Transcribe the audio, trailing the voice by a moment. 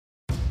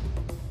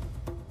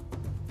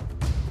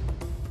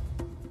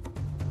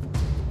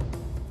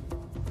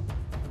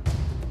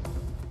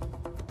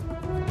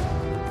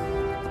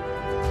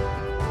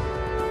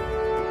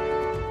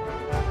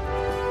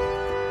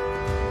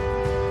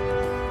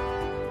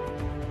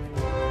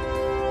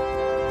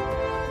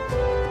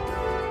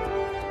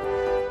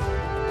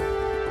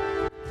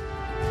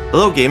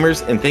Hello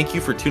gamers, and thank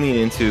you for tuning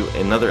into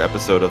another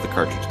episode of the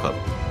Cartridge Club.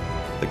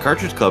 The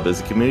Cartridge Club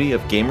is a community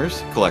of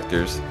gamers,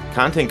 collectors,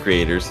 content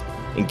creators,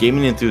 and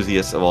gaming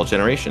enthusiasts of all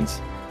generations.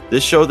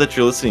 This show that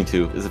you're listening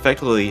to is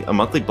effectively a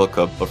monthly book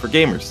club, but for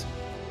gamers.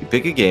 We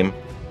pick a game,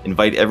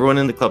 invite everyone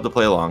in the club to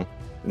play along,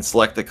 and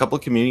select a couple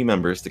community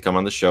members to come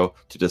on the show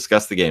to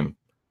discuss the game.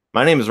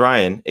 My name is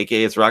Ryan,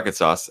 aka It's Rocket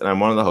Sauce, and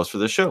I'm one of the hosts for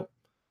this show.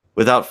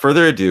 Without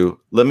further ado,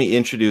 let me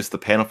introduce the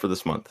panel for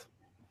this month.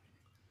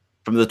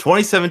 From the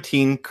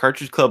 2017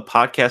 Cartridge Club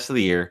Podcast of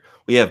the Year,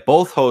 we have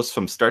both hosts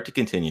from start to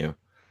continue,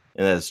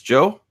 and that's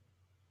Joe.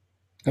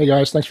 Hey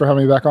guys, thanks for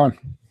having me back on.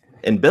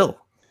 And Bill.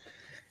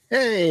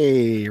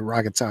 Hey,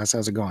 Rocket Sauce,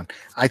 how's it going?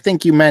 I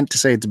think you meant to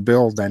say it's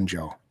Bill, then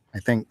Joe. I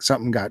think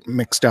something got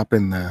mixed up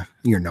in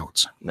your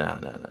notes. No.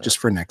 Just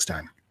for next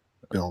time,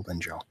 Bill, then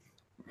Joe.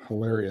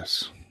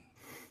 Hilarious.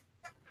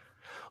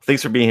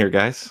 Thanks for being here,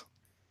 guys.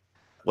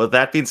 With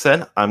that being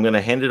said, I'm going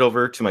to hand it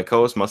over to my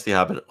co-host, Musty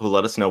Hobbit, who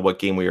let us know what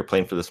game we are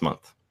playing for this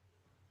month.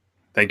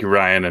 Thank you,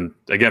 Ryan. And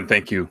again,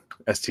 thank you,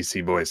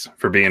 STC boys,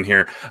 for being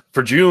here.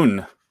 For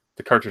June,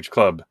 the Cartridge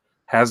Club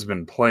has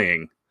been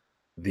playing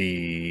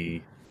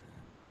the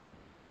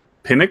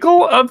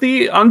pinnacle of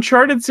the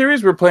Uncharted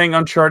series. We're playing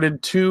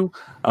Uncharted 2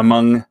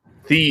 Among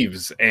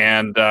Thieves.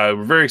 And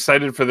we're very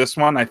excited for this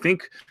one. I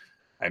think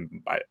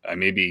I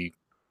may be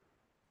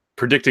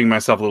predicting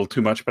myself a little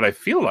too much, but I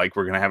feel like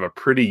we're going to have a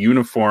pretty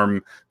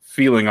uniform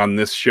feeling on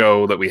this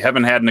show that we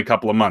haven't had in a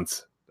couple of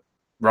months.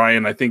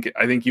 Ryan, I think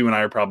you and I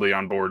are probably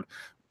on board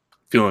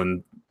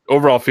feeling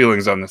overall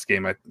feelings on this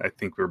game. I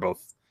think we're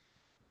both.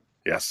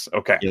 Yes.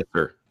 Okay. Yes,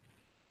 sir.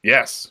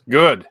 Yes.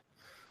 Good.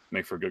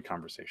 Make for a good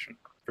conversation.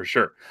 For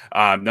sure.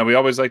 Now, we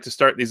always like to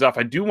start these off.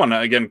 I do want to,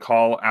 again,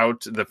 call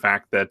out the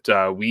fact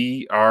that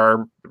we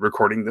are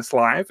recording this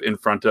live in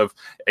front of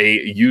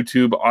a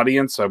YouTube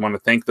audience. So I want to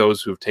thank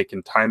those who have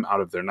taken time out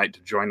of their night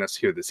to join us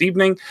here this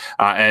evening.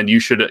 And you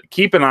should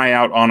keep an eye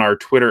out on our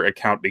Twitter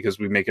account because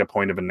we make a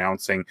point of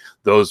announcing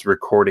those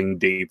recording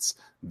dates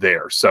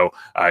there. So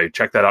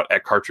check that out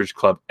at Cartridge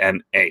Club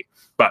NA.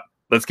 But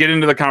let's get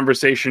into the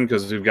conversation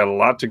because we've got a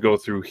lot to go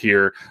through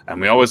here.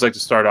 And we always like to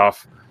start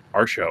off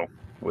our show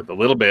with a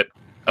little bit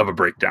of a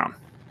breakdown.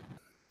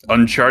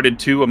 Uncharted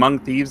 2 Among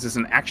Thieves is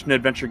an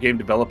action-adventure game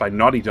developed by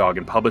Naughty Dog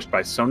and published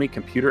by Sony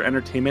Computer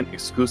Entertainment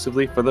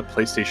exclusively for the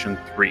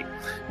PlayStation 3. It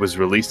was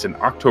released in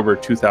October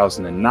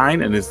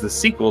 2009 and is the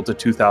sequel to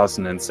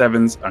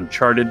 2007's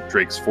Uncharted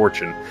Drake's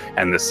Fortune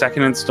and the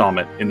second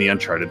installment in the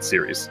Uncharted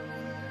series.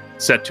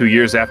 Set 2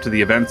 years after the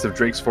events of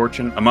Drake's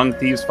Fortune, Among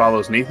Thieves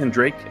follows Nathan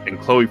Drake and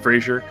Chloe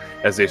Fraser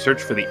as they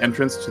search for the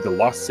entrance to the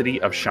lost city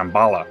of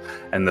Shambhala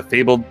and the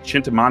fabled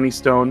Chintamani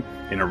Stone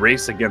in a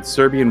race against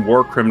Serbian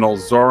war criminal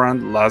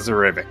Zoran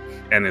Lazarevic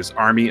and his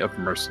army of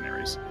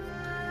mercenaries.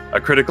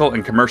 A critical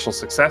and commercial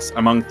success,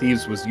 Among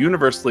Thieves was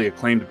universally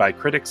acclaimed by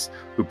critics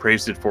who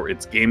praised it for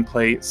its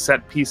gameplay,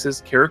 set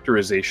pieces,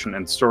 characterization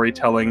and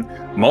storytelling,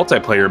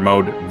 multiplayer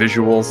mode,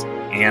 visuals,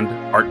 and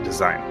art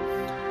design.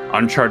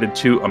 Uncharted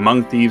 2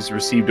 Among Thieves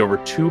received over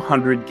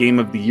 200 Game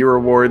of the Year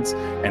awards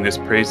and is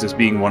praised as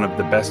being one of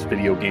the best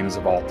video games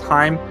of all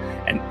time,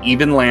 and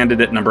even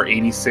landed at number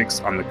 86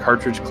 on the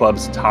Cartridge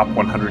Club's top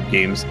 100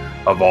 games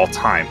of all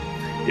time.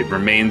 It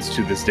remains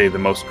to this day the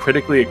most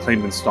critically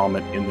acclaimed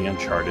installment in the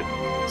Uncharted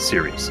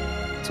series.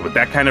 So with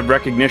that kind of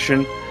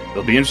recognition,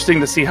 it'll be interesting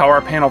to see how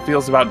our panel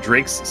feels about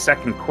Drake's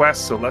second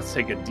quest, so let's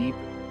take a deep,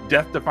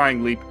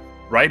 death-defying leap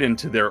right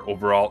into their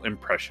overall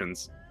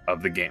impressions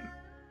of the game.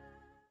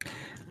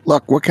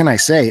 Look, what can I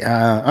say?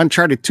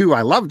 Uncharted 2,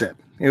 I loved it.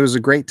 It was a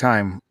great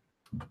time.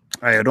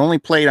 I had only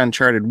played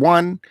Uncharted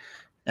 1,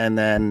 and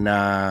then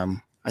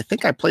I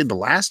think I played The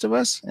Last of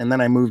Us, and then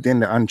I moved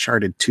into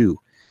Uncharted 2.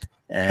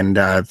 And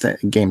the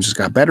game just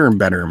got better and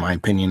better, in my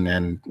opinion.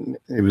 And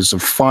it was a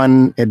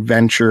fun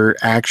adventure,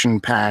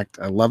 action-packed.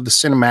 I love the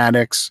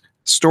cinematics,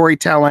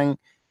 storytelling.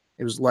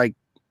 It was like,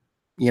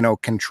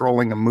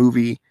 controlling a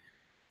movie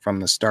from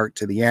the start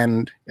to the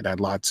end. It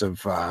had lots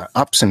of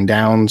ups and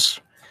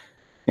downs.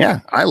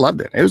 Yeah, I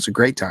loved it. It was a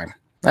great time.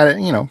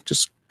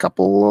 Just a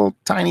couple little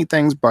tiny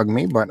things bugged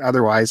me, but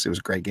otherwise it was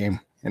a great game,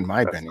 in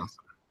my opinion. Awesome.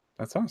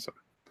 That's awesome.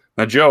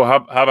 Now, Joe, how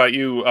about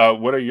you?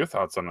 What are your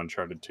thoughts on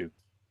Uncharted 2?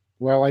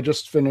 Well, I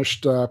just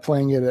finished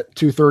playing it at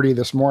 2:30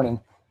 this morning.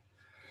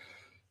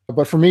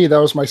 But for me, that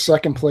was my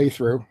second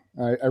playthrough.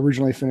 I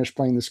originally finished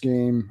playing this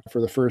game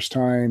for the first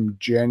time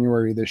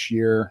January this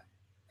year,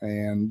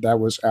 and that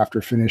was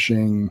after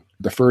finishing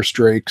the first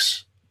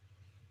Drake's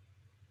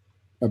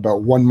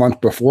about 1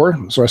 month before.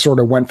 So I sort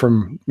of went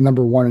from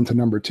number 1 into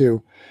number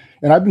 2.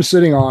 And I've been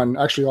sitting on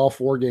actually all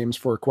 4 games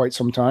for quite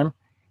some time.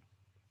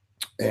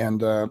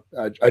 And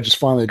I just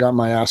finally got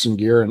my ass in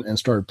gear and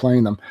started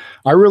playing them.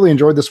 I really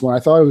enjoyed this one. I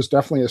thought it was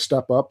definitely a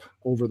step up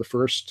over the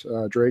first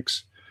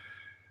Drake's.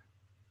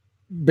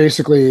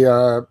 Basically,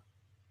 I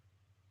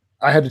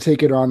had to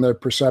take it on the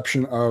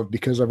perception of,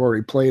 because I've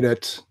already played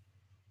it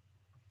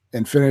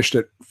and finished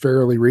it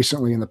fairly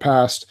recently in the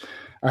past,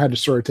 I had to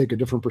sort of take a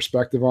different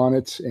perspective on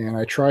it. And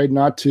I tried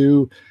not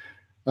to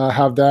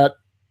have that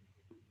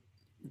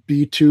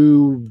be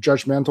too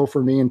judgmental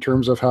for me in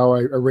terms of how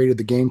I rated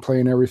the gameplay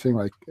and everything,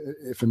 like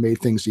if it made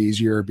things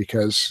easier,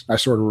 because I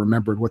sort of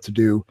remembered what to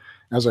do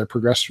as I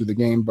progressed through the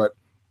game. But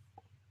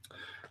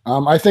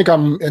I think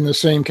I'm in the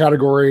same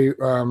category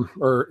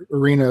or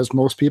arena as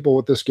most people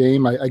with this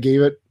game. I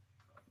gave it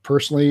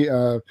personally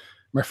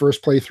my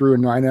first playthrough a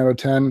 9 out of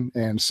 10,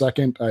 and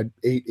second, I'd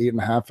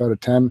 8.5 out of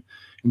 10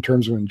 in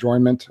terms of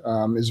enjoyment.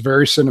 It's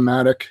very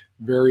cinematic,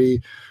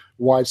 very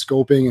wide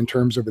scoping in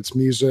terms of its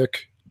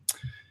music,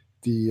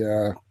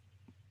 the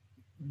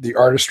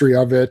artistry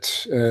of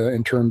it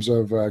in terms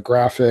of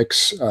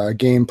graphics,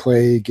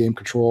 gameplay, game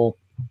control,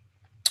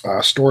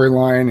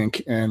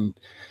 storyline, and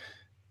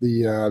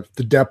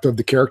the depth of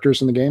the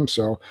characters in the game.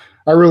 So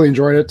I really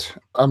enjoyed it.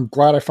 I'm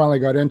glad I finally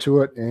got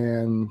into it.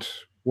 And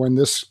when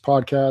this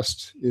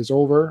podcast is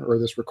over, or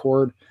this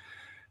record,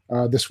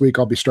 this week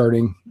I'll be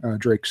starting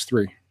Drake's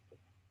 3.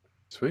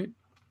 Sweet.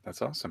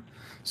 That's awesome.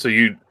 So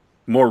you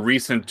more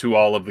recent to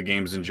all of the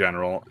games in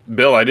general.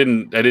 Bill, I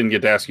didn't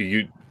get to ask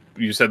you.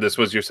 You said this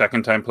was your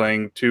second time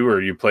playing 2,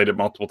 or you played it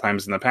multiple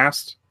times in the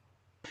past?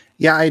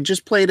 Yeah, I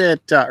just played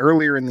it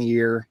earlier in the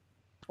year,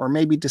 or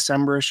maybe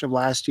December-ish of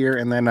last year,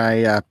 and then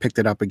I picked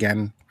it up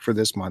again for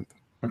this month.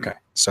 Okay.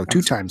 So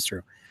 2 times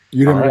through.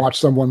 You didn't watch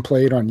someone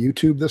play it on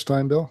YouTube this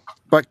time, Bill?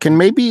 But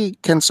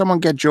can someone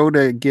get Joe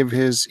to give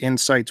his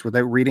insights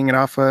without reading it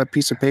off a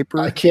piece of paper?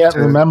 I can't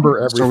remember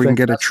everything. So we can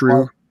get a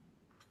true.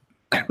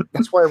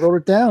 That's why I wrote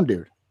it down,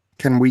 dude.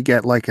 Can we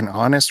get like an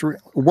honest?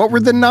 What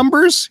were the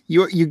numbers?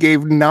 You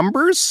gave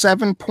numbers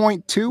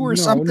 7.2 or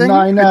something?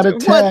 9 out of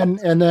 10,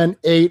 and then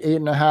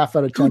 8.5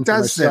 out of 10. Who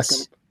does this?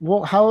 Second.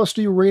 Well, how else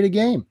do you rate a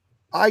game?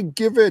 I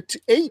give it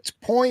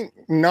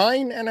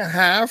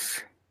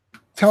 8.9.5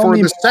 Tell for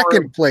me the more,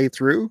 second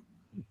playthrough.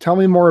 Tell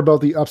me more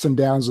about the ups and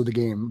downs of the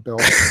game, Bill.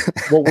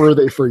 What were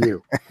they for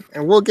you?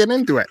 And we'll get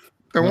into it.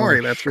 Don't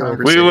worry, that's sure.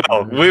 We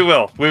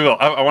will.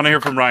 I want to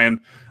hear from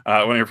Ryan.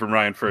 I want to hear from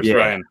Ryan first. Yeah.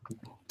 Ryan,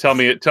 tell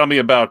me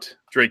about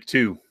Drake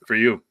 2 for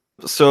you.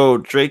 So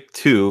Drake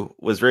 2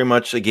 was very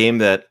much a game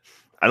that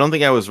I don't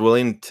think I was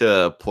willing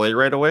to play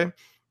right away.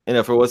 And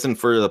if it wasn't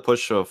for the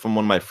push from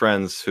one of my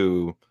friends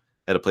who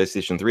had a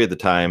PlayStation 3 at the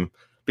time,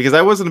 because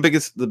I wasn't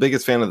the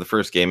biggest fan of the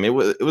first game. It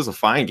was a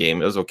fine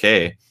game. It was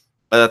okay.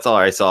 But that's all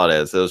I saw it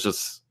as. It was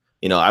just,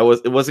 it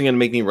wasn't going to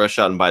make me rush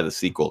out and buy the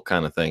sequel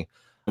kind of thing.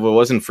 If it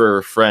wasn't for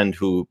a friend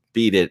who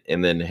beat it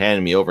and then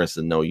handed me over and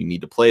said, no, you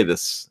need to play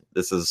this.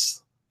 This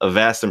is a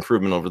vast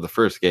improvement over the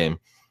first game.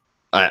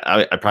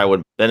 I probably would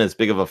have been as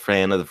big of a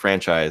fan of the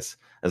franchise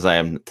as I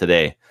am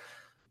today.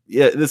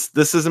 Yeah, this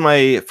isn't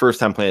my first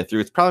time playing it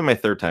through. It's probably my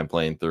third time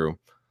playing through.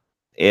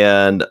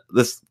 And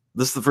this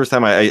is the first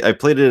time I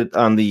played it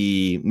on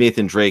the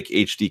Nathan Drake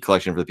HD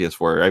collection for the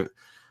PS4.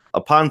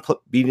 Upon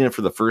beating it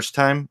for the first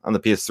time on the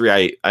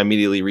PS3, I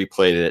immediately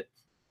replayed it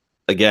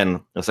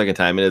again a second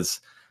time. And it's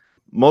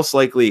most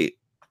likely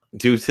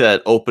due to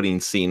that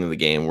opening scene of the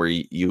game where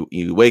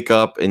you wake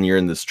up and you're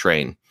in this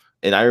train.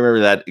 And I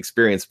remember that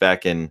experience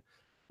back in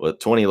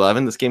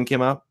 2011. This game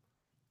came out.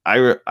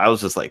 I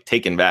was just like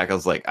taken back. I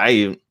was like,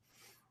 I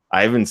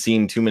haven't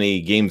seen too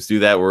many games do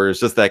that where it's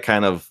just that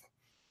kind of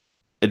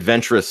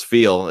adventurous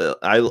feel.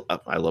 I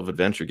love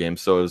adventure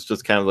games, so it was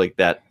just kind of like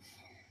that.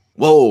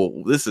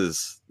 Whoa, this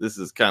is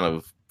kind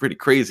of pretty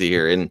crazy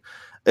here, and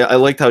I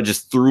liked how it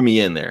just threw me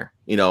in there,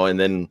 and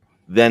then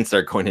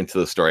start going into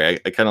the story.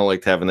 I kind of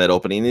liked having that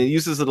opening. And it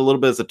uses it a little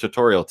bit as a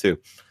tutorial too.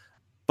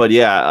 But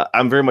yeah,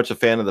 I'm very much a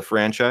fan of the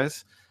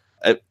franchise.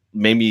 It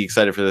made me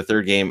excited for the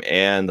third game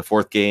and the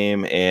fourth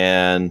game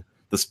and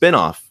the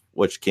spinoff,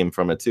 which came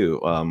from it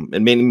too.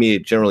 It made me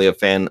generally a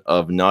fan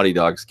of Naughty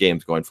Dog's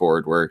games going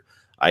forward, where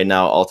I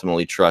now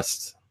ultimately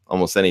trust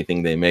almost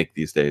anything they make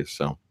these days.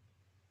 So.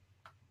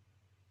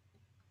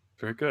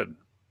 Very good.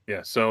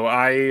 Yeah. So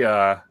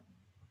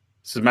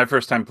this is my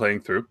first time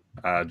playing through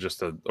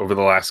just over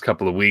the last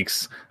couple of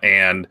weeks.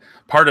 And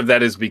part of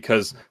that is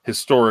because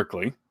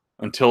historically,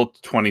 until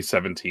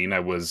 2017,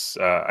 I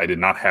did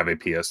not have a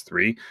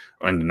PS3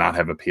 and did not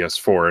have a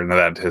PS4. And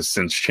that has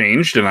since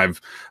changed. And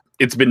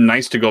it's been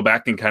nice to go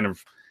back and kind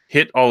of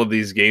hit all of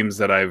these games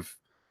that I've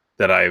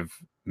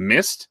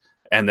missed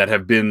and that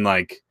have been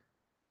like,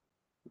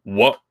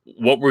 what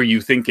were you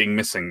thinking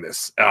missing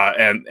this?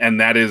 And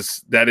that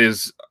is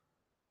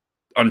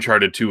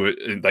Uncharted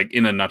 2, like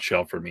in a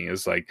nutshell for me,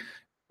 is like,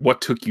 what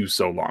took you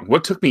so long?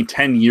 What took me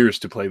 10 years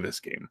to play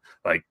this game?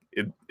 Like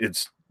it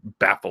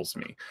baffles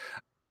me.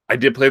 I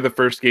did play the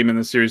first game in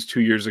the series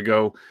 2 years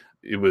ago.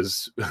 It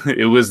was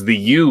the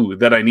U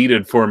that I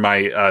needed for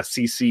my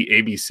CC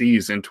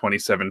ABCs in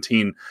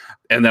 2017.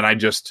 And then I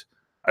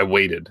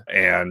waited.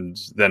 And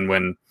then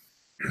when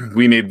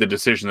we made the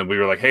decision that we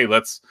were like, hey,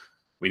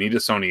 we need a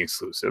Sony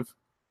exclusive.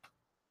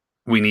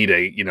 We need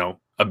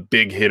a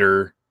big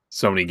hitter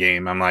Sony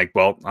game. I'm like,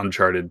 well,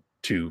 Uncharted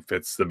 2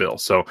 fits the bill.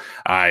 So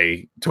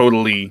I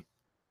totally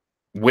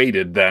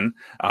waited then.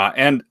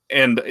 And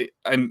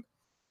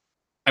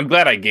I'm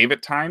glad I gave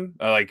it time.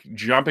 Like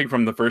jumping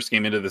from the first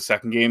game into the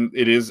second game,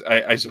 it is,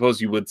 I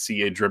suppose you would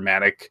see a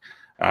dramatic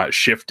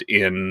shift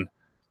in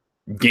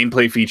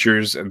gameplay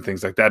features and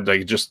things like that.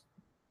 Like just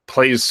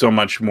plays so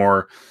much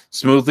more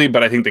smoothly.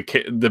 But I think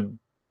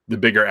the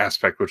bigger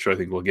aspect, which I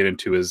think we'll get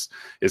into, is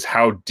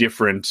how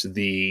different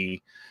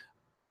the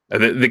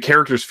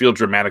characters feel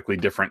dramatically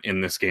different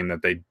in this game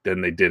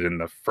than they did in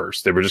the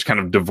first. They were just kind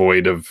of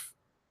devoid of,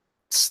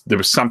 there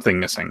was something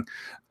missing,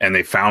 and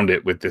they found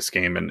it with this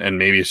game. And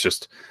maybe it's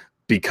just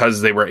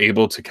because they were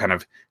able to kind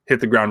of hit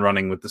the ground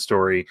running with the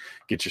story,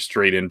 get you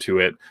straight into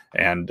it.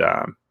 And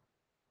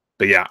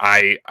but yeah,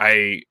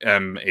 I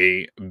am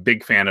a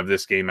big fan of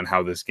this game and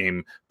how this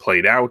game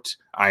played out.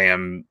 I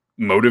am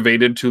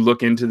motivated to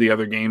look into the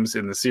other games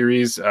in the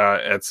series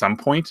at some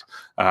point.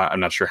 I'm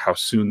not sure how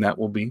soon that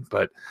will be,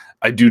 but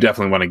I do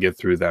definitely want to get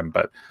through them.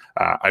 But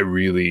I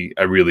really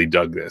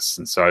dug this,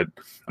 and so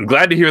I'm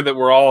glad to hear that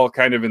we're all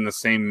kind of in the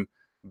same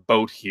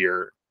boat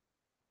here.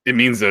 It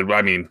means that,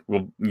 I mean,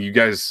 well, you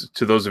guys,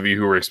 to those of you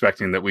who were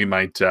expecting that we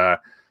might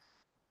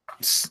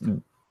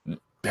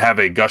have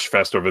a gush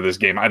fest over this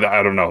game, I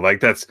don't know.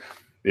 Like that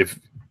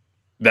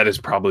is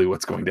probably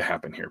what's going to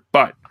happen here.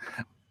 But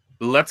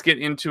let's get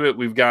into it.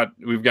 We've got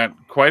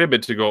quite a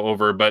bit to go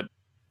over, but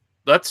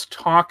let's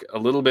talk a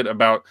little bit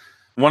about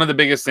one of the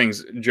biggest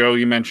things. Joe,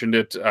 you mentioned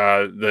it,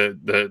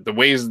 the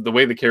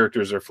way the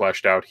characters are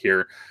fleshed out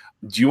here.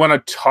 Do you want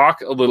to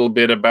talk a little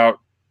bit about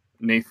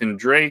Nathan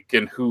Drake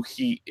and who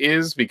he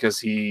is, because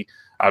he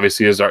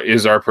obviously is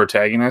our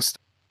protagonist?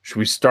 Should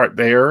we start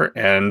there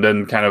and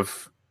then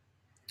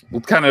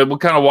we'll kind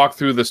of walk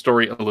through the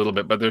story a little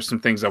bit, but there's some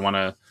things I want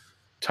to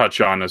touch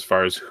on as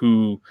far as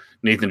who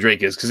Nathan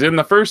Drake is, because in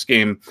the first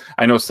game,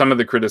 I know some of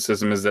the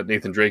criticism is that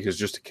Nathan Drake is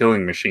just a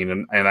killing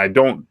machine, and I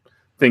don't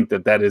think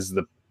that is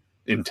the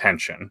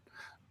intention.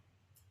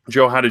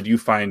 Joe, how did you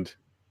find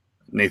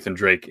Nathan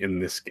Drake in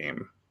this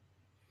game?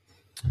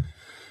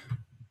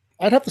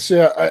 I'd have to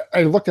say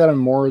I looked at him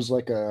more as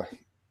like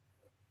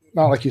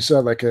not like you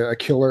said, like a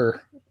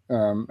killer,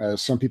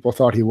 as some people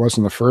thought he was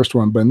in the first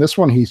one. But in this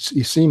one, he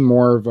seemed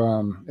more of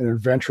an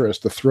adventurous,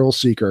 the thrill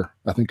seeker,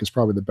 I think is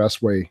probably the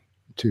best way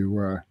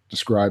to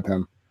describe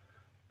him.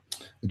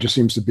 It just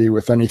seems to be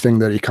with anything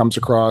that he comes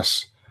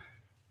across,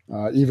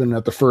 even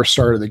at the first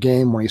start of the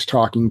game when he's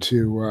talking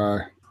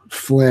to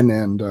Flynn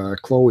and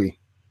Chloe,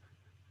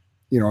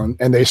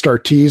 and they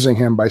start teasing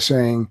him by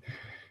saying,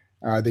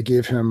 they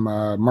gave him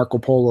Marco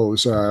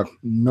Polo's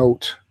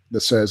note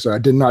that says, "I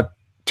did not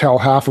tell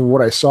half of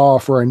what I saw,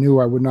 for I knew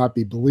I would not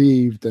be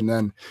believed." And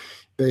then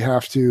they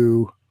have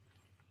to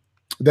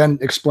then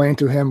explain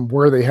to him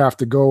where they have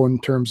to go in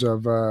terms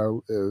of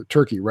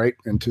Turkey, right?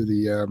 Into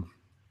the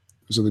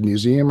was it the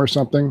museum or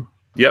something?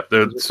 Yep.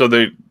 They're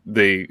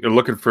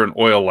looking for an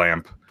oil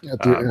lamp.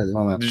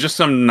 Just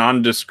some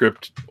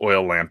nondescript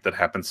oil lamp that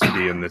happens to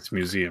be in this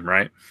museum,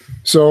 right?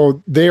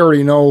 So they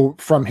already know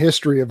from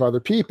history of other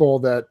people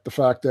that the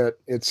fact that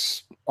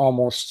it's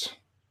almost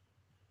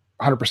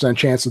 100%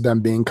 chance of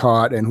them being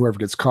caught, and whoever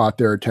gets caught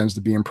there tends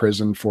to be in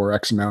prison for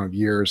X amount of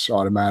years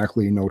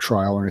automatically, no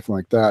trial or anything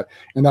like that.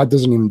 And that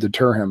doesn't even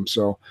deter him.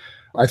 So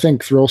I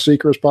think thrill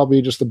seeker is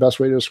probably just the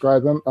best way to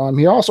describe him.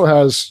 He also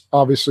has,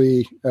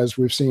 obviously, as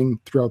we've seen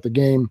throughout the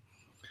game,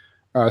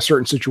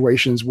 certain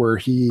situations where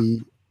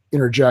he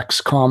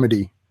interjects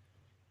comedy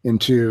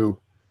into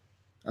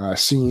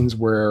scenes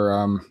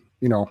where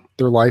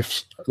their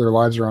lives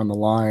are on the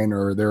line,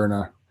 or they're in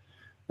a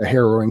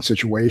harrowing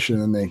situation,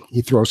 and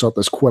he throws out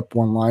this quip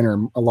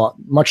one-liner a lot,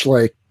 much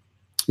like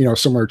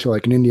similar to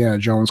like an Indiana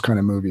Jones kind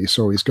of movie.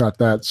 So he's got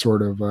that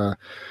sort of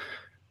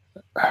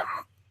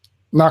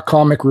not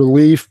comic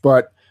relief,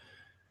 but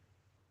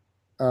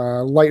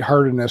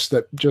lightheartedness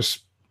that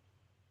just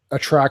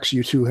attracts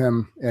you to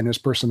him and his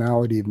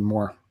personality even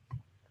more.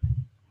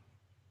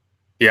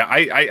 Yeah,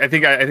 I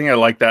think I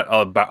like that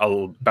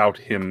about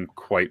him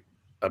quite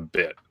a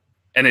bit,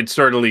 and it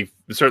certainly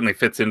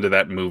fits into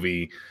that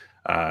movie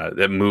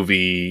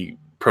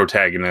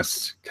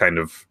protagonist, kind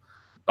of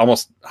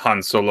almost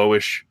Han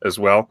Solo-ish as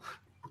well,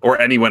 or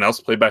anyone else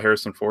played by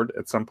Harrison Ford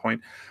at some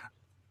point.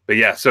 But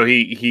yeah, so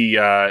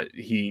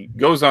he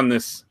goes on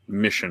this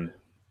mission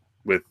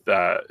with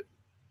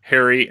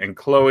Harry and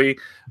Chloe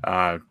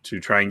to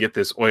try and get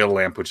this oil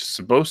lamp, which is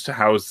supposed to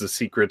house the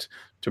secret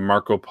to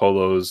Marco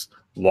Polo's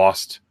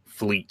lost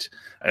fleet,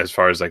 as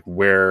far as like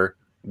where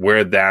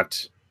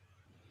that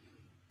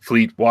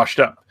fleet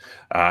washed up.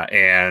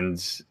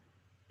 And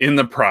in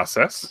the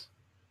process,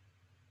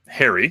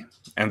 Harry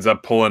ends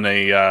up pulling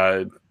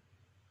a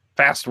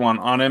fast one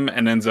on him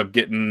and ends up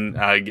getting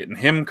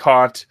him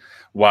caught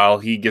while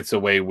he gets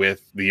away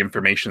with the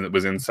information that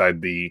was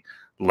inside the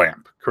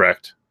lamp.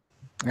 Correct?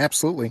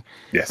 Absolutely.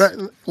 Yes. But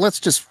let's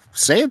just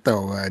say it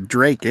though.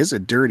 Drake is a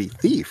dirty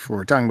thief.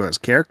 We're talking about his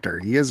character.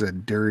 He is a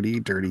dirty,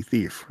 dirty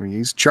thief.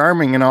 He's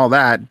charming and all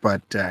that,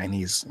 but and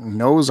he's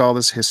knows all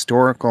this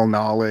historical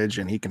knowledge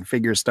and he can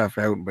figure stuff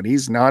out. But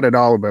he's not at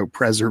all about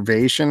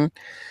preservation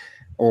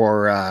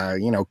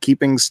or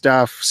keeping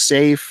stuff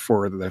safe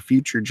for the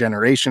future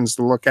generations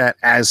to look at,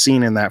 as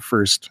seen in that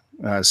first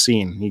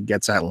scene. He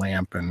gets that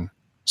lamp and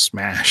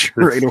smash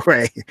right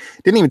away.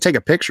 Didn't even take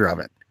a picture of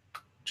it.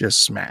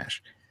 Just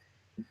smash.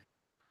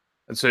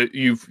 And so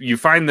you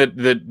find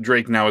that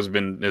Drake now has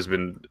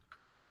been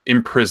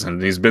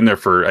imprisoned. He's been there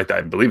for,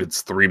 I believe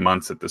it's 3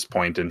 months at this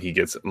point, and he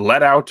gets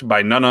let out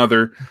by none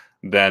other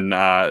than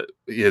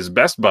his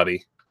best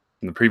buddy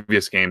in the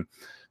previous game,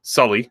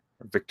 Sully,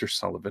 Victor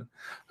Sullivan,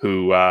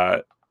 who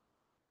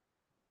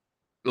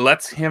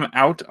lets him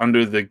out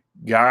under the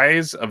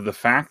guise of the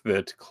fact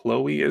that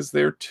Chloe is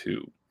there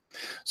too.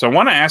 So I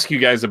want to ask you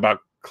guys about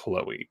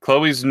Chloe.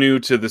 Chloe's new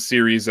to the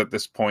series at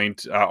this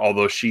point,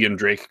 although she and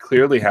Drake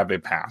clearly have a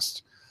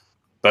past.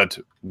 But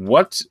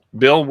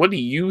Bill, what do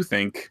you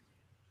think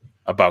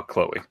about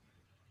Chloe?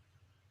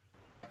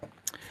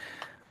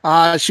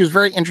 She was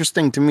very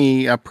interesting to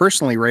me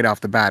personally right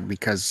off the bat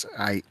because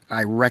I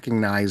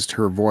recognized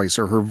her voice,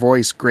 or her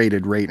voice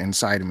grated right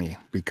inside of me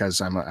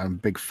because I'm a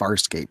big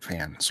Farscape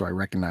fan. So I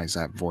recognized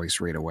that voice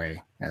right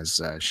away as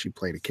she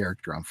played a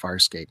character on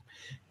Farscape.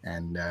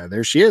 And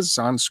there she is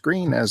on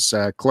screen as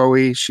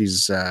Chloe.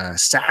 She's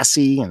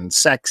sassy and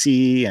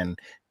sexy and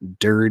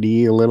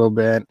dirty a little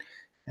bit,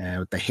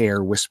 with the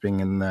hair wisping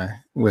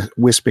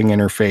in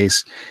her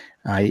face.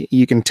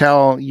 You can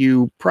tell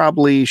you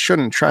probably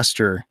shouldn't trust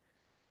her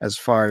as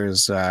far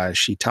as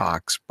she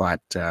talks, but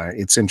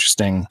it's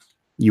interesting.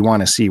 You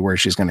want to see where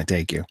she's going to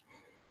take you.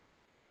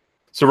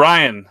 So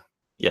Ryan,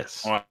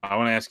 Yes. I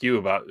want to ask you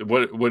about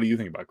what do you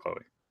think about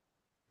Chloe?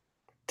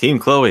 Team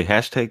Chloe.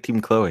 Hashtag Team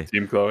Chloe.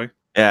 Team Chloe.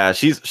 Yeah,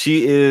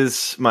 she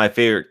is my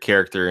favorite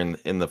character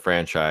in the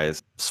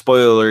franchise.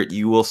 Spoiler alert,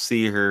 you will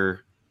see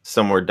her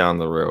somewhere down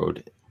the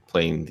road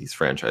playing these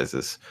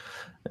franchises.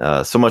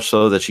 So much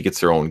so that she gets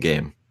her own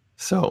game.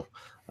 So,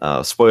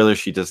 spoiler,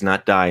 she does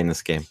not die in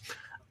this game.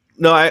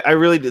 No, I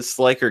really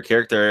dislike her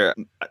character.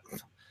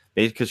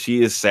 Maybe because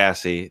she is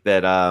sassy.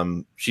 That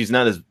she's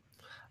not as,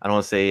 I don't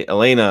want to say,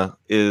 Elena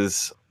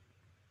is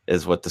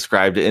what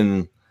described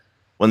in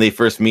when they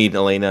first meet.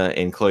 Elena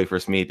and Chloe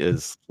first meet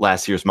is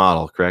last year's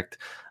model, correct?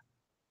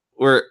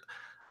 Where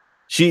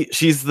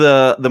she's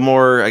the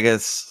more, I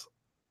guess,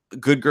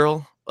 good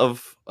girl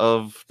of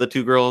the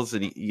two girls,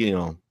 and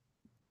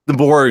the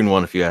boring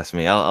one, if you ask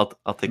me. I'll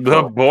take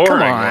the boring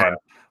one.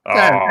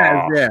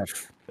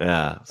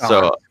 Yeah.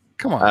 So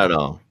come on. I don't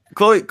know.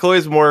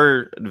 Chloe's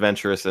more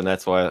adventurous, and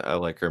that's why I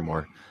like her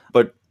more.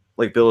 But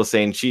like Bill was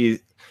saying, you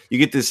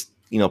get this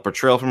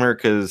portrayal from her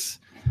because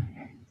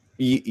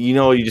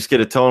you just get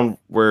a tone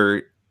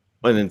where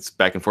when it's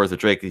back and forth with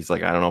Drake, he's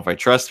like, I don't know if I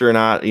trust her or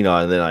not,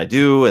 and then I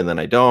do, and then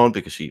I don't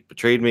because she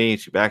betrayed me,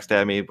 she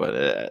backstabbed me. But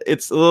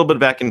it's a little bit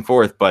back and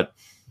forth. But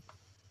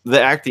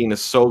the acting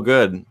is so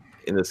good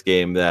in this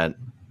game that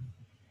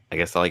I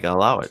guess I gotta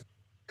allow it.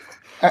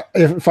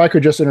 If I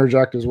could just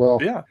interject as well.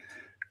 Yeah.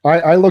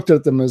 I looked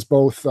at them as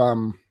both,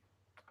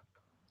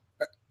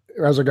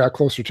 as I got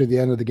closer to the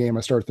end of the game,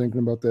 I started thinking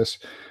about this.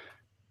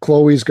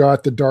 Chloe's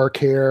got the dark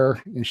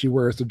hair and she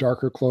wears the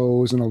darker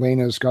clothes, and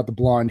Elena's got the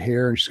blonde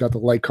hair and she's got the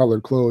light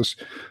colored clothes.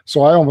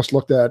 So I almost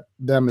looked at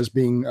them as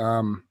being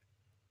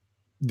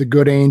the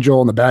good angel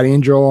and the bad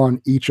angel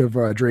on each of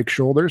Drake's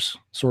shoulders,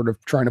 sort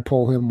of trying to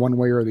pull him one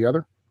way or the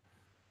other.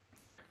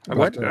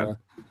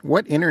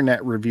 What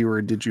internet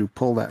reviewer did you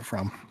pull that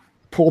from?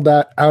 Pulled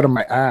that out of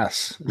my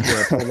ass. Is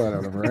where I pulled that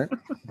out of, right?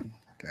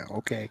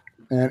 Okay.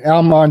 And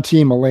I'm on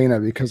Team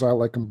Elena because I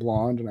like them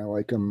blonde and I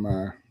like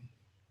them.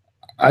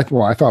 I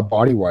thought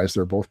body wise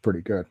they're both pretty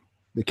good.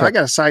 I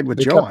got to side with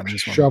Joe on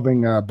this one.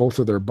 Shoving both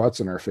of their butts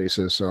in our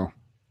faces. So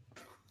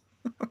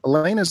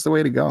Elena's the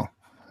way to go.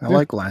 I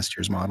like last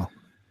year's model.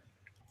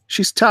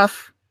 She's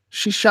tough.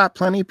 She shot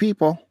plenty of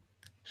people.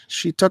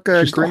 She took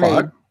a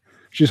grenade.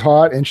 She's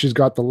hot and she's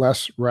got the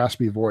less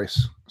raspy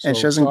voice. So and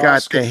she hasn't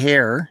got the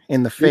hair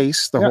in the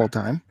face the whole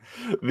time.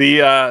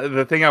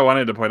 The thing I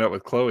wanted to point out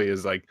with Chloe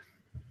is, like,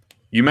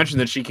 you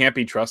mentioned that she can't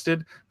be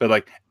trusted, but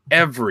like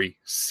every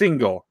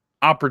single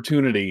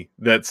opportunity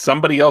that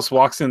somebody else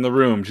walks in the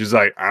room, she's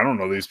like, I don't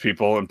know these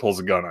people, and pulls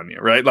a gun on you,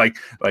 right? Like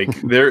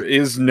there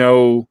is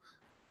no,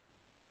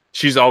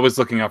 she's always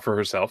looking out for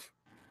herself.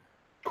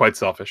 Quite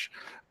selfish.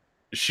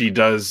 She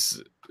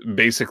does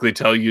basically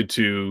tell you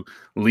to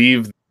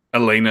leave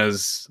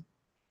Elena's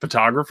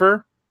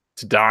photographer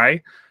to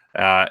die,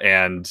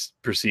 and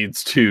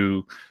proceeds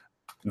to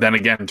then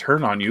again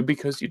turn on you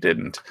because you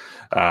didn't.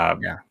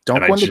 Don't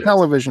go into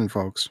television,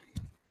 folks.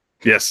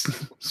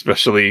 Yes,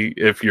 especially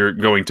if you're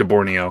going to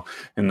Borneo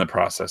in the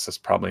process. That's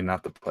probably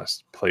not the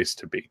best place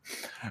to be.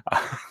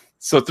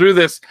 So through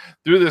this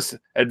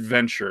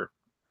adventure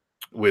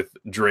with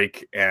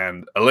Drake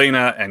and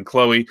Elena and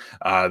Chloe,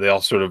 they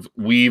all sort of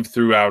weave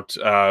throughout,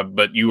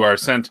 but you are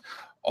sent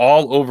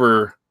all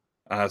over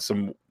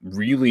some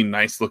really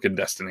nice looking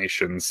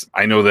destinations.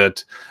 I know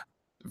that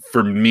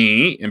for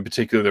me in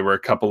particular, there were a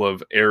couple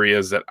of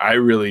areas that I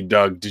really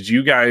dug. Did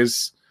you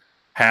guys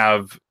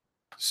have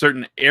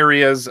certain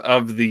areas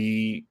of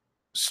the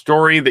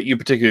story that you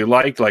particularly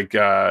liked, like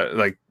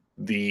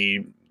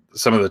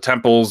some of the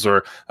temples,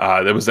 or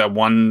there was that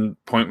one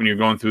point when you're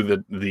going through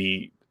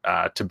the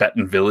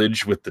Tibetan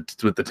village with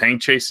the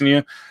tank chasing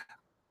you?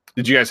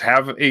 Did you guys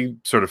have a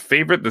sort of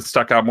favorite that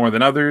stuck out more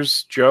than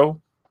others,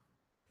 Joe?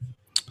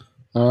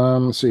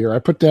 Let's see here. I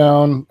put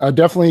down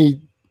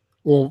definitely,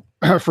 well,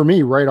 for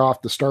me, right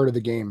off the start of the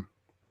game,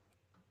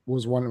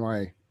 was one of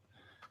my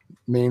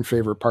main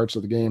favorite parts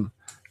of the game.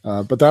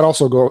 But that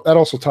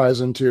also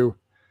ties into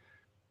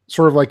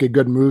sort of like a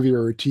good movie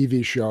or a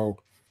TV show.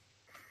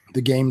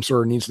 The game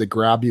sort of needs to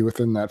grab you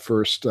within that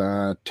first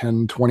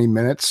 10, 20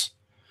 minutes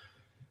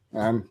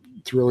to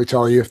really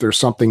tell you if there's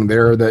something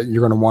there that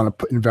you're going to want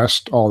to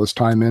invest all this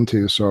time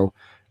into. So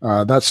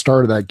that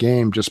start of that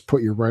game just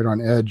put you right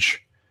on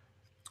edge.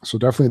 So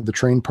definitely the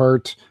train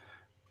part.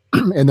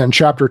 And then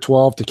chapter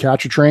 12, To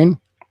Catch a Train.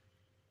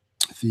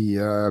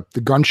 The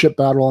gunship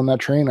battle on that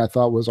train I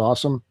thought was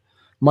awesome.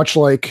 Much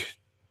like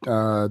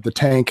the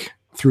tank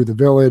through the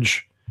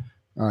village,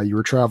 you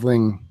were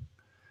traveling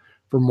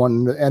from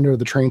one end of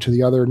the train to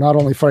the other, not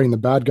only fighting the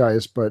bad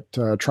guys, but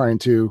trying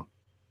to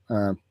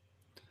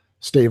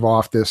stave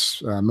off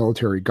this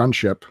military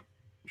gunship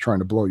trying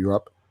to blow you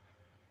up.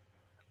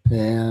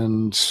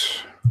 And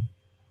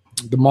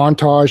the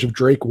montage of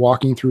Drake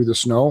walking through the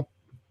snow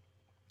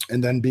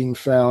and then being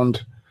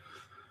found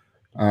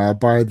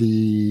by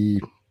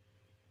the,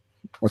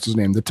 what's his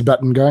name? The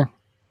Tibetan guy.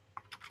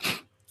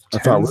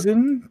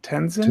 Tenzin?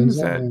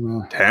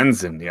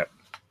 Yep.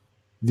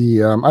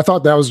 I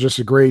thought that was just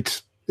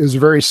it was a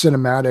very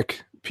cinematic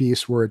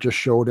piece where it just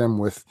showed him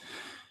with,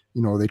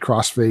 they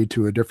crossfade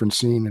to a different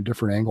scene, a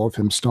different angle of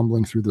him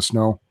stumbling through the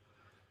snow.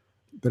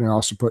 Then I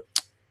also put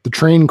the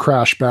train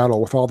crash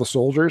battle with all the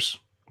soldiers.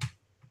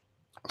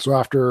 So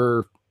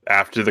after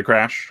the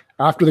crash,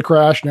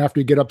 and after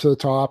you get up to the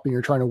top and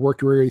you're trying to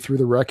work your way through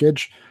the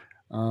wreckage,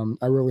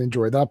 I really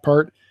enjoyed that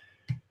part.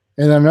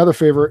 And then another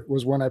favorite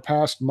was when I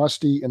passed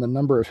Musty in the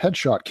number of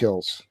headshot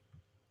kills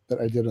that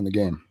I did in the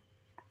game.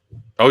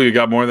 Oh, you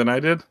got more than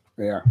I did?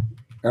 Yeah.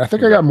 And I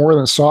think I got more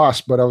than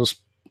Sauce, but I was,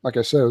 like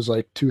I said, it was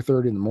like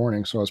 2:30 in the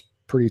morning, so I was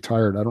pretty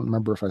tired. I don't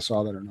remember if I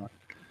saw that or not.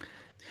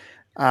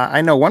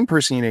 I know one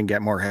person you didn't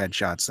get more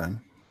headshots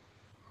than.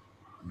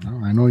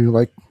 No, I know you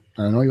like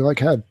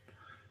head.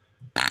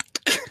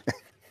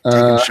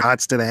 Taking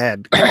shots to the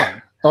head. Come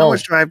on. How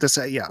much do I have to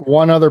say? Yeah.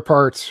 One other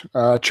part,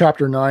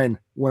 chapter 9,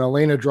 when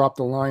Elena dropped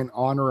the line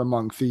 "Honor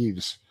Among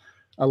Thieves."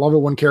 I love it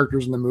when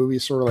characters in the movie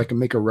sort of like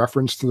make a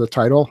reference to the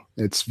title.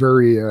 It's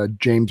very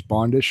James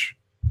Bondish.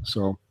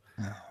 So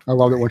I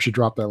love it when she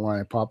dropped that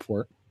line. I popped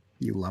for it.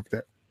 You loved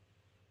it.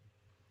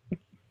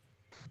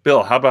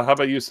 Bill, how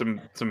about you?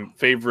 Some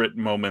favorite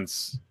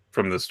moments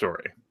from the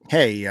story.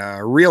 Hey,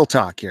 real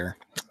talk here.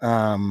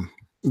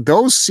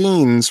 Those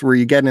scenes where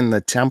you get in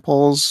the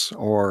temples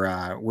or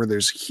where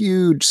there's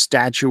huge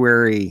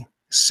statuary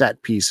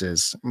set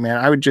pieces, man,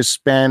 I would just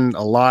spend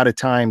a lot of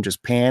time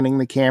just panning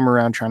the camera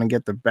around trying to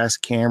get the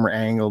best camera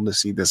angle to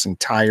see this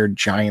entire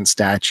giant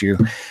statue.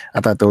 I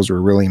thought those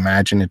were really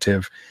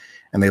imaginative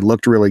and they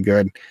looked really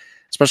good,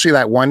 especially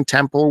that one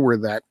temple where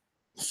that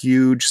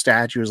huge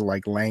statue is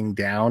like laying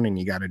down and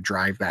you got to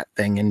drive that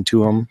thing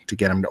into him to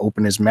get him to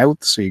open his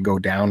mouth. So you go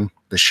down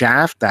the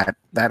shaft. That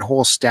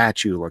whole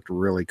statue looked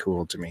really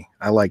cool to me.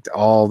 I liked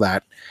all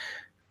that.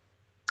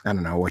 I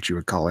don't know what you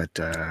would call it.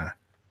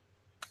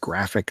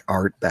 Graphic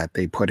art that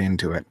they put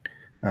into it.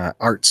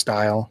 Art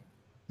style.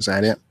 Is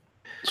that it?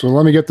 So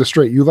let me get this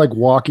straight. You like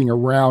walking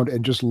around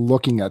and just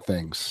looking at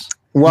things.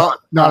 Well,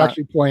 not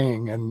actually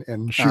playing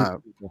and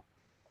shooting people.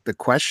 The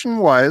question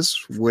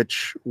was,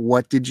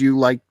 what did you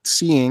like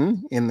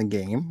seeing in the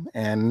game?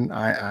 And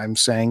I'm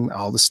saying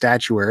all the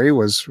statuary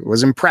was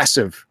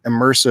impressive,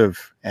 immersive,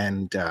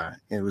 and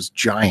it was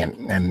giant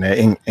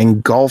and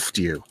engulfed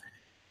you.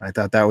 I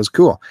thought that was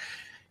cool.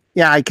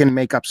 Yeah, I can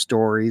make up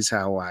stories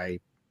how I,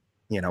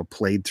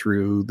 played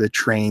through the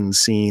train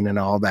scene and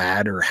all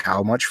that, or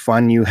how much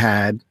fun you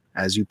had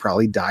as you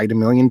probably died a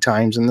million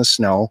times in the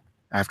snow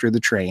after the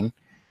train.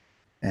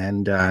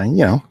 And,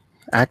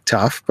 act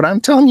tough, but I'm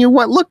telling you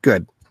what looked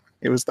good.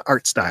 It was the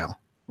art style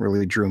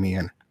really drew me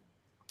in.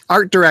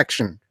 Art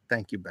direction.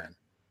 Thank you, Ben.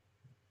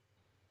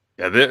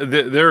 Yeah,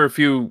 there are a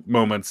few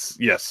moments,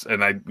 yes,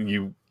 and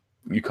you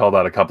called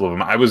out a couple of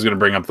them. I was going to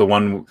bring up the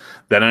one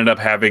that ended up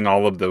having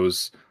all of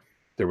those.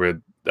 There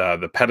were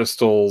the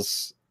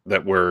pedestals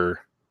that were.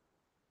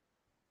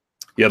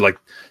 You had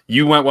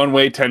you went one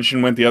way,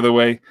 tension went the other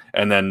way,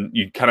 and then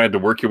you kind of had to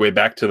work your way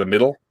back to the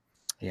middle.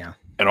 Yeah.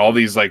 And all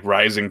these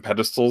rising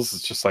pedestals,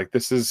 it's just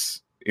this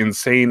is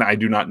insane. I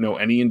do not know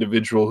any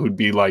individual who'd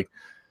be like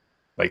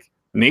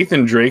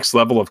Nathan Drake's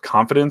level of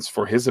confidence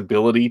for his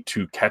ability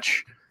to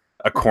catch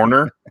a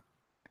corner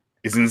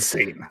is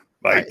insane.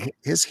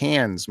 His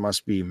hands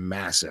must be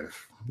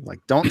massive.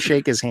 Don't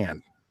shake his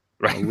hand.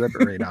 Right. I'll rip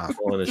it right off.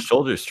 Well, and his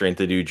shoulder strength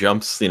to do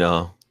jumps,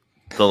 the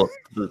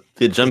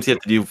jumps you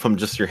have to do from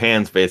just your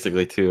hands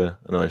basically to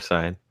another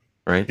side,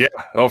 right? Yeah.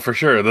 Oh, for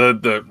sure.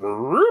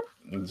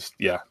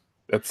 Yeah.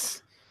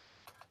 That's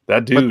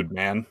that dude,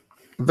 man.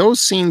 Those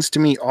scenes to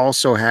me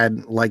also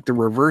had the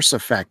reverse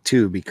effect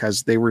too,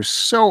 because they were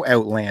so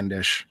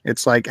outlandish.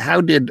 It's how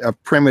did a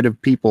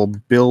primitive people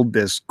build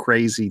this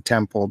crazy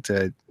temple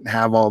to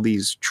have all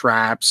these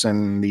traps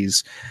and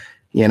these,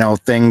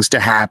 things to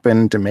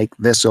happen to make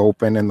this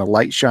open and the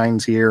light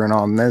shines here and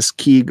on this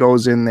key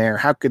goes in there.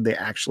 How could they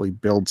actually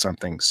build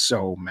something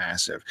so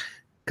massive?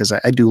 Because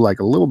I do like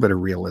a little bit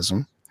of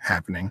realism.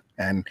 happening.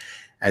 And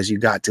as you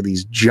got to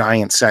these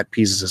giant set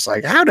pieces, it's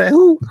like,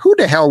 who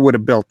the hell would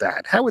have built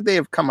that? How would they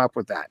have come up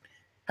with that?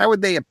 How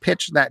would they have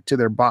pitched that to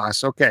their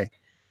boss? Okay,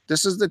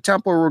 this is the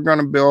temple we're going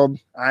to build.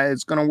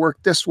 It's going to work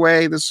this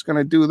way. This is going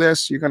to do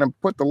this. You're going to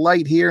put the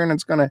light here, and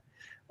it's going to,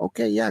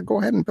 okay, yeah, go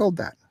ahead and build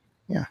that.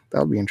 Yeah,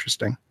 that'll be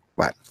interesting.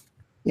 But,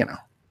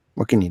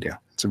 what can you do?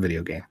 It's a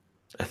video game.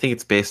 I think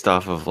it's based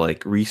off of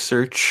like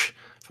research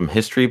from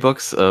history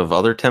books of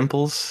other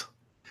temples.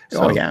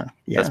 So yeah.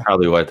 That's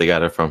probably what they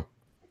got it from.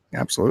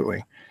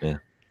 Absolutely. Yeah.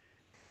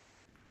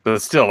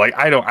 But still, like,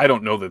 I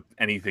don't know that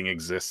anything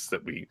exists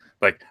that we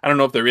like. I don't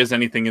know if there is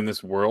anything in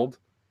this world,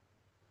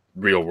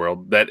 real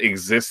world, that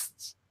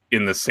exists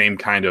in the same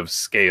kind of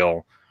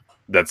scale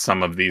that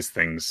some of these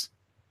things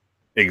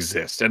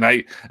exist. And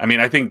I mean,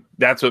 I think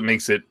that's what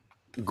makes it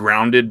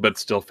grounded, but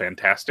still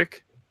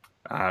fantastic,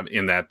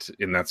 in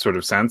that sort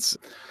of sense.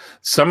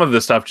 Some of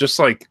the stuff, just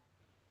like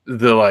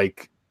the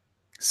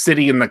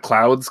city in the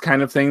clouds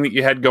kind of thing that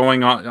you had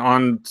going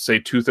on say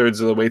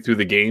 2/3 of the way through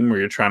the game, where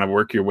you're trying to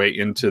work your way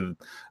into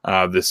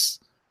this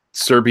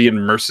Serbian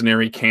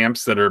mercenary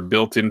camps that are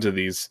built into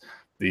these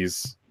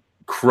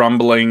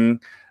crumbling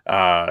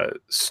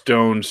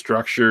stone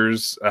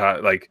structures.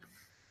 Like,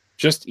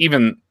 just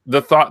even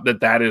the thought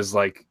that is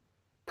like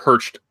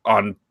perched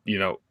on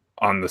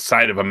the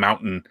side of a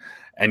mountain,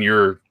 and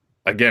you're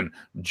again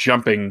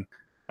jumping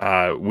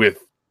with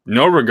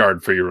no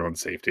regard for your own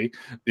safety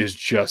is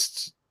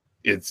just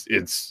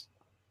it's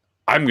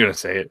I'm gonna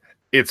say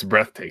it's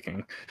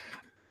breathtaking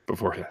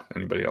before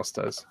anybody else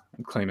does.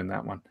 I'm claiming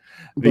that one.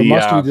 But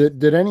Musty,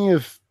 did any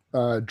of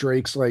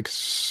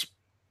Drake's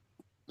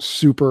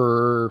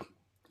super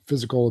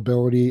physical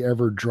ability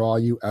ever draw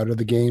you out of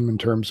the game, in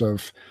terms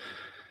of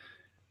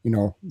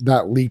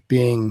that leap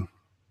being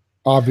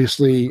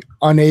obviously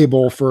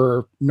unable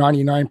for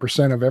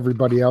 99% of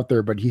everybody out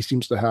there, but he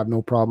seems to have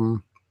no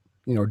problem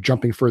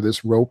jumping for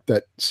this rope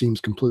that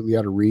seems completely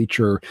out of reach,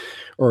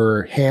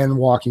 or hand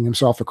walking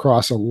himself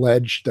across a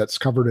ledge that's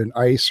covered in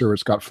ice or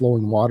it's got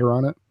flowing water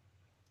on it?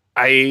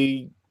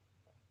 I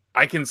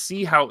can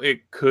see how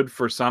it could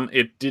for some.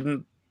 It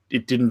didn't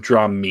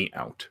draw me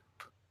out.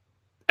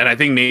 And I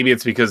think maybe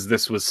it's because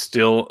this was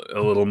still a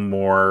little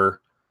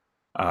more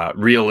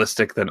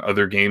realistic than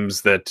other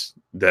games that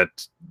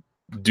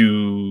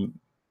do,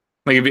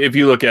 like, if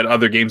you look at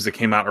other games that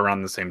came out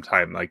around the same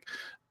time, like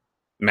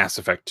Mass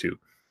Effect 2,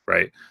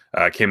 right?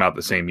 Came out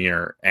the same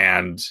year,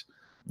 and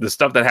the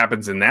stuff that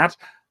happens in that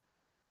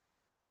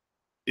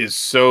is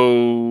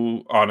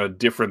so on a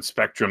different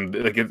spectrum.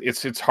 Like,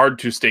 it's hard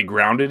to stay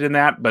grounded in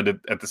that, but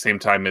at the same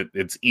time,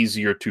 it's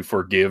easier to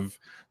forgive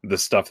the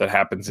stuff that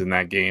happens in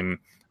that game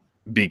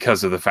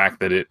because of the fact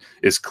that it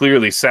is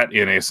clearly set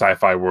in a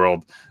sci-fi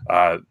world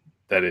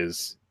that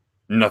is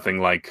nothing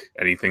like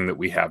anything that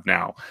we have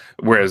now.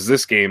 Whereas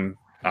this game,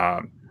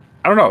 I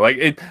don't know,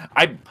 like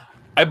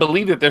I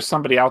believe that there's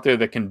somebody out there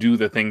that can do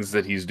the things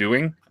that he's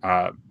doing,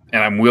 and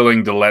I'm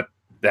willing to let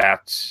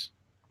that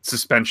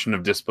suspension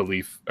of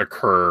disbelief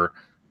occur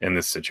in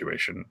this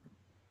situation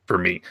for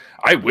me.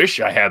 I wish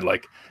I had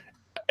like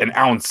an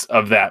ounce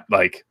of that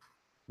like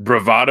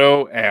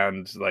bravado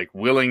and like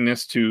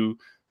willingness to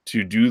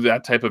do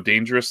that type of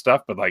dangerous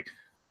stuff, but like,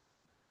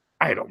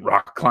 I don't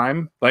rock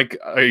climb. Like,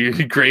 are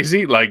you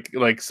crazy? Like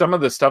some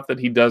of the stuff that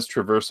he does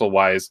traversal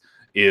wise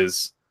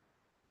is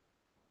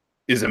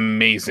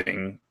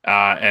amazing,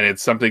 and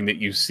it's something that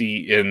you see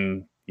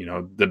in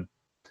the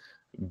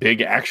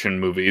big action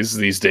movies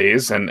these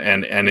days, and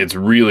it's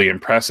really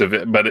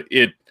impressive. But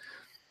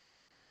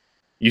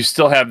you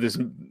still have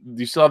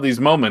these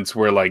moments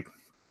where like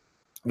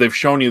they've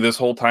shown you this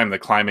whole time that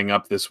climbing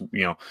up this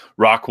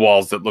rock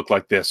walls that look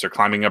like this, or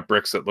climbing up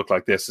bricks that look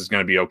like this, is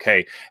going to be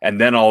okay, and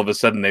then all of a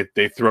sudden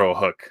they throw a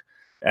hook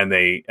and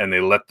they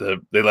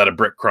let a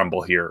brick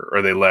crumble here,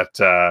 or they let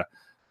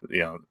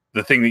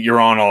the thing that you're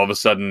on all of a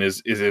sudden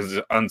is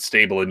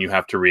unstable and you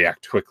have to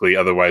react quickly,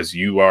 otherwise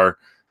you are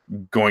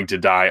going to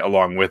die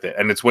along with it.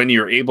 And it's when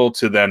you're able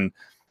to then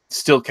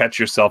still catch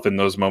yourself in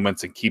those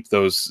moments and keep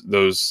those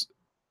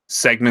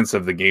segments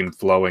of the game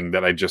flowing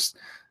that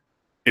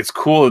it's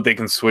cool that they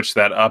can switch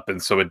that up,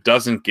 and so it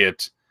doesn't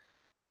get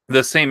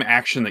the same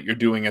action that you're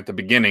doing at the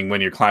beginning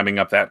when you're climbing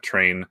up that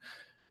train.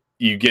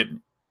 You get,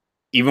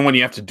 even when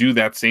you have to do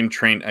that same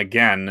train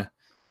again,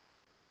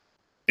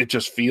 it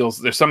just feels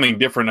there's something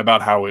different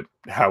about how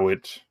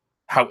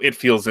it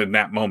feels in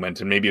that moment.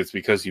 And maybe it's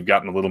because you've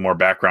gotten a little more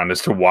background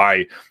as to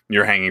why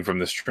you're hanging from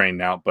this train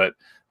now. But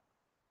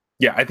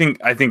yeah, I think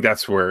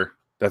that's where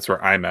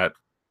I'm at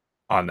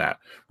on that.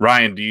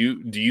 Ryan, do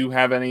you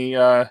have any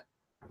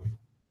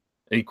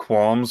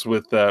qualms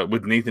with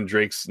Nathan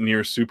Drake's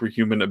near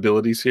superhuman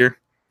abilities here?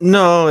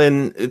 No,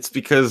 and it's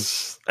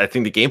because I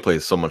think the gameplay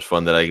is so much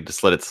fun that I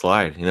just let it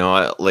slide.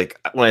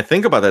 When I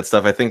think about that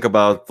stuff, I think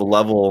about the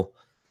level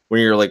when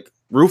you're like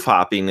roof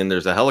hopping and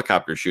there's a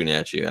helicopter shooting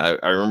at you.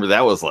 I remember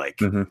that was like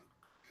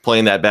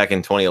playing that back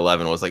in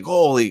 2011 was like,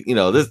 holy,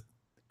 this,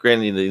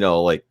 granted,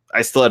 like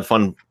I still had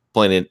fun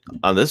playing it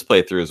on this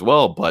playthrough as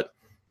well, but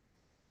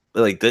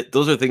like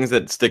those are things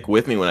that stick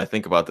with me when I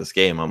think about this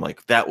game. I'm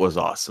like, that was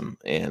awesome,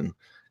 and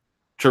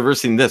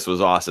traversing this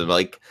was awesome.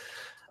 Like,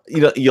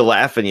 you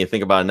laugh and you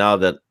think about now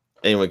that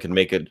anyone can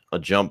make a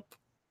jump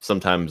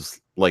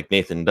sometimes, like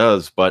Nathan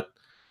does, but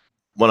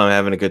when I'm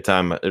having a good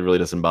time, it really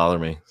doesn't bother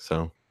me.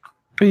 So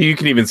you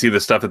can even see the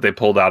stuff that they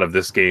pulled out of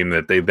this game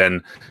that they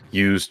then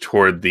used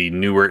toward the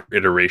newer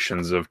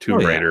iterations of Tomb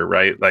Raider,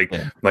 right? Like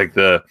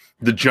the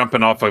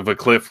jumping off of a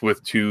cliff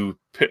with two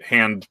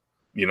hand,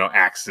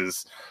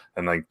 axes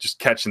and like just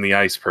catching the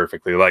ice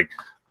perfectly. Like,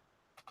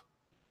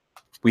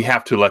 we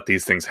have to let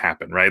these things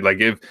happen, right? Like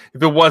if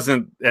it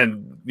wasn't,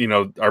 and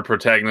our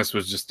protagonist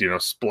was just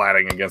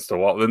splatting against a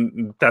wall,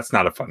 then that's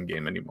not a fun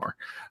game anymore.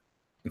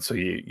 And so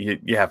you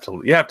have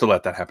to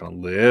let that happen a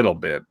little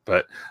bit.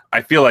 But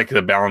I feel like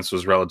the balance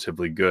was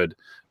relatively good.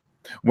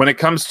 When it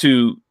comes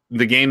to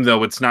the game,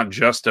 though, it's not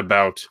just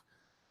about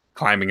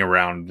climbing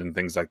around and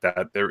things like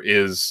that. There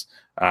is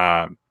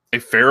a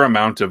fair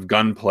amount of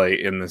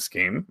gunplay in this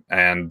game,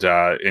 and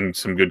in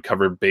some good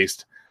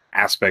cover-based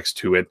aspects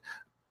to it.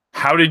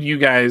 How did you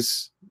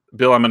guys,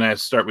 Bill, I'm going to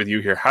start with you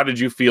here. How did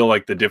you feel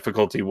like the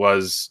difficulty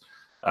was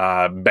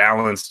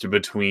balanced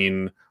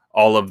between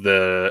all of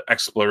the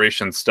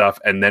exploration stuff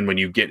and then when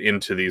you get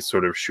into these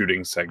sort of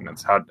shooting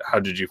segments? How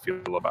did you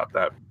feel about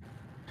that?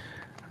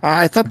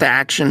 I thought the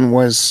action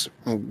was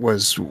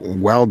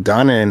well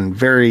done and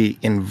very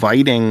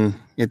inviting.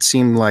 It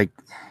seemed like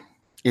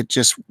it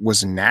just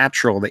was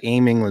natural. The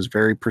aiming was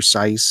very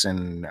precise,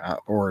 and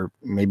or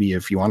maybe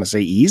if you want to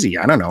say easy,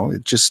 I don't know.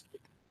 It just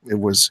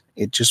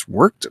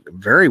worked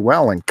very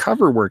well, and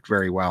cover worked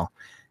very well.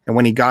 And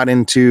when he got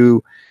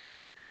into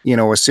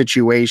a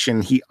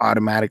situation, he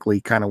automatically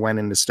kind of went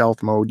into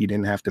stealth mode. You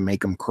didn't have to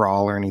make him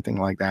crawl or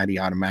anything like that. He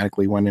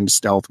automatically went into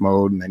stealth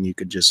mode, and then you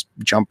could just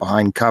jump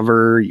behind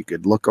cover. You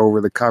could look over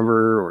the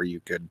cover, or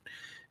you could,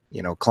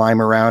 climb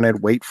around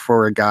it, wait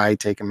for a guy,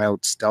 take him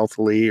out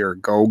stealthily, or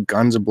go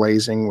guns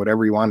a-blazing,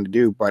 whatever you wanted to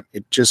do. But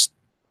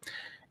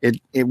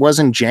it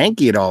wasn't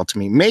janky at all to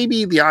me.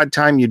 Maybe the odd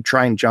time you'd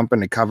try and jump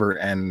into cover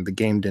and the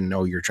game didn't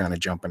know you're trying to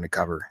jump into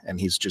cover and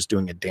he's just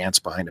doing a dance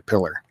behind a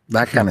pillar.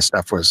 That kind of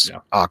stuff was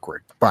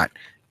awkward, but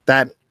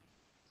that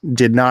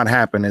did not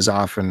happen as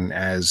often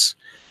as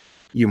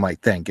you might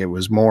think. It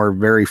was more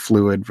very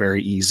fluid,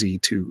 very easy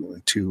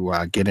to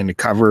get into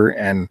cover,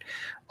 and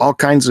all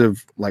kinds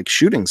of like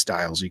shooting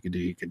styles you could do.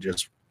 You could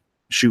just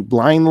shoot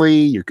blindly.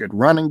 You could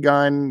run and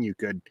gun. You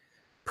could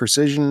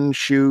precision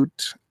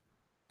shoot.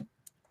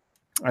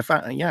 I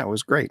found, it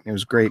was great. It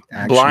was great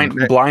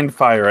action. Blind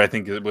fire, I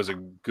think it was a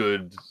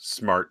good,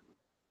 smart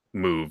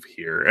move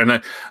here. And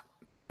I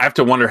have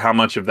to wonder how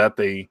much of that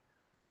they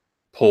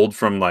pulled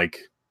from like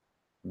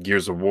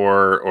Gears of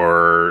War,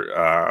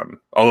 or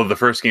all of the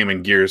first game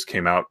and Gears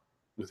came out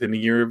within a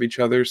year of each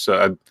other.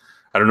 So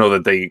I don't know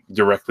that they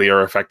directly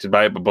are affected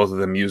by it, but both of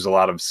them use a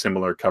lot of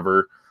similar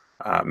cover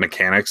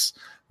mechanics.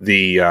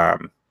 The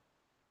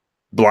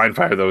blind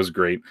fire, though, was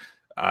great.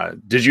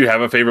 Did you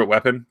have a favorite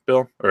weapon,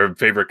 Bill, or a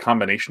favorite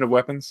combination of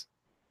weapons?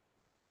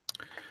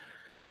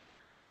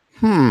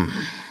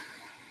 I'd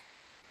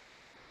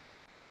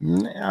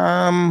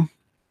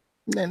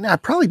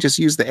probably just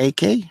use the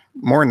AK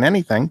more than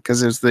anything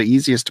because it's the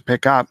easiest to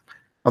pick up.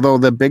 Although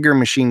the bigger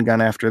machine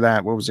gun after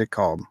that, what was it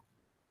called?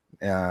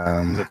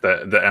 Is it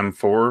the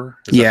M4?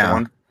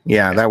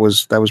 Yeah, that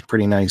was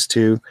pretty nice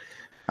too.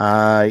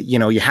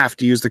 You have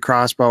to use the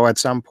crossbow at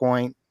some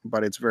point,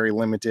 but it's very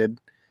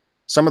limited.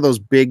 Some of those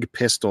big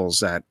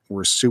pistols that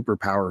were super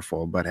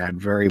powerful but had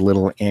very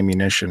little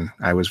ammunition,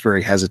 I was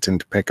very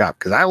hesitant to pick up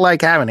because I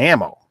like having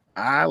ammo.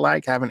 I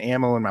like having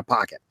ammo in my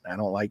pocket. I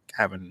don't like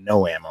having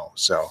no ammo.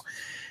 So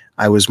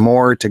I was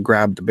more to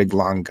grab the big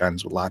long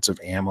guns with lots of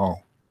ammo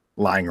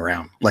lying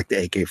around, like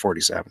the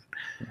AK-47.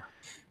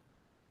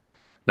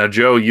 Now,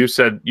 Joe, you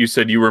said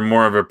you were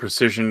more of a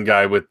precision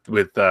guy with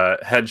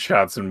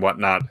headshots and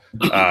whatnot.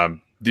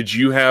 Did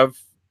you have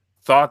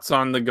thoughts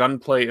on the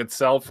gunplay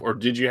itself, or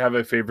did you have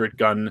a favorite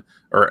gun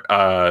or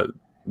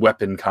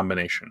weapon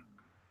combination?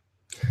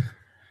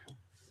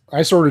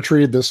 I sort of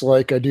treated this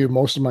like I do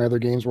most of my other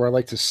games, where I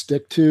like to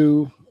stick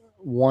to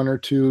 1 or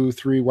 2,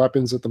 3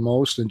 weapons at the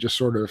most and just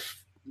sort of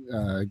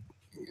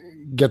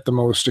get the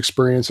most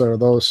experience out of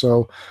those.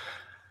 So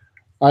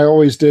I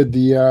always did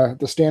the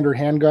standard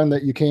handgun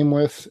that you came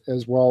with,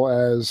 as well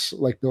as,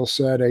 like Bill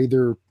said,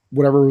 either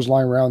whatever was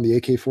lying around, the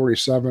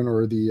AK-47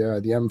 or the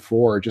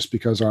M4, just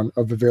because of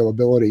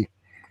availability.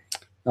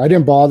 I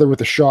didn't bother with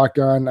the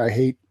shotgun. I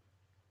hate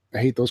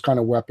those kind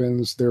of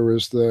weapons. There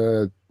was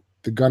the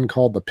gun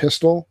called the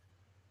pistol.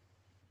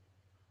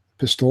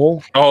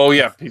 Oh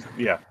yeah,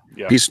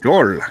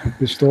 Pistol.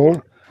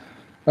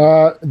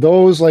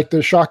 Those, like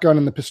the shotgun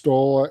and the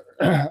pistol,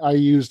 I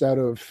used out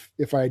of,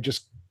 if I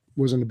just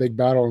was in a big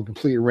battle and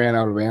completely ran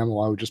out of ammo,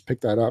 I would just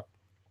pick that up.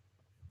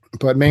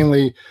 But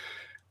mainly,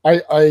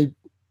 I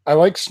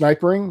like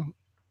snipering.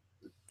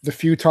 The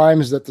few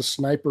times that the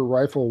sniper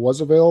rifle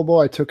was available,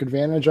 I took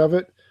advantage of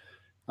it.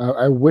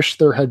 I wish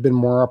there had been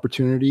more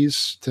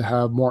opportunities to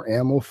have more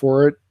ammo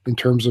for it, in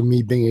terms of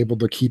me being able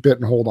to keep it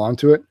and hold on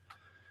to it.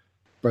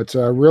 But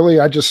really,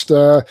 I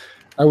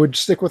would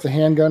stick with the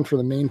handgun for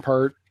the main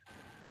part,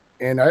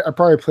 and I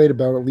probably played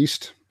about at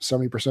least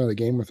 70% of the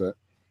game with it,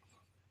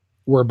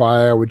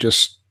 whereby I would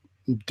just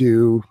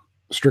do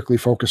strictly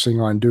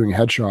focusing on doing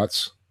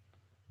headshots.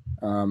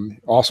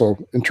 Also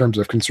in terms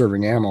of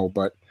conserving ammo,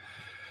 but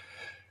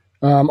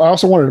I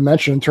also wanted to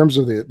mention in terms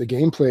of the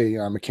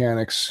gameplay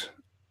mechanics,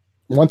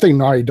 one thing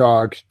Naughty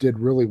Dog did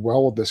really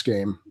well with this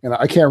game, and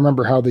I can't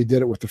remember how they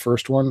did it with the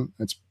first one.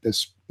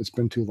 It's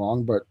been too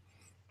long, but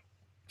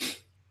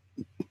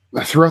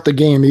throughout the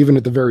game, even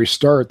at the very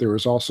start, there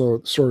was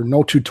also sort of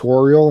no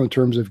tutorial in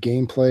terms of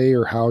gameplay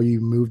or how you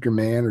moved your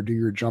man or do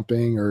your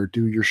jumping or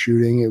do your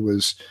shooting.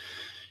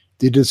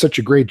 They did such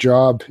a great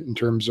job in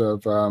terms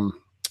of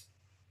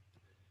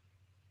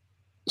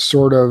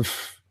sort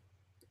of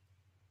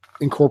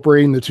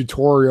incorporating the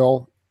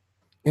tutorial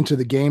into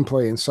the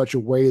gameplay in such a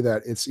way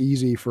that it's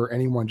easy for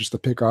anyone just to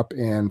pick up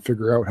and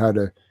figure out how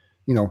to,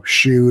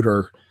 shoot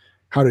or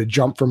how to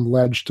jump from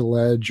ledge to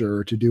ledge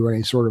or to do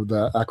any sort of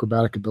the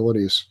acrobatic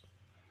abilities.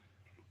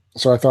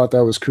 So I thought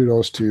that was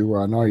kudos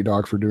to Naughty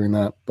Dog for doing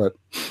that. But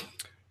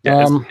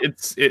yeah,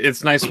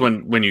 it's nice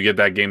when you get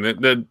that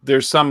game.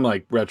 There's some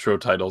like retro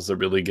titles that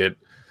really get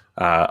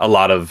a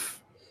lot of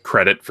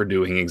credit for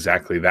doing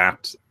exactly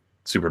that.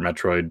 Super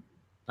Metroid,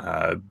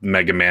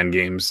 Mega Man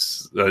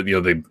games, they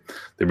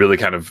really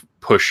kind of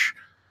push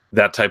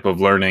that type of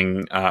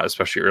learning,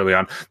 especially early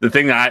on. The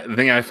thing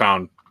I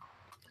found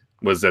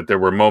was that there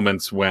were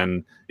moments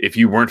when if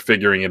you weren't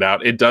figuring it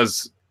out, it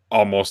does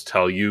almost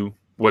tell you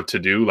what to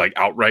do, like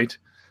outright.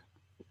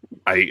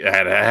 I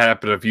had it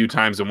happen a few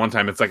times, and one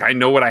time it's like, I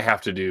know what I have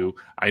to do.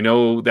 I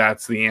know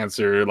that's the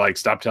answer. Like,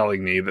 stop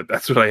telling me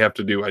that's what I have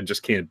to do. I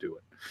just can't do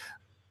it.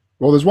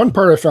 Well, there's one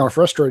part I found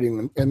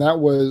frustrating, and that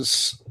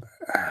was,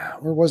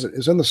 where was it? It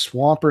was in the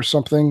swamp or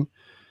something.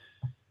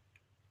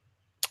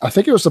 I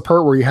think it was the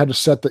part where you had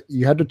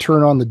to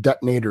turn on the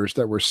detonators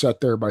that were set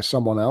there by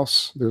someone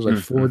else. There's like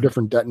 4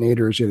 different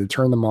detonators. You had to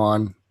turn them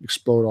on,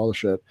 explode all the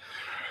shit.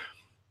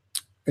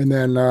 And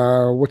then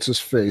what's his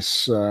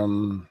face?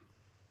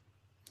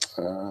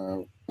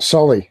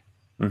 Sully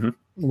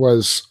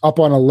was up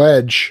on a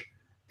ledge,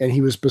 and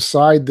he was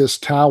beside this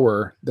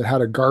tower that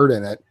had a guard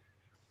in it.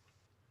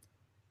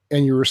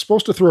 And you were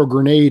supposed to throw a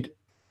grenade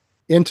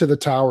into the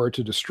tower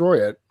to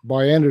destroy it, but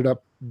I ended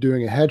up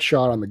doing a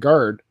headshot on the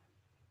guard.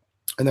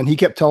 And then he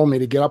kept telling me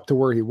to get up to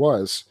where he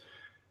was.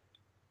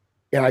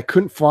 And I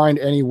couldn't find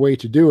any way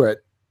to do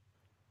it.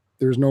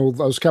 I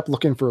was kept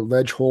looking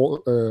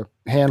for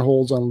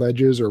handholds on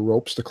ledges or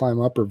ropes to climb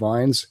up or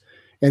vines.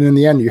 And in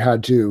the end, you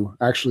had to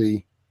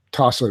actually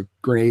toss a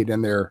grenade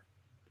in there,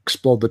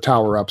 explode the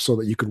tower up so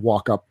that you could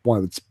walk up one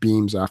of its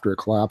beams after it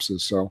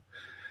collapses. So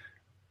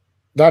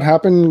that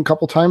happened a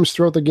couple times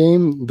throughout the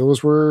game.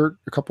 Those were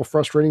a couple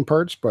frustrating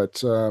parts,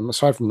 but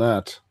aside from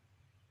that,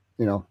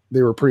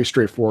 they were pretty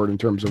straightforward in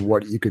terms of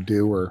what you could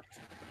do or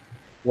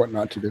what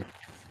not to do.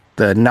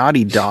 The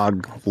Naughty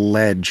Dog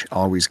ledge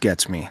always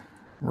gets me,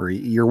 where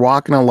you're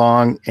walking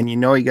along and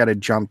you got to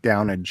jump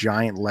down a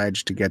giant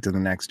ledge to get to the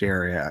next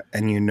area,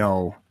 and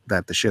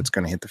that the shit's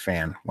going to hit the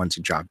fan once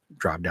you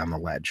drop down the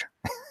ledge.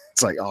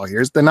 It's like, oh,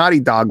 here's the Naughty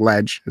Dog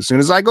ledge. As soon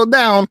as I go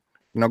down,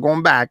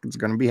 going back, it's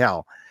going to be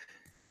hell.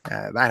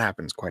 That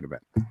happens quite a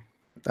bit.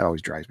 That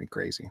always drives me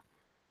crazy.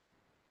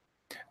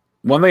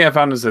 One thing I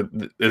found is that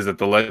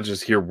the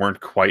ledges here weren't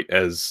quite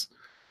as,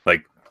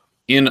 like,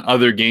 in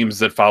other games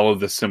that follow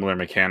the similar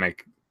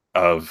mechanic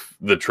of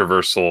the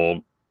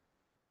traversal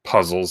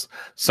puzzles.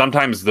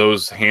 Sometimes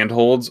those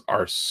handholds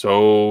are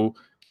so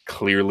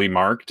clearly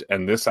marked,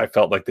 and this I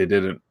felt like they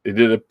did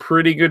a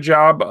pretty good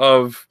job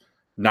of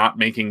not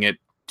making it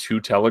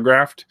too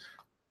telegraphed.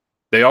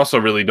 They also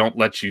really don't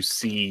let you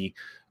see,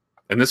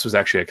 and this was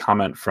actually a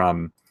comment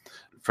from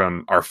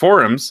our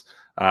forums.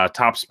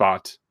 Top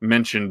Spot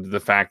mentioned the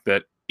fact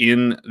that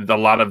in a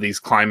lot of these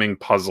climbing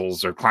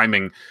puzzles or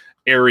climbing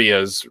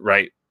areas,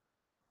 right,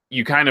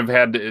 you kind of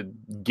had to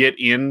get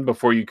in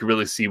before you could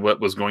really see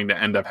what was going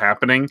to end up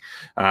happening.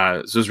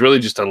 So it's really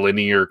just a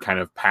linear kind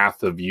of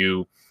path of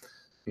you.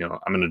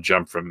 I'm going to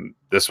jump from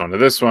this one to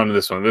this one to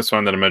this one to this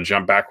one, then I'm going to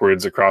jump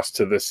backwards across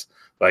to this.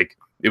 Like,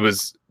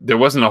 there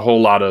wasn't a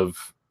whole lot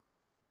of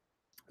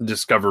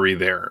discovery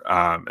there.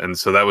 And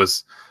so that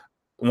was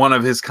one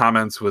of his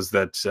comments, was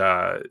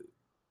that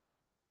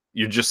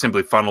you're just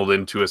simply funneled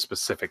into a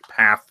specific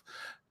path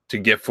to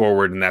get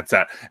forward, and that's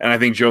that. And I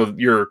think, Joe,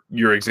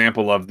 your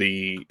example of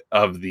the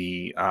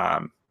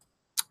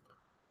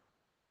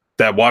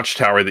that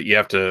watchtower that you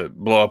have to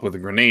blow up with a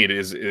grenade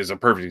is a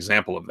perfect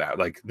example of that.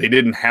 Like, they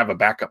didn't have a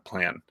backup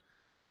plan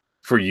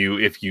for you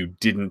if you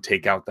didn't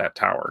take out that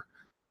tower.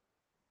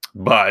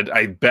 But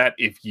I bet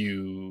if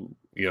you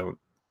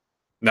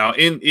now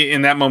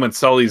in that moment,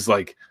 Sully's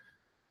like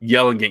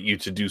yelling at you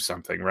to do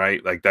something,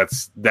 right? Like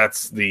that's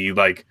the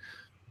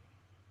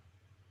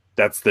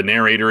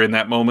narrator in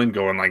that moment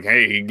going like,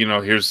 hey,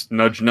 here's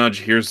nudge, nudge.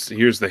 Here's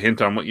the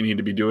hint on what you need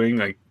to be doing.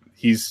 Like,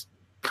 he's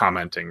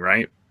commenting,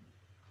 right?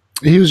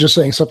 He was just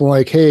saying something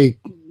like, hey,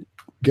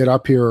 get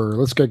up here, or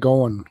let's get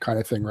going, kind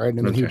of thing, right?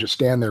 And then he would just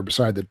stand there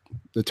beside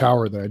the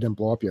tower that I didn't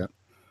blow up yet.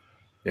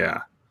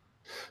 Yeah.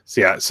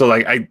 So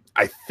like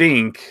I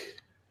think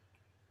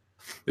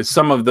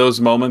some of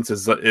those moments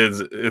is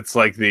it's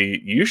like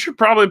you should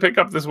probably pick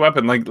up this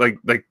weapon.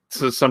 Like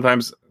so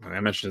sometimes I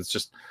mentioned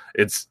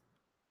it's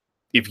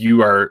if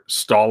you are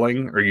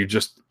stalling or you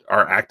just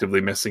are actively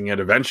missing it,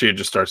 eventually it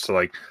just starts to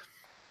like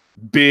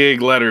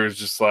big letters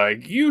just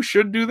like you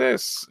should do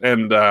this.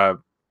 And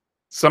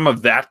some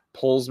of that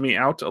pulls me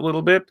out a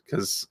little bit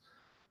because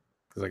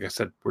like I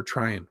said, we're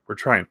trying.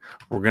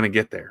 We're gonna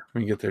get there.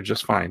 We're gonna get there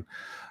just fine.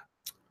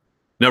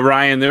 Now,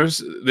 Ryan,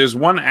 there's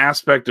one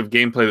aspect of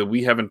gameplay that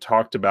we haven't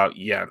talked about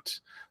yet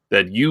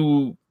that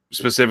you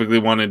specifically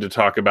wanted to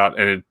talk about,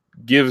 and it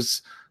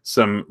gives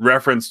some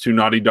reference to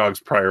Naughty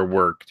Dog's prior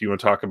work. Do you want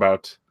to talk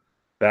about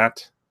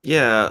that?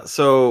 Yeah.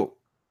 So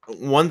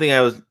one thing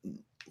I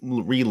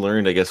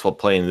relearned, I guess, while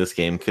playing this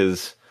game,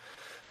 because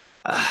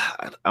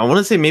I want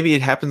to say maybe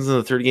it happens in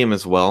the third game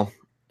as well,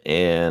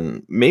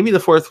 and maybe the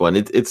fourth one.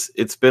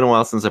 It's been a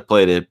while since I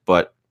played it,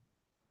 but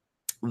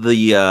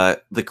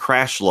the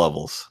crash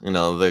levels,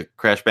 the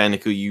Crash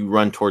Bandicoot, you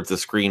run towards the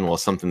screen while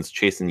something's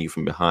chasing you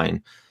from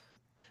behind.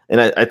 And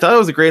I thought it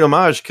was a great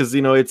homage because,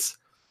 it's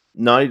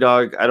Naughty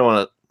Dog. I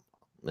don't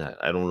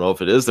know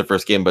if it is the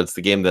first game, but it's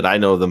the game that I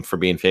know them for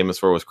being famous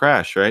for was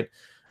Crash, right?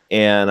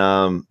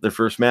 And their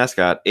first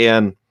mascot.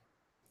 And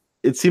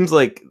it seems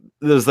like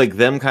there's like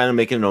them kind of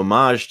making an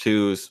homage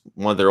to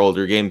one of their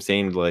older games,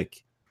 saying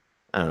like,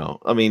 I don't know.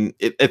 I mean,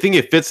 I think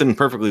it fits in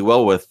perfectly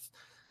well with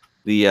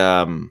the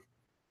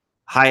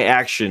high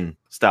action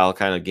style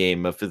kind of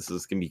game. If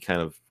this can be kind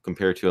of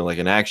compared to like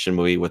an action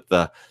movie with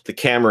the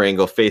camera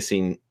angle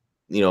facing,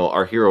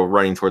 our hero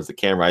running towards the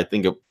camera, I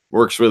think it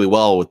works really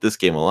well with this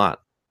game a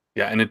lot.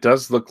 Yeah, and it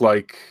does look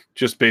like,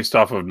 just based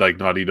off of like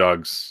Naughty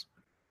Dog's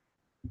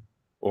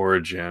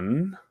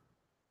origin,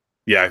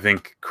 I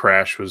think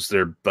Crash was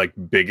their like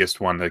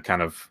biggest one that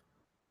kind of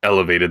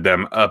elevated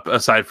them up,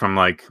 aside from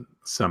like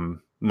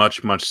some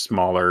much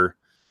smaller.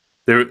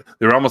 They're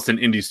almost an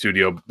indie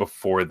studio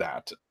before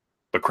that.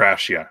 But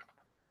Crash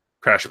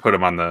put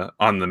them on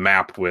the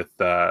map with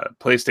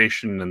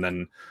PlayStation, and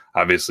then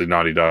obviously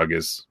Naughty Dog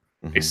is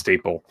a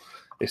staple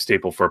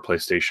for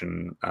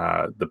PlayStation,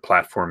 the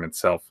platform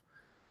itself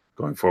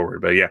going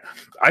forward. But yeah,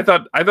 I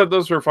thought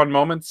those were fun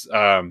moments.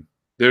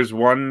 There's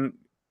one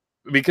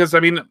because I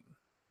mean,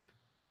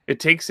 it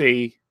takes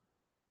a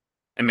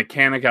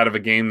mechanic out of a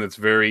game that's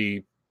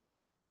very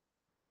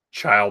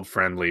child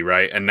friendly,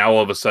 right? And now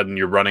all of a sudden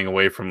you're running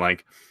away from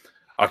like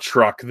a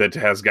truck that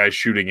has guys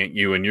shooting at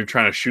you, and you're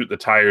trying to shoot the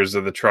tires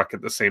of the truck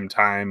at the same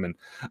time, and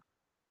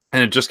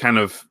it just kind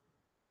of,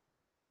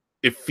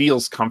 it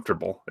feels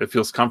comfortable. It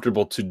feels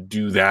comfortable to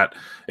do that,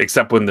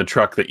 except when the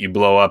truck that you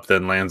blow up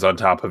then lands on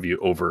top of you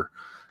over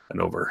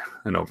and over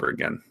and over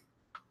again,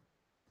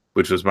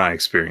 which was my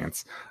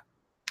experience.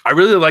 I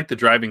really like the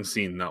driving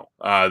scene though.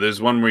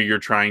 There's one where you are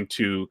trying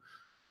to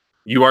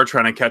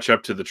catch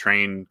up to the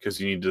train because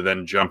you need to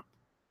then jump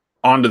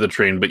onto the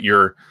train, but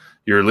you're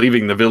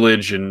leaving the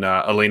village, and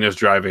Elena's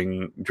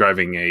driving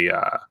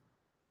a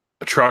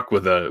truck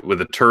with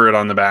a turret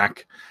on the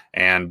back,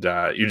 and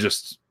you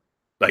just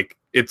like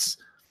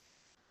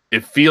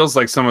it feels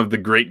like some of the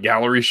great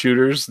gallery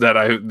shooters that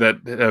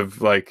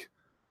have like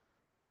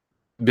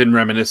been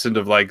reminiscent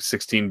of like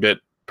 16-bit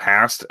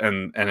past,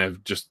 and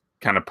have just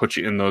kind of put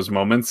you in those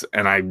moments,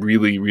 and I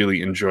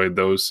really enjoyed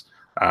those.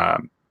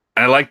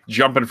 I like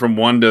jumping from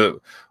one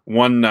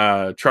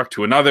truck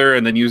to another,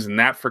 and then using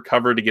that for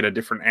cover to get a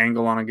different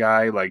angle on a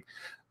guy. Like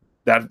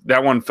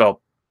that one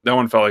felt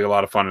like a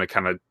lot of fun, and it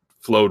kind of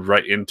flowed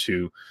right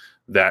into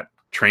that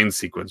train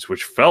sequence,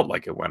 which felt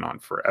like it went on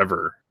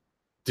forever.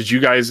 Did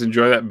you guys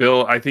enjoy that,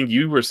 Bill? I think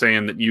you were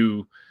saying that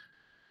you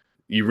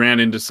ran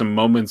into some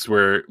moments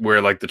where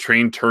like the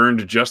train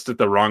turned just at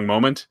the wrong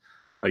moment.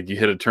 Like you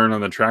hit a turn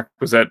on the track.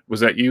 Was that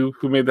you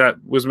who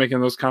was making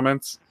those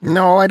comments?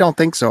 No, I don't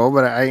think so,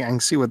 but I can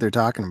see what they're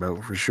talking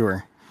about for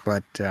sure.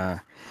 But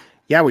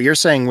yeah, what you're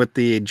saying with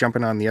the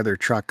jumping on the other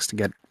trucks to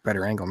get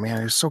better angle,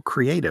 man, it's so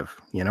creative.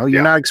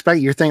 You're not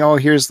expecting, you're thinking, oh,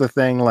 here's the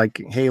thing like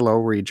Halo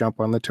where you jump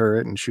on the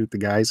turret and shoot the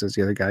guys as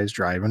the other guy's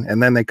driving.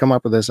 And then they come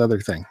up with this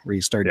other thing where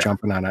you start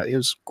jumping on it. It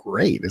was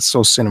great. It's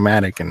so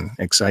cinematic and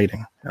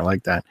exciting. I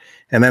like that.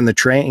 And then the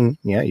train,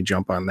 you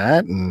jump on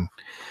that. And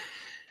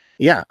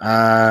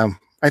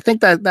I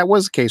think that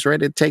was the case,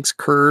 right? It takes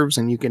curves,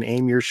 and you can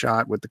aim your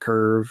shot with the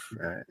curve.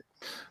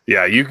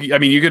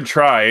 You can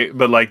try,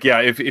 but like,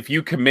 if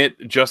you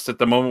commit just at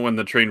the moment when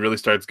the train really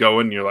starts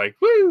going, you're like,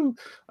 woo,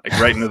 like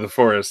right into the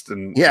forest.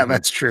 And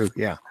that's true.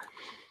 Yeah.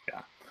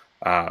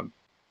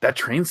 That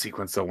train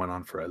sequence though went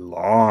on for a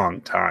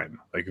long time,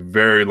 like a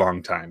very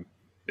long time.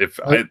 Go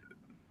ahead,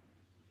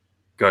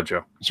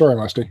 Joe. Sorry,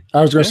 Musty.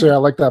 I was going to say I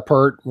like that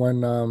part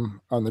when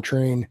on the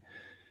train.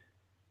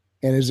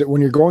 And is it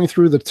when you're going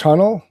through the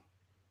tunnel?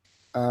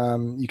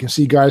 You can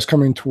see guys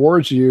coming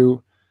towards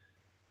you,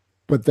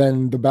 but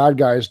then the bad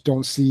guys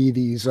don't see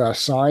these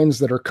signs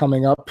that are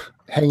coming up,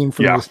 hanging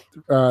from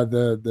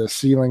the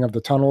ceiling of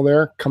the tunnel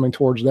there, coming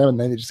towards them, and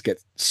then they just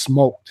get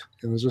smoked.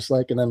 It was just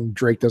like, and then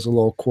Drake does a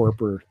little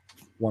corporate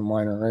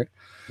one-liner, right?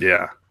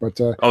 Yeah. But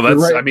oh, that's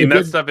right, I mean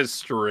that stuff is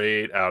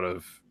straight out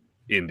of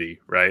indie,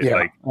 right? Yeah,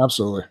 like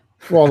absolutely.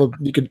 Well,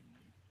 the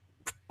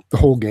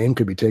whole game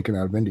could be taken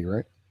out of indie,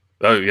 right?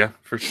 Oh yeah,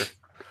 for sure.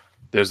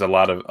 There's a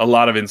lot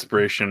of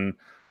inspiration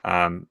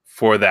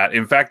for that.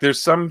 In fact,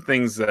 there's some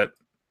things that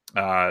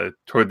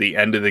toward the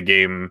end of the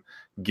game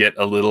get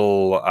a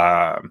little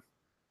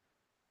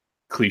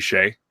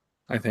cliche.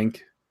 I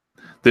think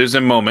there's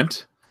a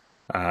moment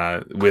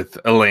with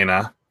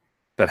Elena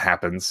that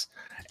happens,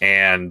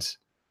 and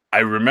I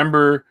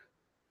remember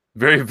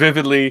very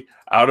vividly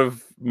out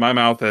of my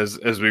mouth as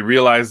we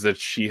realize that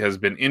she has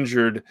been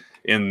injured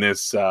in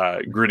this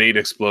grenade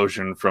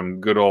explosion from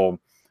good old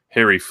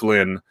Harry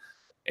Flynn.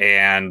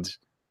 And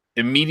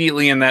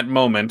immediately in that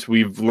moment,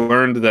 we've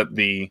learned that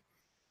the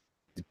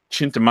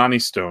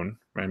Chintamani stone,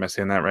 right? Am I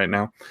saying that right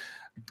now?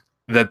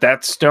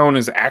 That stone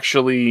is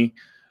actually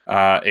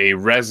a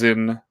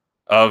resin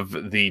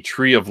of the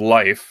tree of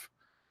life.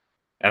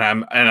 And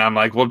I'm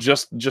like, well,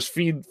 just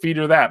feed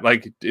her that.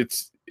 Like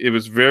it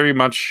was very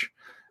much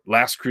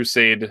Last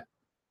Crusade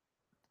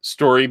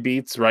story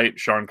beats, right?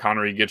 Sean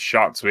Connery gets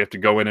shot, so we have to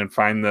go in and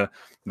find the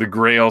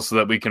grail so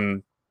that we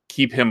can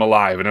keep him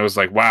alive. And it was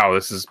like, wow,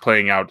 this is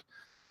playing out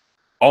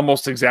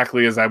almost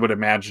exactly as I would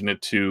imagine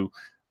it to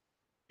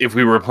if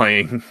we were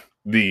playing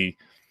the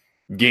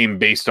game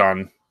based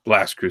on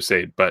Last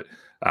Crusade. But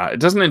it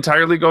doesn't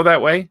entirely go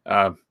that way.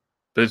 But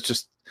it's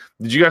just,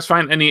 did you guys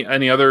find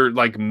any other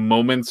like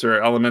moments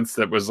or elements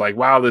that was like,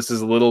 wow, this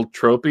is a little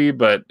tropey,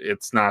 but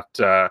it's not,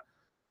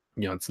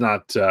 it's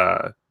not,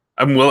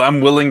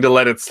 I'm willing to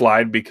let it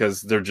slide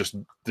because they're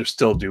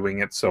still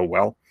doing it so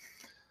well.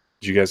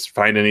 Did you guys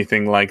find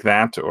anything like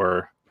that,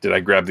 or did I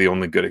grab the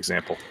only good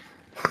example?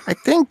 I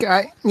think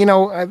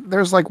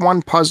there's like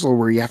one puzzle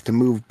where you have to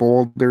move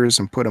boulders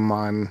and put them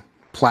on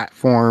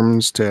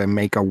platforms to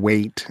make a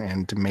weight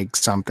and to make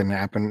something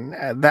happen.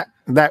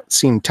 That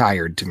seemed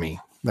tired to me.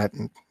 That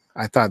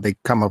I thought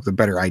they'd come up with a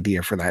better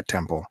idea for that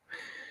temple.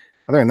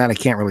 Other than that, I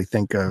can't really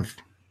think of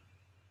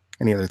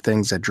any other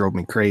things that drove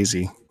me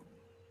crazy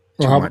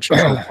too much.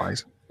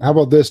 How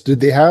about this? Did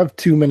they have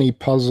too many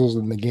puzzles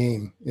in the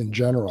game in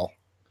general?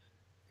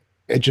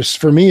 It just,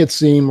 for me, it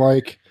seemed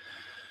like,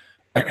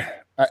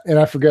 and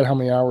I forget how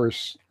many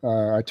hours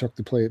I took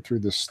to play it through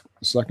this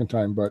the second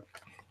time, but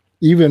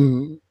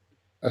even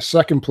a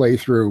second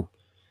playthrough,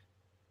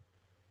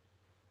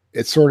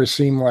 it sort of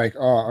seemed like,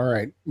 oh, all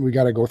right, we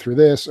got to go through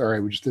this. All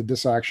right, we just did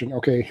this action.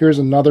 Okay, here's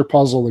another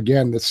puzzle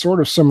again that's sort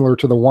of similar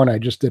to the one I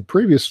just did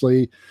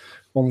previously,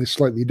 only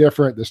slightly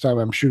different. This time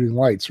I'm shooting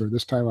lights, or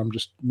this time I'm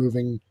just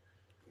moving,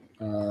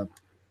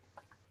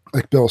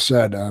 like Bill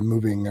said,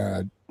 moving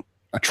a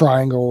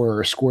triangle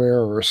or a square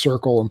or a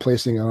circle and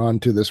placing it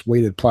onto this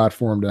weighted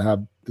platform to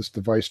have this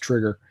device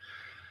trigger.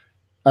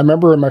 I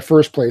remember in my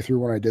first playthrough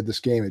when I did this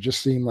game, it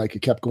just seemed like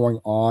it kept going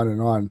on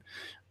and on.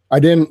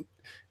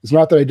 It's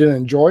not that I didn't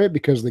enjoy it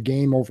because the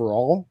game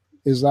overall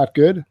is that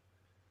good,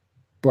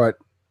 but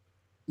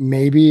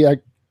maybe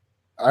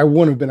I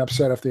wouldn't have been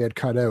upset if they had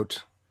cut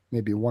out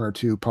maybe one or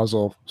two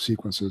puzzle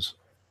sequences.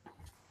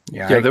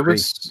 Yeah,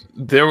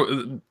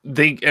 the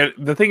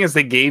thing is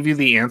they gave you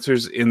the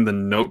answers in the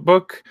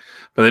notebook,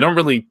 but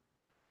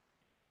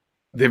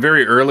they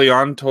very early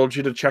on told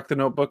you to check the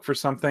notebook for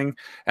something,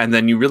 and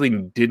then you really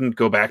didn't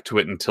go back to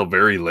it until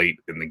very late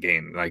in the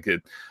game. Like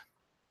it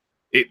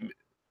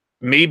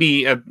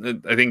maybe I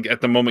think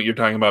at the moment you're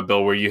talking about,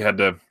 Bill, where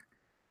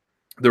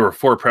there were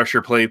 4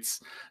 pressure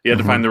plates, you had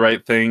to find the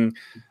right thing.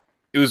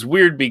 It was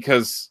weird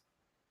because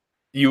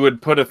you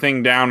would put a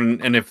thing down,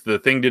 and if the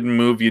thing didn't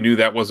move, you knew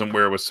that wasn't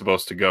where it was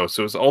supposed to go.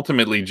 So it was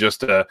ultimately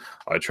just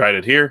I tried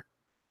it here.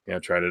 Yeah, I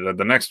tried it at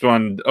the next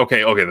one.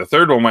 Okay, the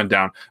third one went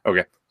down.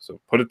 Okay, so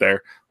put it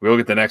there. We'll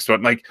get the next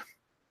one. Like,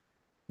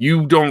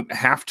 you don't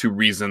have to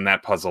reason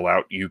that puzzle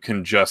out. You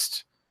can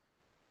just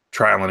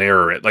trial and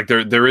error it. Like,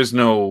 there is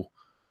no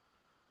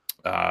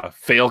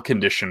fail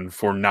condition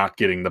for not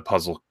getting the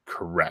puzzle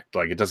correct.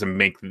 Like, it doesn't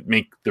make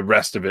the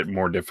rest of it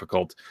more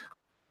difficult.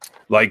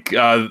 Like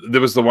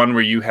there was the one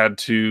where you had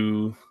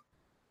to,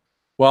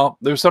 well,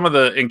 there's some of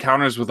the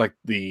encounters with like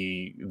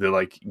the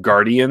like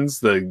guardians,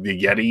 the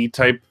Yeti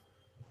type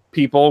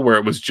people, where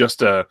it was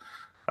just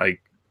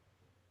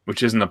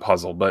which isn't a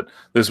puzzle, but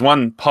there's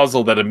one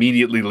puzzle that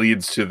immediately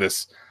leads to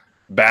this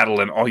battle,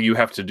 and all you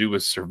have to do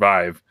is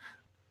survive.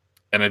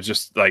 And it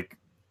just like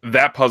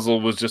that puzzle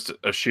was just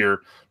a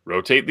sheer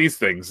rotate these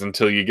things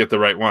until you get the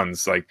right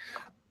ones. Like,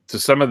 to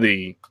some of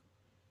the,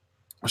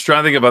 I was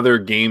trying to think of other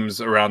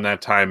games around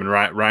that time, and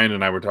Ryan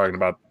and I were talking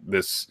about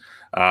this,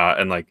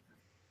 and like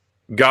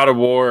God of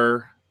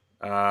War,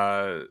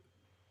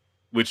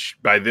 which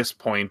by this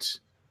point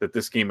that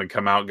this game had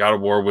come out, God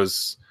of War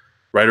was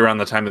right around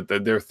the time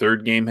that their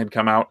third game had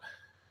come out,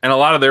 and a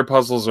lot of their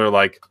puzzles are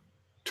like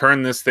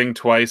turn this thing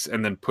twice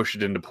and then push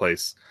it into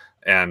place.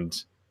 And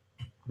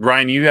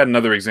Ryan, you had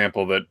another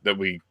example that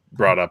we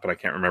brought up, and I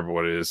can't remember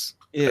what it is.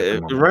 Yeah,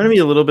 it reminded me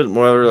a little bit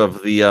more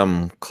of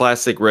the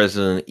classic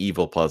Resident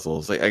Evil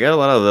puzzles. Like, I got a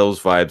lot of those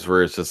vibes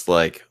where it's just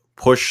like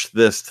push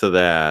this to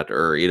that,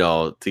 or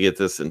to get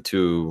this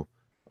into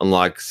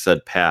unlock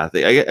said path.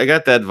 I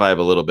got that vibe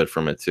a little bit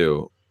from it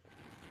too.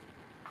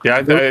 Yeah,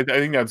 I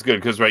think that's good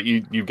because right,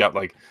 you've got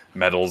like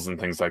medals and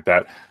things like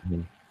that.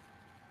 Mhm.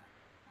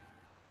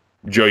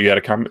 Joe, you had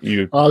a comment?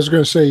 I was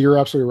going to say you're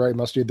absolutely right,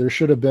 Musty. There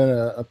should have been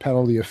a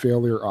penalty of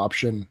failure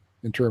option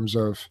in terms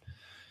of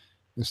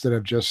instead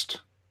of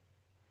just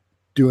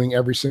doing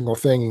every single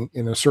thing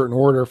in a certain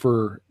order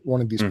for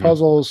one of these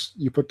puzzles,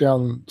 you put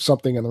down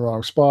something in the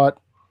wrong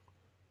spot,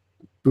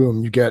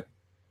 boom, you get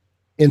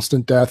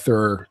instant death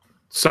or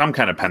some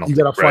kind of penalty. You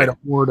got to fight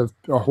right?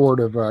 a horde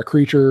of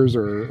creatures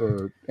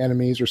or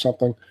enemies or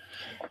something.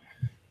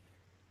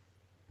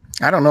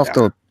 I don't know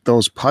if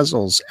those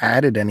puzzles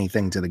added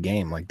anything to the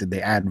game. Like, did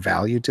they add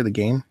value to the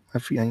game?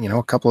 If you know,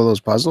 a couple of those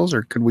puzzles,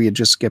 or could we have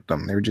just skipped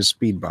them? They were just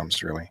speed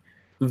bumps, really.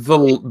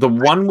 The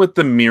one with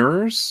the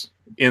mirrors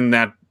in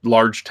that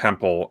large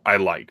temple, I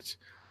liked,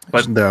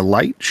 but the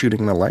light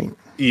shooting the light.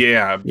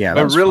 Yeah.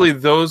 But really,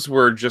 fun. Those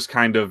were just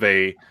kind of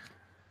a.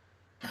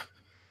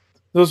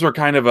 Those were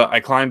kind of a. I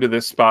climbed to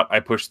this spot. I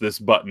pushed this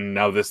button.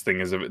 Now this thing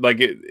is like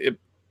it.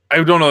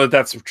 I don't know that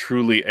that's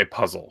truly a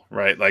puzzle,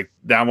 right? Like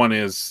that one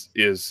is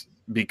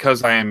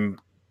because I am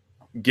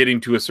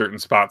getting to a certain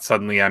spot.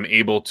 Suddenly, I'm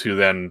able to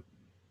then.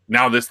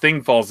 Now this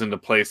thing falls into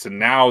place, and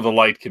now the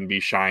light can be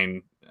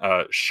shown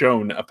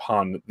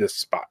upon this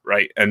spot,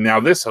 right? And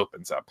now this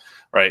opens up,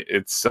 right?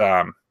 It's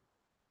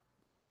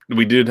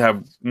we did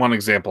have one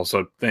example,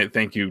 so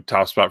thank you,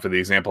 Top Spot, for the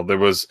example. There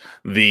was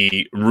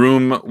the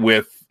room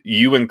with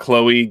you and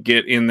Chloe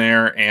get in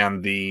there,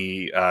 and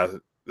the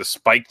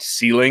spiked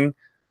ceiling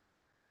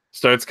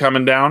starts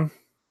coming down,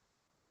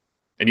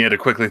 and you had to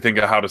quickly think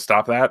of how to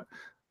stop that.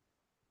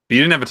 But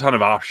you didn't have a ton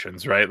of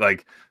options, right?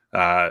 Like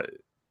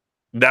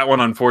that one,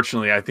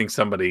 unfortunately, I think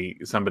somebody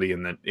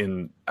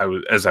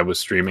as I was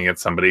streaming it,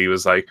 somebody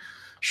was like,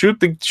 shoot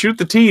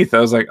the teeth. I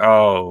was like,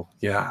 oh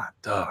yeah,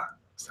 duh.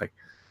 It's like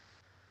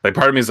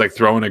part of me is like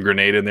throwing a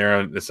grenade in there,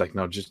 and it's like,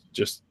 no, just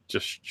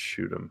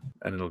shoot them,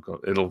 and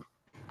it'll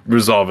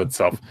resolve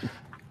itself.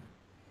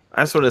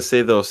 I just want to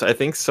say though, so I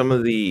think some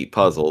of the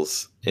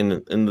puzzles in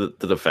the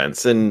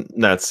defense, and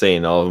not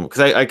saying all of them,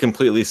 because I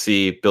completely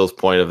see Bill's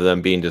point of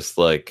them being just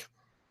like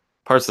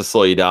parts to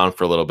slow you down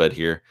for a little bit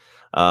here.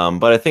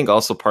 But I think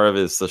also part of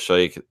it is to show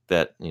you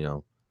that,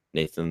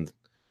 Nathan,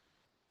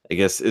 I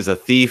guess, is a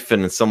thief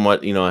and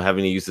somewhat,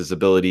 having to use his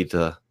ability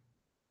to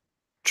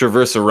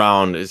traverse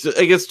around.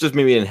 I guess just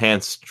maybe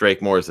enhance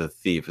Drake more as a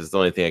thief is the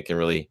only thing I can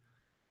really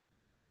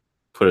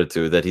put it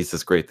to, that he's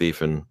this great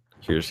thief and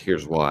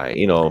here's why,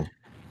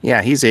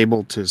 Yeah, he's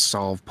able to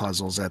solve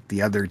puzzles that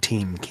the other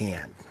team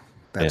can't.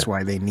 That's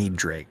why they need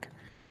Drake.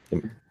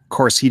 Of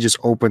course, he just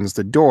opens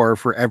the door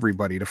for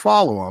everybody to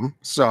follow him.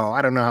 So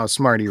I don't know how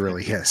smart he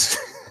really is.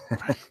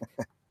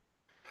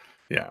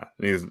 Yeah,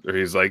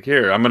 he's like,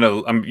 here,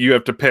 you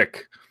have to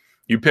pick.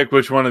 You pick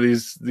which one of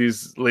these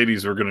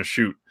ladies we're gonna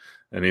shoot.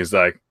 And he's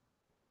like,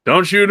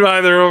 don't shoot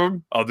either of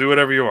them. I'll do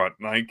whatever you want.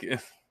 Like,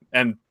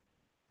 and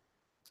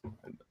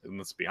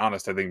let's be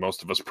honest, I think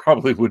most of us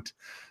probably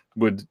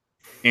would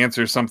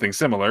answer something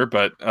similar,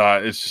 but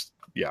it's just,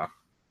 yeah.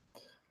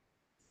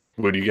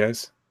 What do you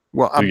guys?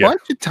 Well, a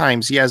bunch of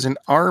times he has an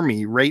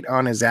army right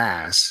on his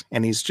ass,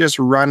 and he's just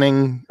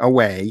running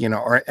away,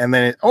 and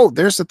then,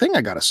 there's the thing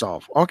I got to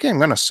solve. Okay, I'm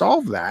going to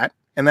solve that,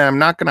 and then I'm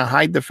not going to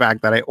hide the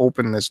fact that I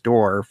opened this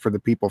door for the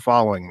people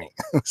following me.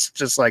 It's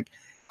just like,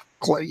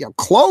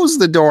 close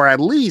the door at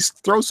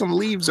least. Throw some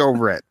leaves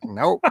over it.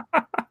 Nope.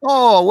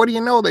 Oh, what do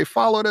you know? They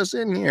followed us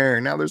in here.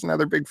 Now there's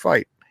another big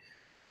fight.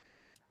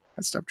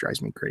 That stuff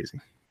drives me crazy.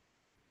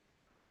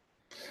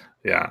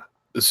 Yeah.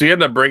 So you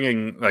end up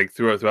bringing, like,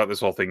 throughout this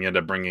whole thing, you end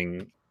up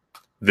bringing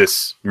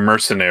this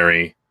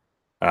mercenary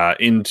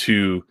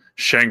into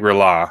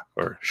Shangri-La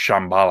or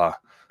Shambhala,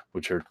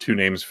 which are two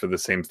names for the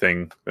same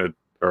thing that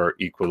are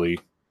equally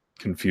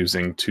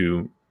confusing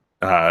to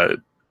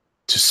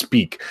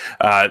speak.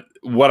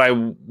 What I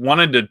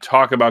wanted to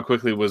talk about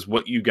quickly was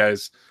what you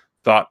guys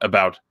thought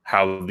about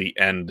how the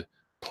end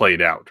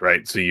played out,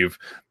 right? So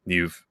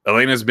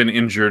Elena's been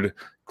injured,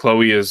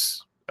 Chloe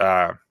is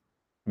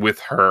with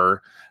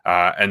her,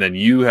 and then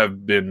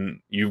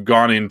you've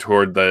gone in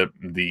toward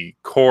the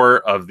core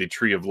of the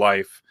Tree of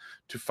Life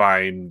to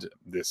find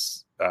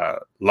this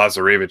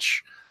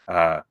Lazarevich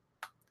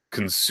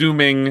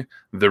consuming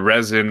the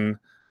resin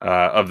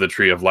of the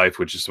Tree of Life,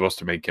 which is supposed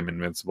to make him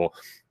invincible.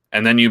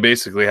 And then you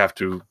basically have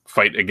to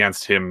fight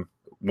against him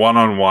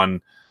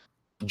one-on-one.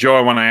 Joe,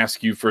 I want to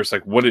ask you first,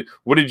 like, what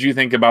did you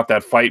think about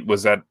that fight?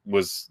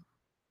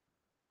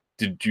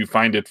 Did you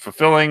find it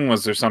fulfilling?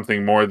 Was there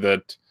something more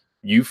that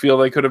you feel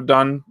they could have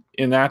done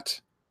in that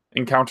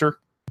encounter?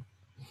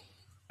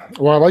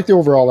 Well, I like the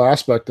overall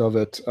aspect of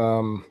it.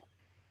 Can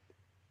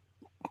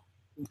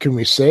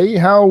we say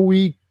how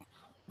we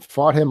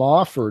fought him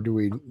off, or do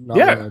we not?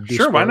 Yeah,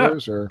 sure. Why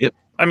not? Or? Yep.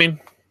 I mean,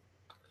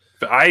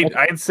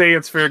 I'd say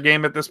it's fair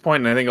game at this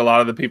point, and I think a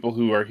lot of the people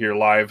who are here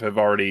live have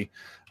already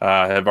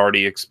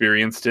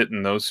experienced it,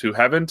 and those who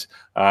haven't,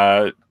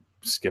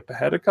 skip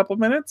ahead a couple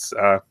minutes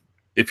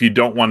if you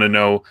don't want to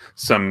know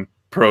some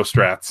pro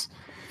strats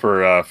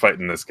for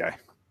fighting this guy.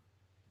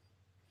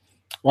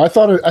 Well, I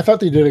thought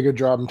they did a good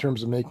job in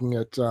terms of making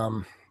it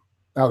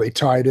how they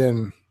tied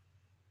in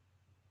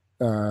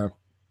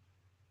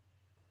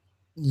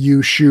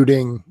you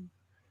shooting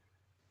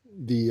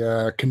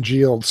the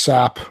congealed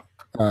sap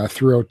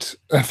throughout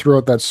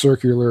that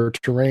circular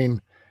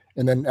terrain,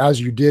 and then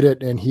as you did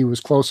it, and he was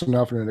close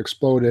enough and it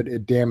exploded,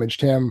 it damaged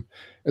him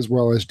as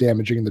well as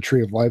damaging the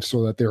tree of life,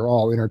 so that they're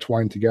all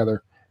intertwined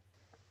together.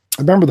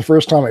 I remember the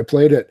first time I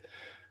played it,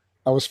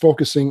 I was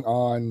focusing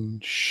on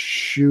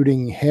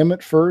shooting him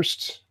at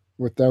first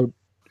without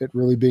it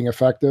really being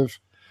effective.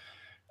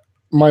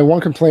 My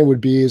one complaint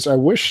would be is I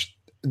wish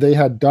they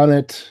had done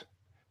it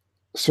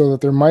so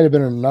that there might have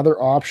been another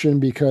option,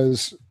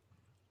 because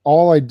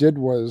all I did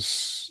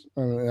was,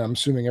 and I'm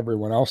assuming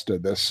everyone else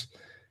did this,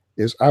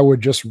 is I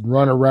would just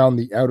run around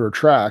the outer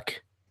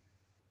track,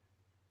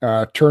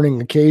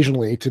 turning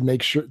occasionally to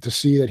make sure to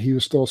see that he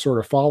was still sort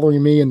of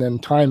following me, and then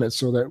time it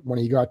so that when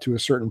he got to a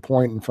certain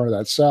point in front of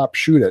that sap,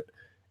 shoot it,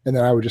 and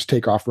then I would just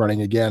take off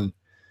running again.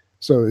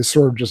 So it's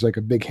sort of just like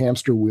a big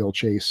hamster wheel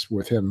chase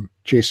with him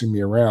chasing me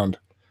around.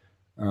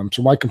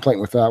 So my complaint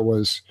with that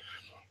was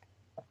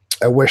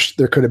I wish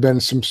there could have been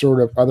some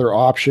sort of other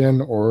option,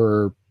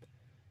 or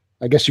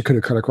I guess you could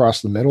have cut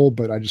across the middle,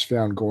 but I just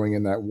found going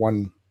in that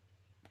one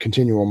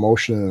continual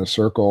motion in a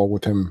circle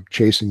with him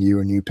chasing you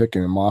and you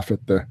picking him off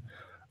at the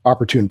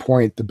opportune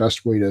point, the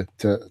best way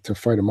to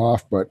fight him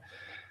off. But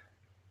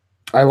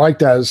I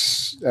liked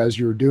as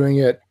you were doing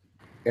it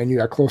and you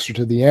got closer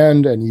to the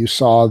end and you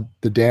saw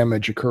the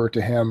damage occur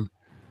to him,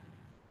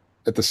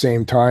 at the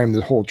same time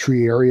the whole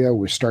tree area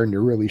was starting to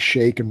really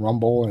shake and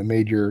rumble, and it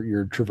made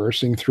your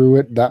traversing through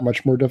it that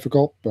much more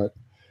difficult. But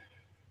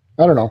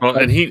I don't know. Well,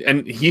 and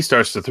he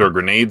starts to throw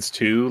grenades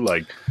too.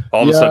 Like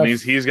all of a sudden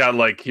he's got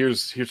like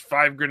here's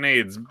 5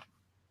 grenades.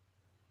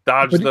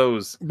 Dodge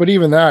those. But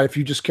even that, if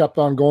you just kept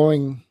on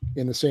going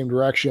in the same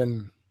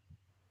direction,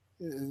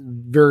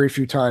 very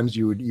few times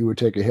you would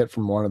take a hit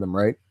from one of them,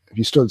 right? If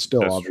you stood still,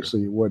 that's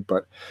obviously true. You would.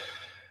 But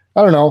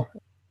I don't know.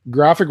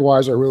 Graphic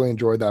wise, I really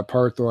enjoyed that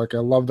part though. Like I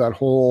love that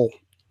whole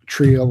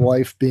tree of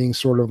life being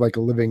sort of like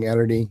a living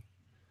entity.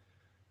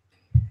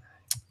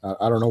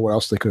 I don't know what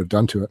else they could have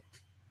done to it.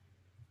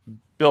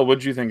 Bill, what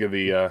did you think of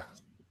the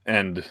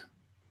end?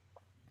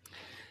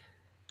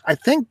 I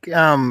think,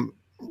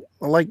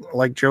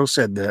 like Joe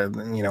said,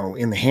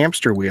 in the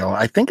hamster wheel,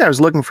 I think I was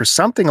looking for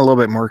something a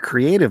little bit more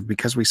creative,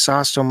 because we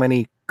saw so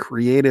many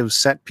creative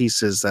set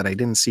pieces that I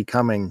didn't see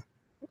coming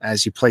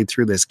as you played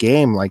through this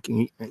game. Like,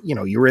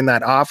 you were in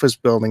that office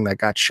building that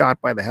got shot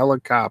by the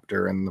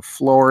helicopter and the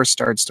floor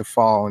starts to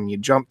fall and you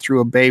jump through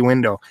a bay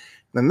window.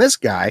 And then this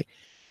guy,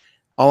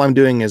 all I'm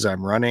doing is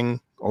I'm running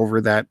over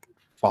that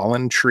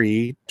fallen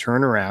tree,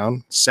 turn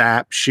around,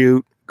 sap,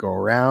 shoot, go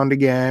around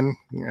again,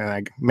 and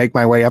I make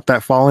my way up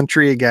that fallen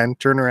tree again,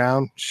 turn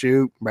around,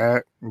 shoot,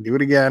 back, do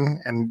it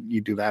again, and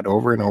you do that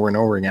over and over and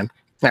over again.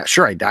 Now,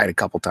 sure, I died a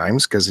couple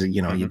times because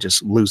you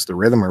just lose the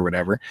rhythm or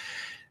whatever.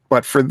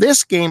 But for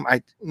this game,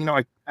 I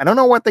don't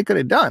know what they could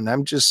have done. I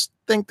just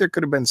think there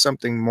could have been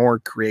something more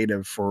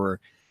creative for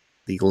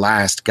the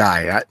last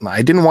guy.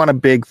 I didn't want a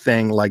big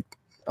thing like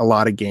a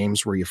lot of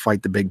games where you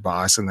fight the big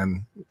boss and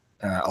then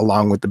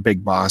along with the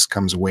big boss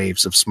comes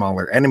waves of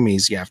smaller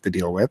enemies you have to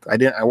deal with.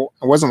 I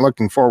wasn't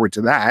looking forward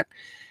to that.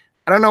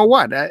 I don't know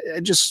what.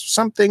 Just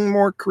something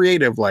more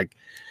creative, like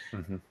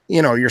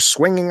you're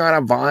swinging on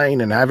a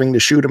vine and having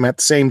to shoot him at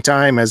the same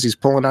time as he's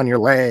pulling on your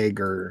leg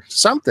or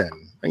something.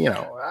 I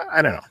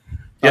don't know.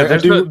 Yeah,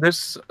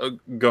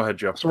 go ahead,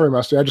 Joe. Sorry,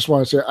 Musty. I just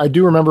want to say I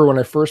do remember when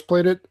I first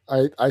played it,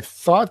 I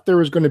thought there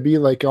was going to be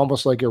like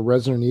almost like a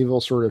Resident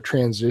Evil sort of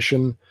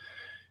transition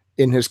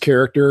in his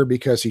character,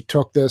 because he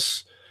took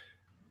this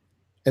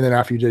and then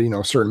after you did,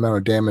 a certain amount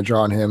of damage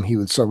on him, he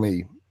would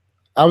suddenly,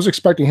 I was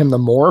expecting him to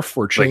morph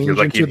or change.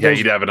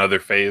 He'd have another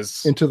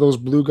phase into those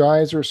blue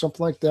guys or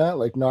something like that.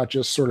 Like not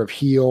just sort of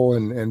heal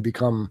and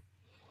become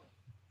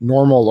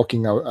normal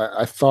looking.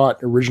 I thought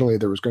originally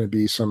there was going to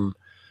be some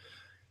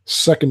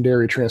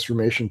secondary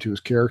transformation to his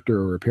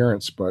character or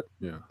appearance, but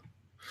yeah.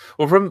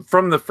 Well,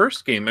 from the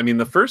first game, I mean,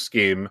 the first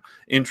game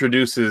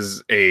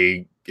introduces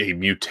a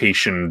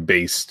mutation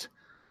based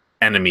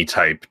enemy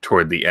type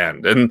toward the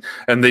end, and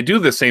they do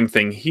the same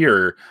thing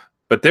here,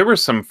 but there were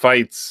some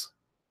fights.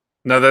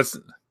 Now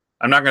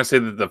I'm not going to say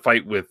that the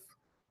fight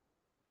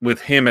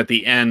with him at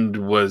the end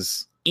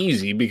was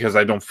easy, because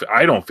I don't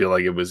feel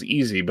like it was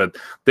easy, but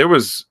there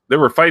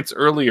were fights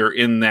earlier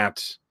in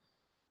that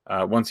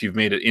once you've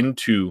made it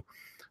into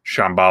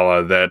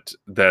Shambhala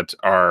that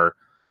are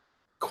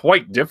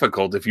quite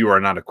difficult if you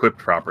are not equipped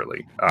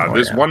properly.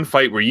 There's one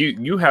fight where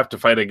you have to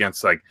fight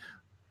against like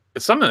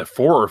some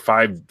 4 or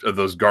 5 of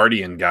those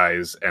Guardian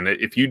guys, and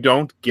if you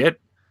don't get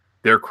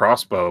their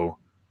crossbow,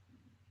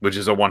 which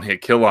is a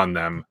one-hit kill on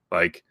them,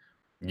 like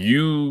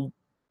you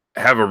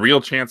have a real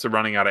chance of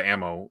running out of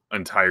ammo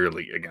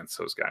entirely against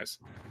those guys.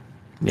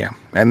 Yeah,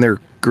 and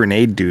their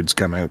grenade dudes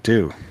come out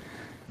too.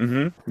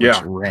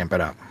 Yeah, ramp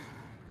it up.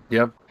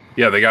 Yep.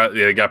 Yeah, they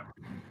got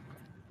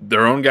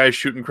their own guys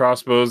shooting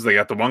crossbows. They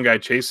got the one guy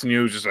chasing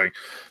you, just like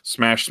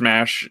smash,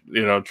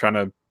 trying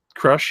to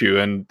crush you.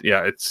 And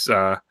yeah, it's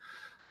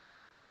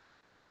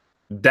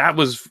that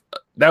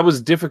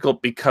was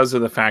difficult because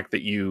of the fact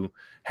that you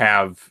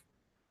have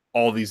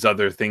all these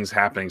other things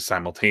happening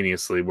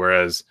simultaneously.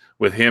 Whereas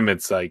with him,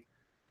 it's like,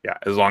 yeah,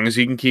 as long as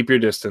you can keep your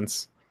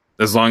distance,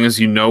 as long as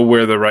you know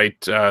where the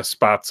right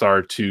spots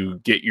are to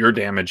get your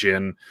damage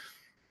in,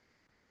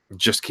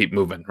 just keep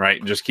moving,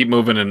 right? Just keep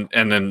moving,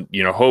 and then,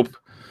 you know,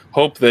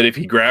 hope that if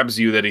he grabs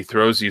you, that he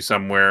throws you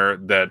somewhere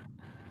that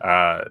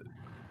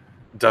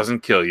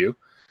doesn't kill you,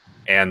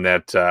 and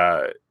that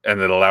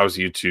allows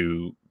you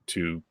to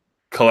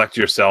collect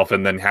yourself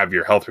and then have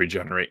your health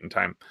regenerate in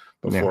time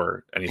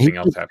before anything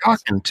else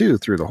happens. Talking too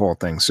through the whole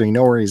thing, so you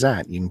know where he's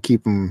at. You can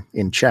keep him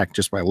in check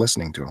just by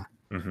listening to him.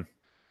 Mm-hmm.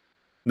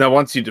 Now,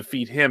 once you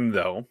defeat him,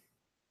 though,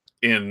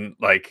 in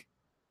like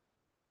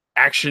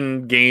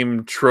action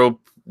game trope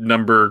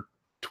number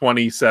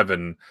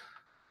 27,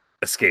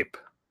 escape.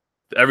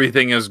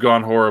 Everything has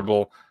gone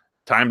horrible.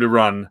 Time to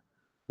run.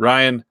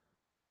 Ryan,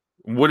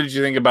 what did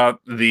you think about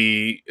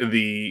the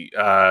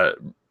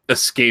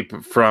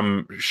escape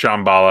from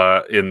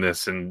Shambhala in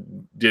this,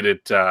 and did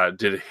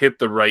it hit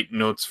the right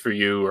notes for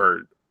you,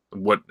 or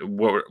what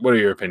are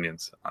your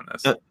opinions on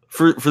this?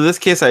 For this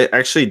case, I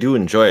actually do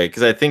enjoy it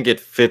because I think it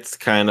fits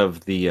kind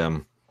of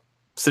the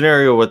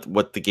scenario with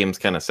what the game's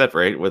kind of set,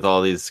 right? With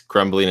all these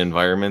crumbling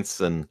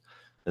environments and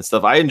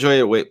stuff. I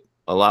enjoy it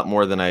a lot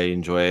more than I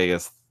enjoy, I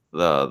guess,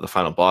 the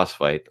final boss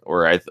fight.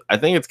 Or I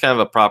think it's kind of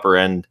a proper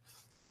end.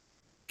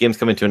 Game's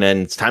coming to an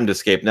end. It's time to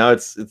escape. Now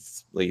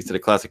it's like you said, a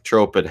classic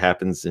trope. It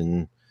happens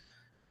in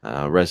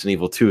Resident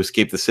Evil 2,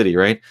 Escape the City,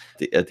 right?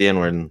 At the end,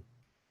 when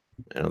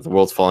the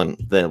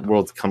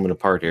world's coming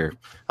apart here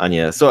on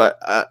you. So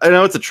I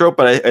know it's a trope,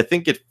 but I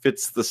think it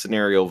fits the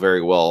scenario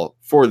very well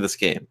for this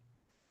game.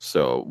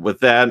 So with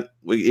that,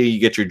 you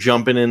get your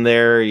jumping in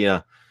there.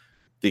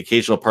 The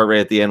occasional part right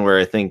at the end where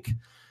I think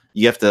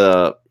you have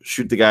to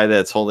shoot the guy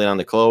that's holding on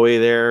to Chloe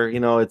there.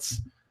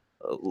 It's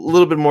a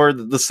little bit more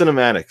the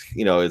cinematic.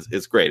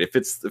 Is great. It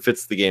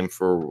fits the game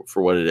for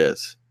what it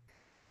is.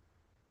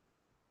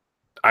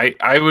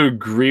 I would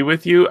agree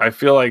with you. I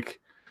feel like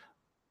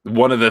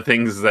one of the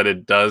things that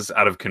it does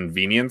out of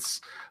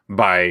convenience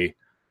by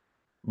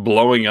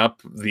blowing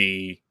up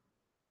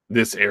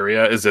this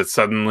area is that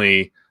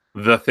suddenly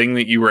the thing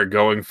that you were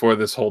going for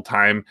this whole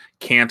time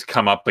can't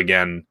come up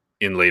again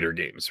in later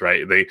games,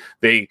 right?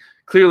 They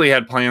clearly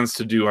had plans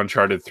to do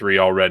Uncharted 3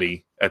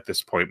 already at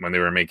this point when they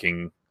were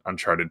making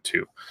Uncharted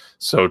 2.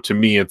 So to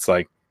me, it's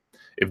like,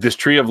 if this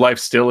Tree of Life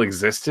still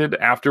existed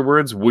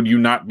afterwards, would you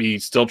not be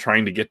still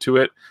trying to get to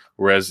it?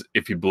 Whereas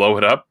if you blow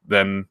it up,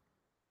 then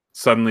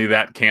suddenly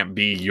that can't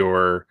be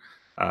your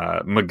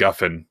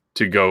MacGuffin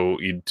to go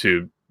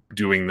to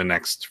doing the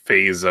next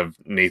phase of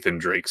Nathan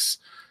Drake's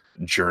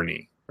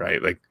journey,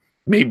 right? Like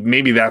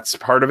maybe that's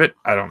part of it.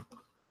 I don't,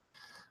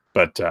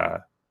 but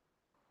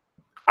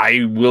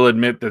I will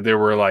admit that there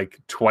were like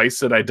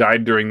twice that I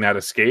died during that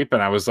escape,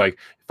 and I was like,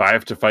 if I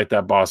have to fight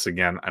that boss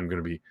again, I'm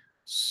going to be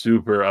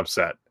super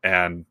upset.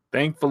 And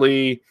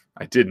thankfully,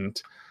 I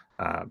didn't.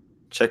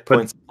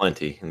 Checkpoints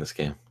plenty in this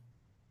game.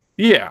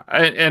 Yeah,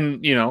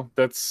 and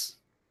that's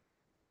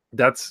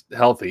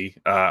healthy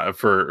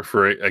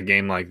for a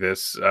game like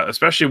this,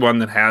 especially one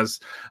that has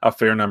a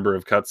fair number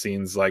of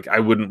cutscenes. Like, I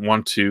wouldn't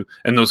want to,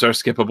 and those are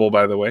skippable,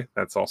 by the way.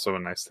 That's also a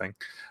nice thing.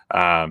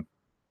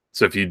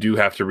 So if you do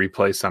have to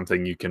replay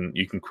something, you can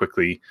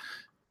quickly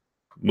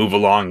move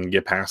along and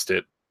get past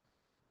it.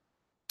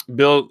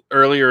 Bill,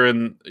 earlier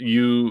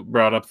you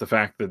brought up the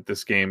fact that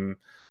this game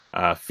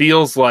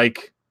feels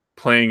like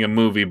playing a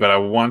movie, but I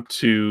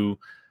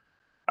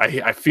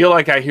feel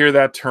like I hear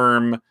that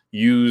term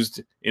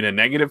used in a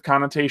negative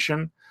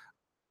connotation,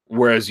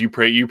 whereas you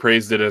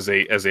praised it as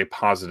a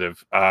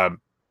positive.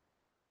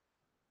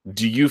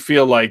 Do you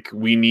feel like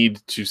we need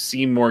to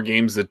see more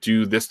games that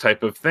do this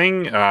type of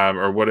thing,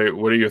 or what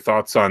are your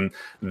thoughts on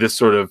this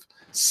sort of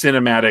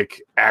cinematic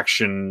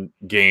action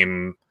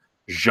game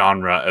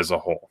genre as a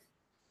whole?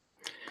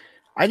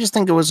 I just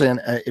think it was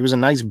a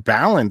nice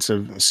balance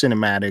of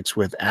cinematics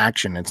with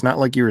action. It's not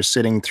like you were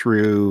sitting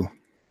through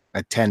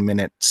a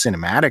 10-minute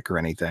cinematic or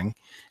anything.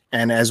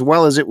 And as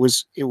well as it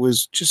was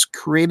just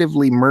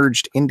creatively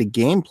merged into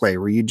gameplay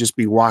where you'd just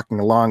be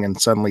walking along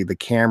and suddenly the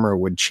camera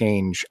would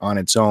change on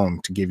its own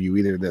to give you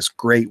either this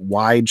great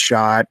wide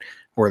shot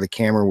or the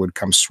camera would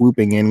come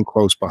swooping in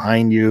close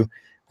behind you.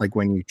 Like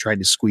when you tried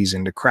to squeeze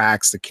into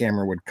cracks, the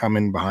camera would come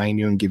in behind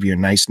you and give you a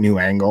nice new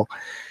angle.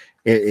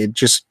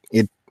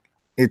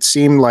 It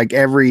seemed like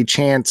every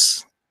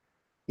chance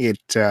it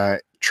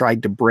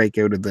tried to break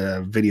out of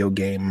the video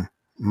game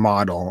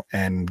model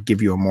and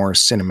give you a more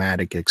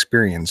cinematic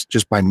experience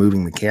just by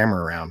moving the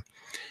camera around.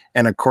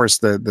 And of course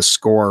the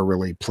score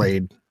really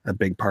played a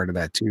big part of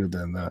that too.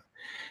 The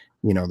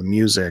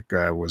music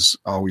was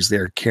always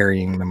there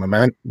carrying the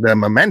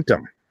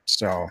momentum.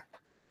 So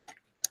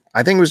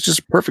I think it was just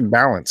a perfect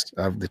balance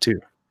of the two.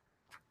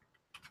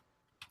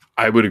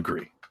 I would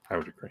agree.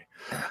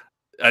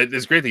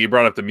 It's great that you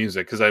brought up the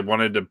music, because I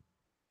wanted to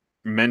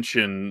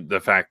mention the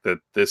fact that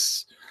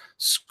this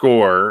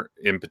score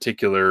in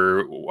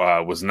particular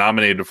was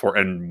nominated for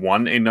and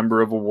won a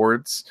number of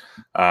awards,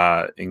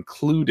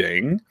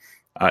 including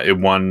it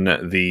won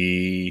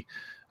the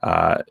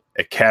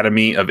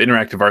Academy of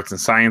Interactive Arts and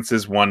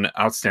Sciences, won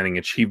Outstanding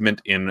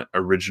Achievement in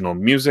Original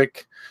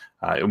Music.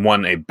 It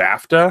won a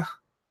BAFTA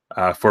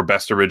for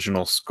Best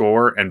Original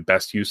Score and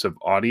Best Use of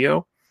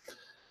Audio.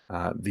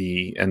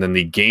 And then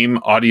the Game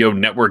Audio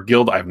Network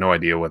Guild, I have no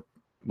idea what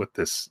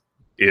this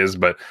is,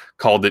 but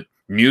called it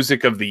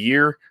Music of the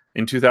Year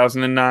in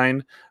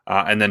 2009.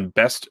 And then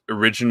Best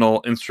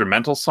Original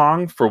Instrumental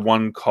Song for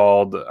one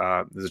called,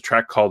 there's a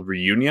track called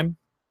Reunion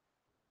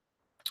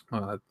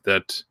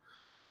that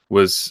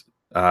was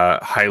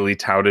highly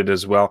touted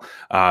as well.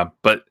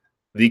 But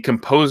the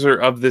composer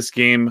of this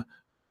game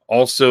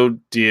also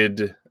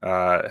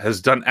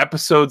has done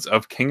episodes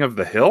of King of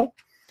the Hill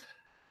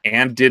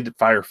and did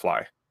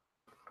Firefly.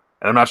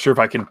 And I'm not sure if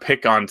I can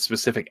pick on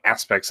specific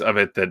aspects of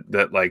it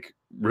that like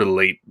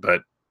relate,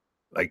 but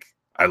like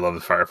I love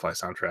the Firefly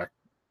soundtrack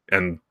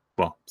and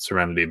well,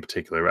 Serenity in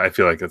particular. I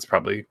feel like that's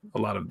probably a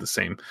lot of the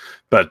same.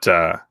 But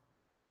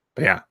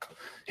yeah,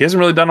 he hasn't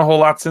really done a whole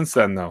lot since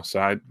then though.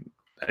 So I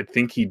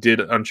think he did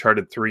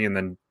Uncharted 3 and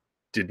then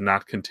did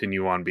not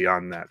continue on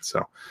beyond that.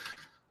 So,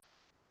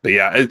 but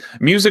yeah,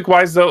 music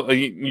wise though,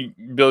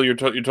 Bill, you're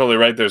totally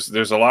right.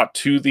 There's a lot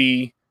to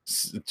the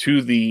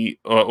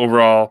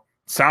overall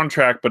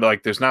soundtrack, but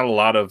like there's not a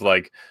lot of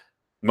like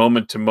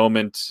moment to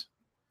moment.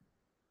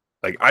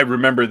 Like I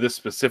remember this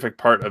specific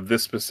part of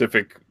this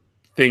specific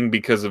thing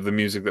because of the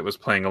music that was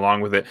playing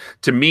along with it.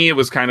 To me, it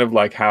was kind of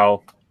like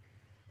how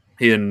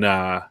in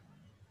a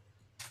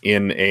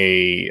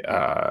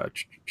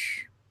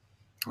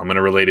I'm going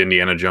to relate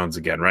Indiana Jones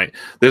again, right?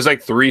 There's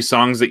like 3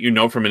 songs that you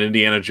know from an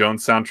Indiana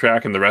Jones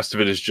soundtrack, and the rest of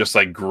it is just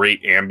like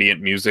great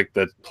ambient music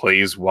that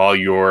plays while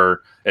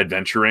you're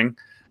adventuring.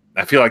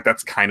 I feel like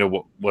that's kind of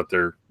what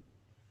they're,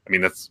 I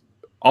mean, that's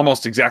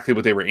almost exactly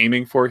what they were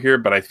aiming for here,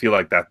 but I feel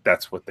like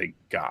that's what they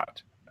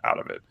got out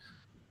of it.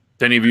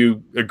 Do any of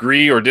you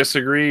agree or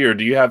disagree, or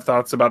do you have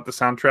thoughts about the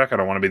soundtrack? I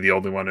don't want to be the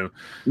only one who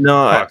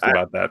talks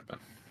about that. But.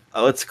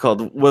 What's it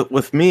called?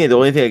 With me, the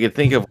only thing I can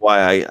think of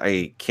why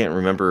I can't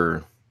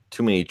remember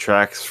too many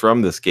tracks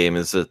from this game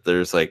is that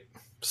there's like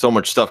so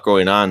much stuff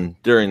going on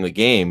during the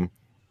game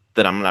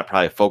that I'm not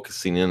probably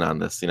focusing in on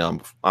this. You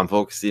know, I'm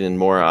focusing in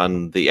more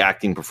on the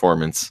acting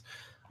performance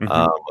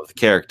of the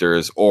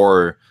characters,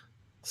 or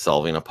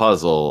solving a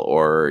puzzle,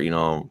 or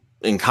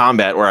in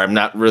combat where I'm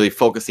not really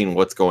focusing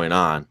what's going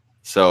on.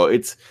 So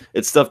it's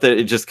stuff that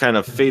it just kind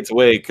of fades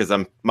away because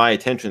my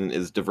attention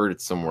is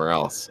diverted somewhere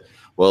else.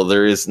 Well,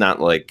 there is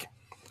not like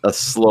a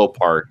slow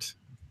part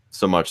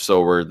so much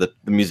so where the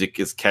music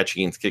is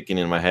catchy and it's kicking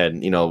in my head.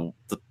 The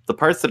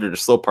parts that are the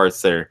slow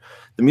parts there,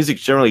 the music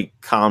generally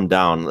calmed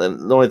down.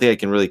 And the only thing I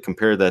can really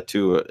compare that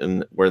to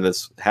and where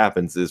this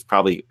happens is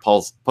probably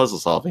puzzle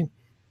solving,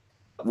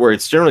 where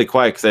it's generally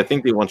quiet because I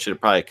think they want you to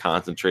probably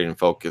concentrate and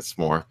focus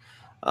more.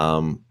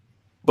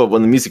 But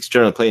when the music's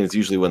generally playing, it's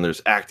usually when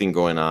there's acting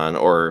going on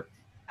or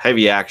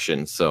heavy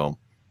action. So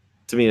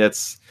to me,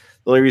 that's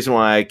the only reason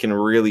why I can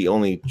really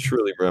only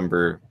truly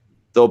remember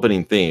the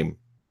opening theme.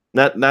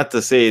 Not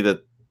to say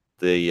that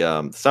the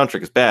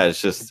soundtrack is bad.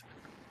 It's just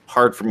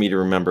hard for me to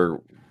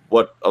remember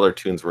what other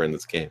tunes were in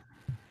this game.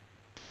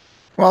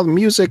 Well, the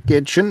music,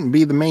 it shouldn't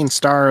be the main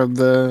star of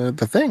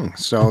the thing.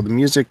 So the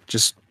music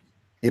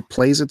it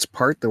plays its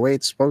part the way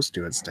it's supposed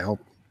to. It's to help,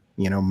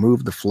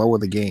 move the flow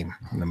of the game,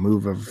 and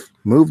move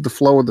the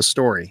flow of the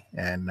story,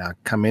 and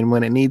come in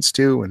when it needs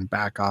to and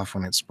back off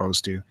when it's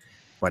supposed to,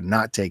 but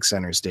not take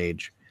center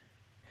stage.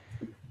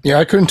 Yeah,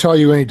 I couldn't tell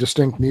you any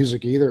distinct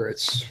music either.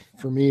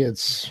 For me,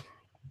 it's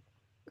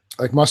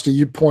like Musty.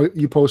 You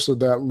posted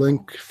that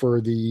link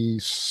for the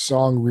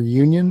song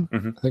Reunion, I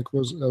think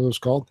that was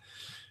called,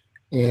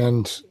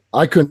 and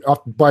I couldn't,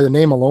 by the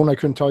name alone, I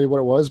couldn't tell you what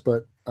it was,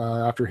 but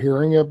after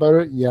hearing about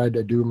it, yeah, I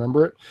do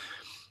remember it.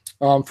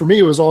 For me,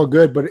 it was all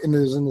good, but in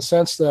the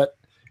sense that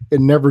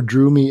it never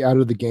drew me out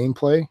of the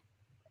gameplay.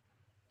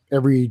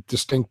 Every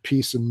distinct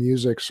piece of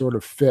music sort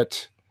of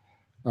fit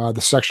the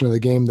section of the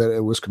game that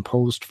it was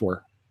composed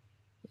for.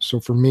 So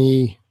for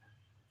me,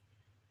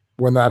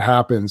 when that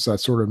happens, that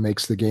sort of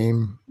makes the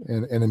game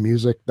and the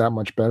music that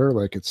much better.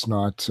 Like it's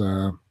not,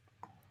 like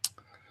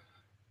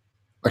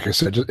I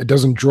said, it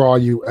doesn't draw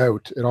you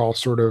out. It all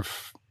sort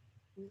of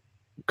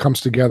comes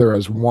together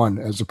as one,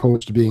 as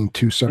opposed to being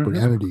 2 separate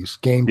entities,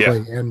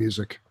 gameplay and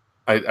music.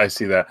 I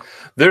see that.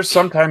 There's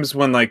sometimes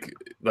when like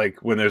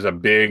when there's a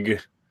big,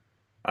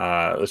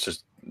 let's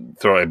just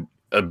throw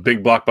a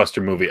big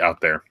blockbuster movie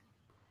out there.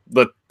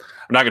 I'm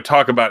not going to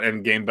talk about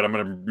Endgame, but I'm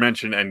going to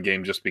mention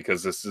Endgame just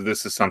because this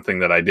is something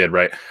that I did,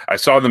 right? I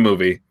saw the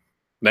movie,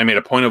 and I made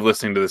a point of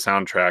listening to the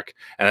soundtrack,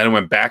 and then I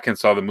went back and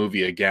saw the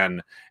movie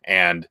again,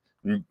 and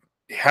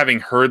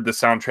having heard the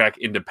soundtrack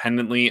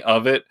independently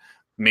of it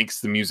makes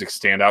the music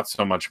stand out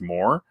so much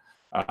more.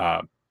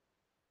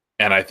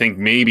 And I think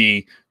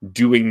maybe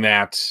having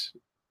that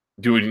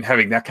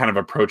kind of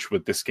approach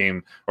with this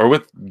game, or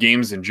with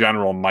games in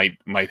general,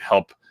 might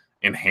help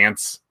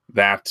enhance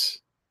that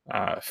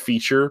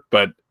feature.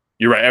 But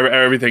you're right.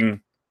 Everything,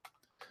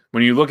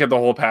 when you look at the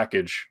whole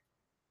package,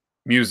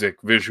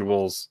 music,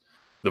 visuals,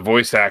 the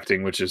voice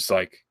acting, which is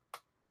like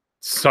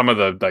some of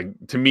the, like,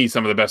 to me,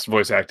 some of the best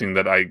voice acting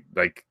that I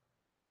like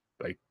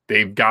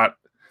they got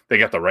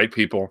the right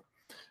people,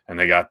 and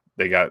they got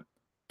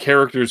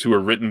characters who are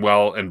written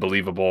well and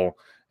believable.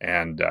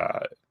 And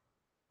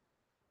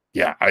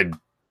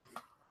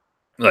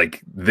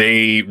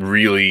they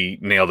really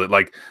nailed it.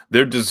 Like,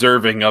 they're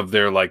deserving of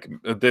their, like,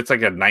 it's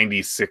like a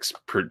 96%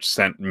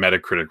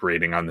 Metacritic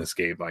rating on this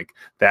game. Like,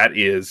 that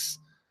is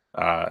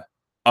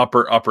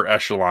upper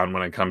echelon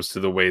when it comes to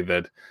the way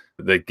that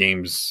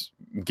games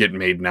get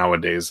made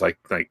nowadays. Like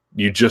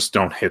you just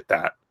don't hit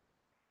that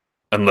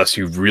unless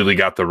you've really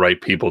got the right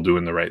people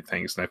doing the right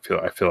things. And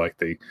I feel like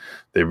they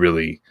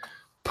really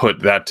put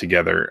that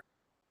together.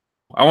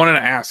 I wanted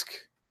to ask,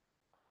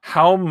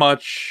 how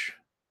much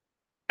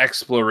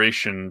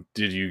exploration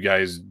did you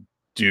guys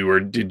do, or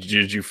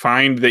did you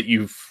find that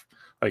you've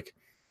like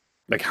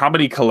how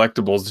many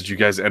collectibles did you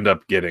guys end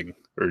up getting,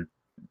 or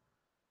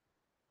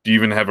do you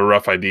even have a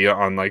rough idea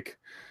on, like?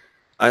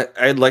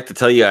 I'd like to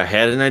tell you I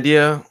had an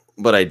idea,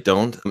 but I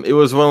don't. It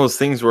was one of those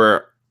things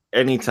where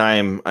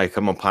anytime I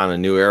come upon a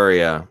new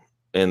area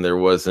and there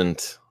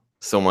wasn't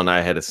someone I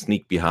had to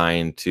sneak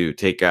behind to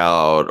take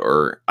out,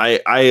 or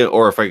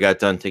or if I got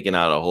done taking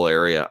out a whole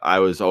area, I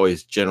was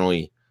always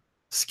generally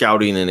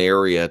scouting an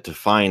area to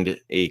find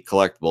a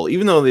collectible,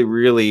 even though they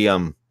really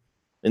in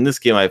this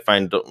game I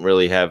find don't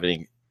really have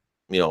any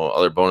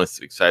other bonus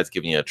besides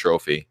giving you a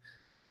trophy.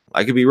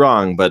 I could be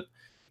wrong, but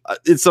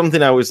it's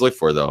something I always look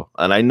for, though,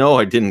 and I know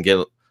I didn't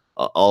get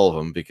all of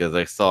them because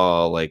I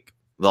saw like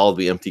all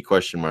the empty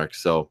question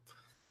marks. So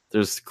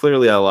there's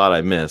clearly a lot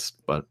I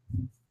missed, but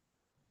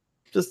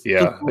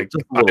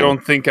I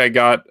don't think I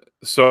got.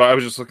 So I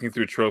was just looking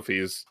through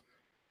trophies,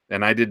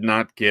 and I did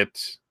not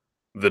get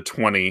the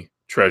 20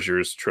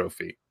 treasures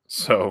trophy.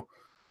 So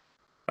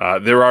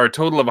there are a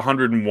total of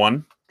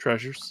 101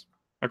 treasures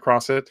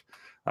across it,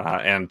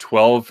 and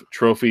 12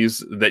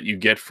 trophies that you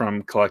get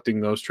from collecting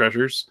those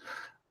treasures.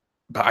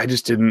 But I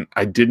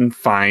didn't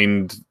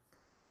find.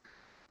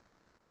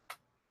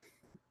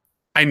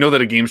 I know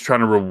that a game's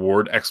trying to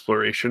reward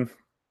exploration,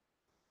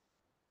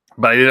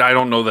 but I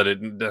don't know that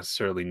it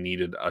necessarily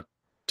needed a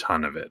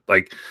ton of it.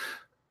 Like,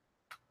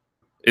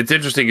 it's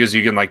interesting because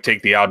you can like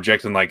take the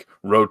object and like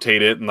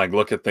rotate it and like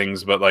look at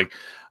things, but like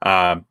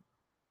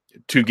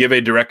to give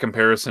a direct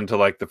comparison to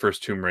like the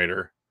first Tomb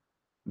Raider,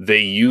 they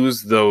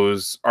use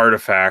those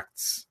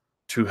artifacts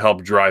to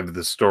help drive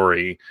the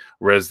story,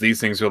 whereas these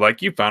things are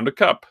like, you found a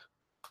cup,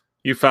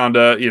 you found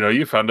a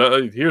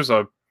here's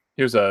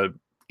a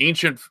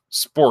ancient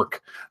spork,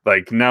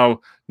 like now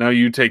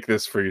you take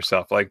this for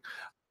yourself. Like,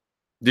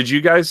 did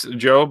you guys,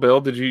 Joe, Bill,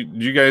 did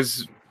you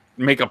guys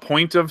make a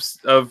point of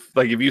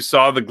like, if you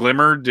saw the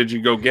glimmer, did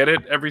you go get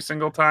it every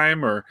single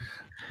time? Or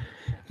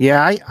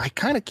yeah, I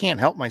kind of can't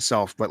help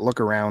myself but look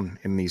around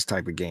in these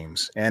type of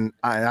games. And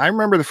I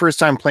remember the first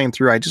time playing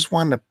through, I just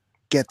wanted to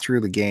get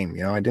through the game.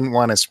 I didn't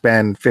want to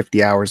spend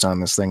 50 hours on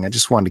this thing. I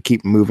just wanted to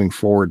keep moving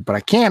forward, but I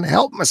can't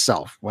help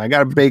myself. When I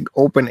got a big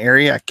open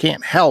area, I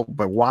can't help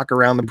but walk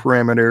around the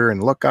perimeter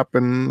and look up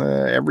in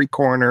every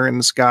corner in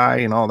the sky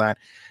and all that.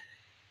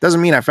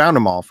 Doesn't mean I found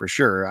them all for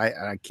sure.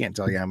 I can't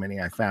tell you how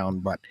many I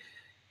found, but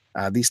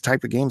these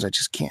type of games, I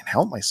just can't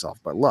help myself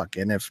but look.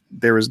 And if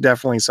there was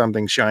definitely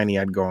something shiny,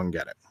 I'd go and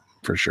get it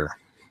for sure.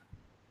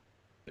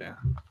 Yeah.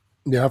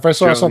 If I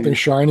saw something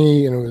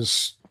shiny and it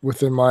was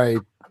within my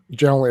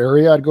general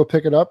area, I'd go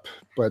pick it up.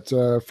 But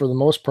for the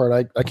most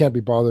part, I can't be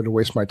bothered to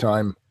waste my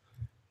time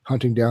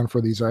hunting down for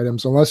these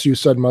items. Unless you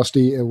said,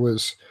 Musty, it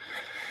was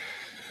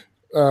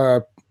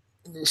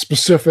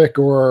specific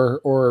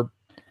or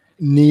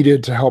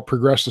needed to help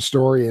progress the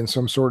story in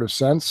some sort of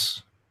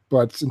sense.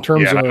 But in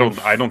terms of,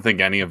 I don't think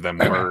any of them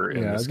were.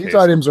 In this these case.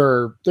 items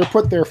they're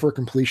put there for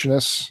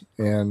completionists,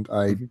 and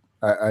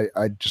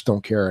I just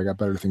don't care. I got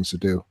better things to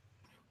do.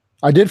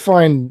 I did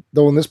find,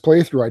 though, in this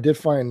playthrough, I did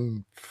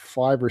find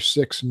 5 or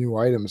 6 new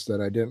items that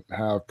I didn't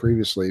have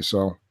previously.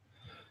 So,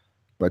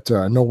 but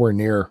nowhere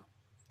near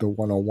the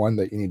 101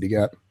 that you need to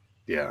get.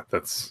 Yeah,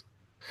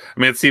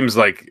 it seems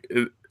like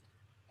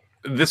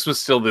this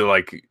was still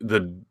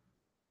the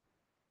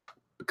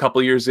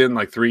couple years in,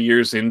 like 3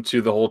 years into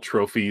the whole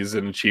trophies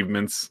and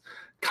achievements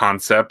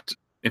concept.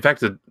 In fact,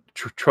 the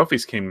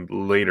trophies came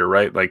later,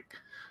 right? Like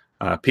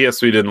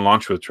PS3 didn't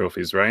launch with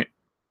trophies, right?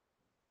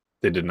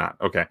 They did not.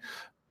 Okay.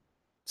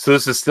 So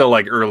this is still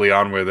like early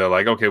on where they're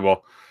like, okay,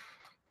 well,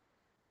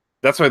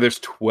 that's why there's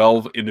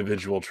 12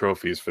 individual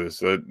trophies for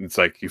this. It's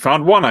like, you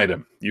found 1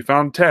 item, you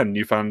found 10,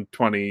 you found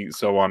 20,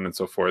 so on and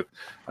so forth.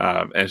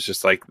 And it's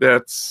just like,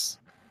 it's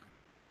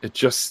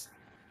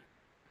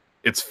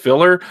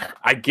filler.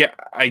 I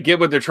get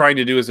what they're trying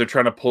to do is they're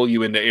trying to pull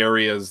you into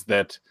areas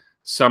that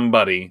some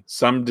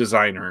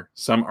designer,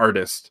 some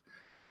artist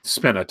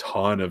spent a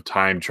ton of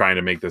time trying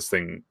to make this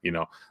thing,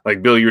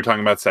 like Bill, you were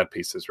talking about set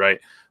pieces, right?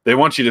 They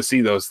want you to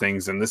see those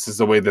things, and this is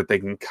the way that they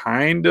can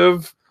kind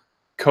of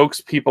coax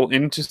people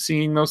into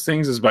seeing those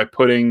things, is by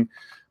putting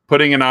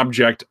an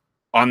object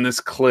on this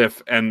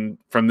cliff, and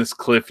from this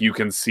cliff you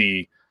can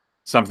see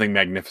something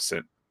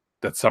magnificent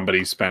that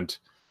somebody spent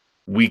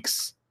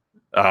weeks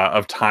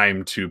of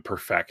time to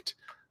perfect.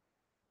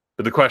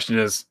 But the question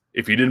is,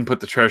 if you didn't put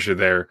the treasure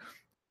there,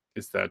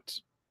 is that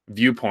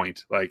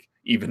viewpoint like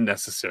even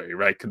necessary,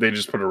 right? Could they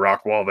just put a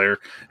rock wall there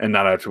and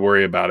not have to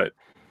worry about it?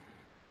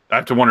 I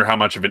have to wonder how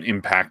much of an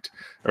impact,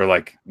 or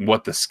like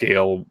what the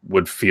scale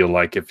would feel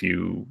like if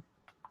you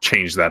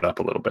change that up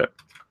a little bit.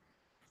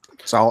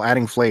 It's all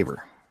adding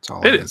flavor. It's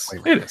all It is.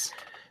 Flavor. It is.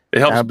 It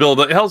helps build.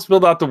 It helps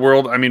build out the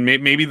world. I mean,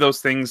 maybe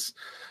those things,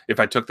 if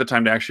I took the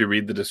time to actually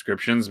read the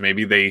descriptions,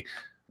 maybe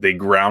they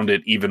ground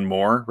it even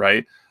more,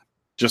 right?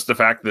 Just the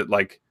fact that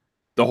like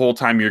the whole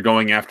time you're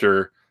going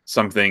after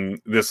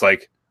something, this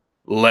like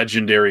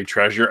legendary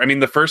treasure. I mean,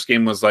 the first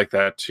game was like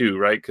that too,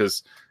 right?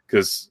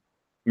 Because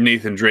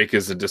Nathan Drake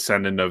is a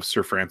descendant of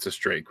Sir Francis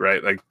Drake,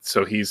 right? Like,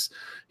 so he's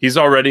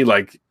already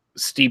like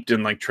steeped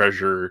in like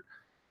treasure,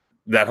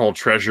 that whole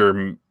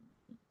treasure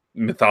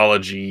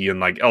mythology,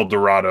 and like El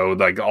Dorado,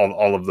 like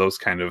all of those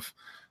kind of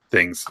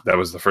things. That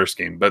was the first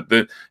game. But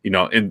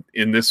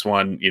in this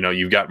one,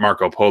 you've got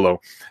Marco Polo.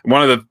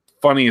 One of the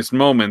funniest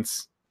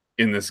moments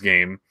in this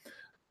game,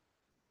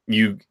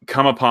 you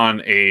come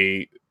upon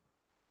a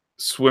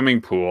swimming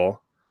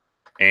pool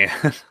and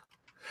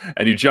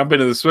you jump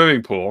into the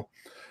swimming pool,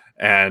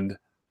 and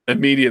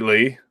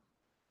immediately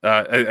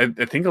I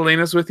think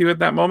Elena's with you at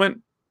that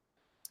moment.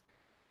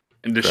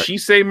 And does she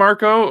say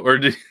Marco, or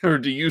do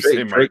you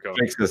say Marco?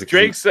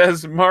 Drake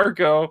says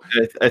Marco.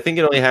 I think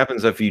it only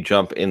happens if you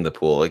jump in the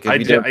pool. Like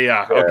if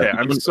okay.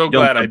 I'm so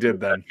glad I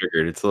did that.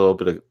 Triggered. It's a little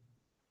bit of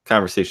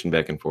conversation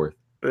back and forth.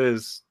 It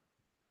is,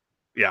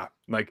 yeah,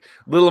 like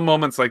little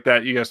moments like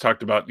that. You guys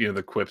talked about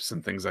the quips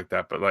and things like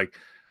that, but like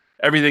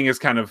everything is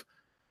kind of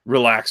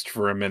relaxed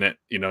for a minute.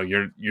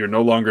 You're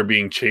no longer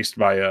being chased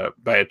by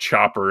a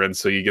chopper, and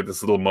so you get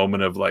this little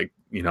moment of like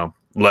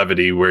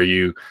levity where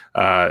you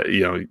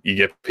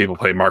get people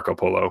play Marco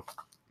Polo,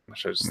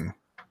 which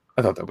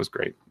I thought that was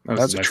great.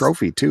 That's a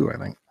trophy too, I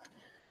think.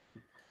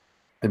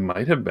 It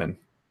might have been.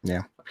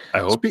 Yeah. I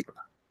hope.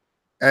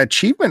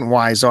 Achievement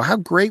wise though, how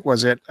great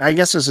was it? I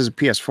guess this is a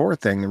PS4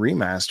 thing, the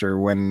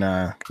remaster, when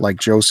like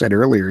Joe said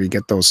earlier, you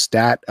get those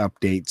stat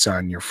updates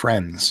on your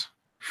friends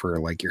for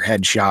like your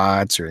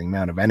headshots or the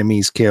amount of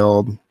enemies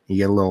killed. You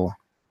get a little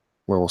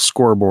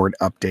scoreboard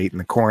update in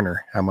the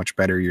corner, how much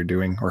better you're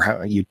doing, or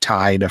how you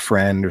tied a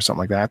friend or something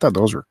like that. I thought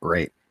those were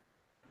great.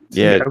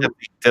 Yeah, it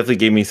definitely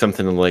gave me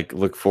something to like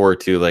look forward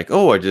to. Like,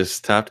 oh, I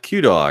just topped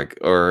Q-Dog,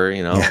 or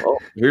oh,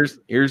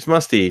 here's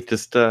Musty,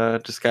 just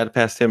got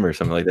past him or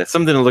something like that.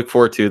 Something to look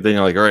forward to. Then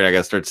you're like, all right, I got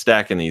to start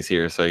stacking these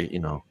here, so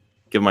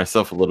give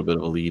myself a little bit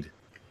of a lead.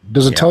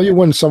 Does it tell you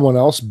when someone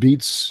else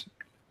beats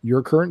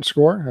your current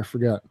score? I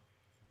forget.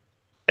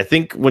 I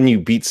think when you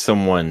beat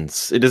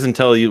someone's, it doesn't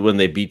tell you when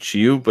they beat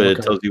you, but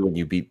it tells you when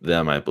you beat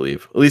them, I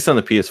believe. At least on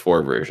the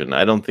PS4 version.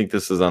 I don't think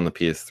this is on the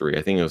PS3.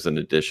 I think it was an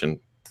addition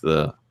to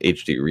the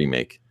HD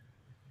remake.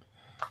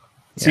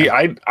 See, yeah.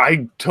 I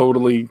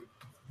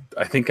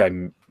think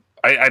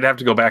I'd have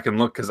to go back and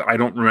look, because I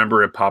don't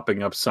remember it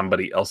popping up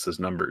somebody else's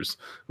numbers,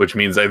 which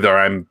means either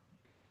I'm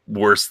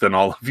worse than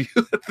all of you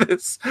at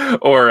this,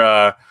 or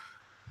I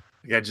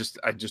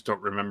just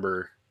don't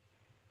remember.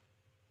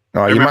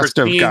 Oh, you must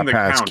have got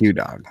past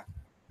Q-Dog.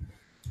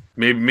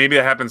 Maybe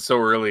that happened so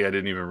early I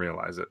didn't even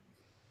realize it.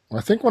 I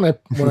think when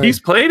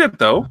he's played it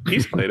though.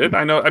 He's played it.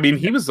 I know. I mean,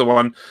 he was the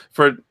one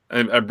for.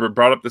 I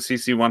brought up the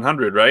CC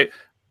 100, right?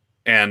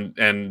 And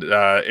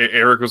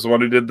Eric was the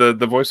one who did the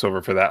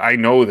voiceover for that. I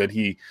know that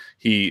he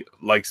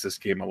likes this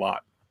game a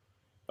lot.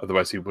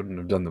 Otherwise, he wouldn't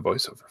have done the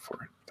voiceover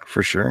for it.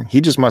 For sure, he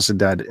just must have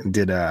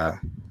did a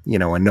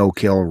a no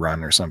kill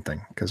run or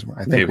something, because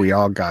I think we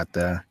all got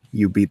the.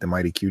 You beat the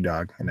Mighty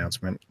Q-Dog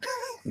announcement.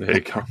 There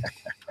you go.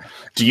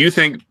 Do you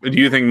think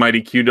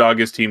Mighty Q-Dog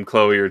is Team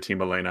Chloe or Team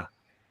Elena?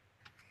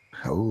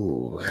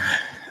 Oh,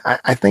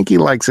 I think he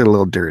likes it a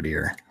little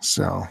dirtier.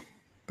 So I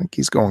think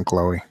he's going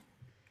Chloe.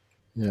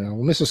 Yeah.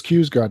 Well, Mrs.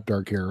 Q's got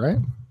dark hair, right?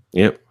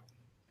 Yep.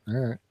 All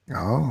right.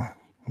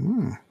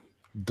 Oh.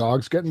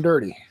 Dog's getting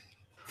dirty.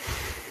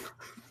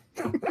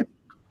 Out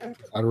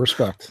of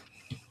respect.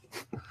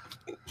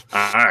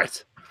 All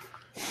right.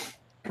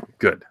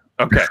 Good.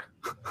 Okay.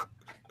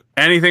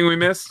 Anything we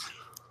missed?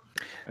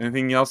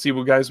 Anything else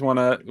you guys want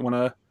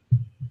to?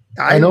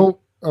 I know.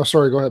 Oh,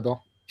 sorry. Go ahead,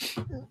 Bill.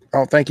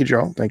 Oh, thank you,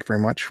 Joe. Thank you very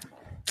much.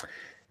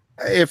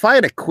 If I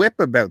had a quip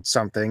about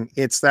something,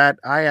 it's that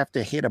I have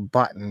to hit a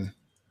button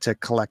to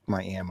collect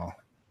my ammo.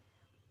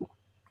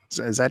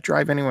 Does that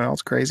drive anyone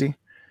else crazy?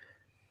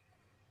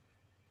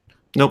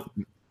 Nope.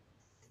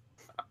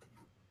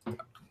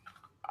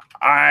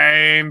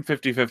 I'm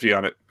 50-50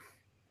 on it.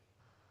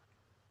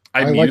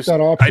 I like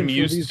that option. I'm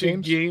used to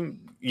game.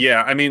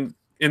 Yeah, I mean,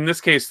 in this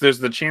case, there's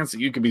the chance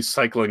that you could be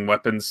cycling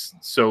weapons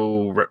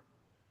so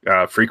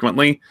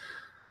frequently.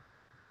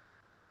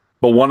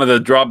 But one of the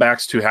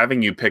drawbacks to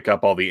having you pick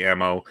up all the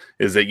ammo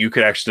is that you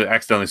could actually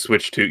accidentally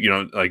switch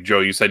to, like Joe,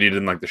 you said you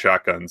didn't like the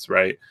shotguns,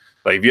 right?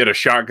 Like if you had a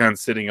shotgun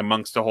sitting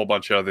amongst a whole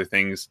bunch of other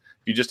things,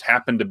 if you just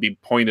happened to be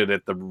pointed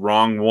at the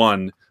wrong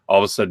one, all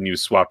of a sudden you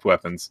swapped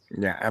weapons.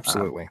 Yeah,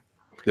 absolutely.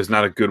 There's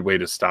not a good way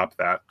to stop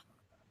that.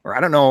 Or I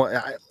don't know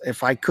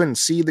if I couldn't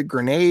see the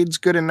grenades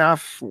good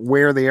enough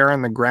where they are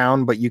on the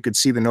ground, but you could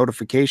see the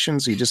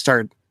notifications. You just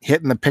start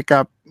hitting the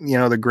pickup,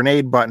 the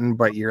grenade button,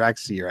 but you're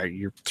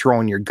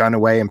throwing your gun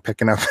away and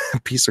picking up a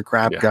piece of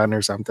crap gun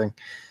or something.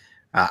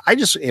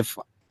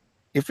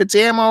 If it's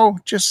ammo,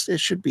 it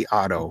should be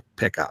auto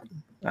pickup.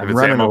 If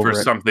it's ammo for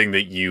something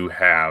that you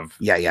have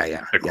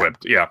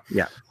equipped. Yeah.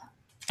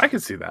 I can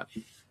see that.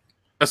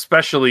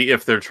 Especially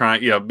if they're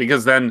trying,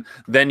 because then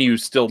you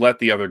still let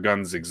the other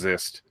guns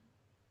exist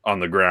on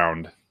the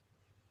ground.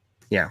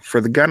 Yeah,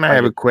 for the gun I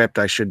have equipped,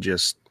 I should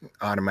just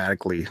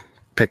automatically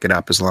pick it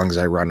up as long as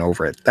I run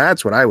over it.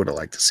 That's what I would have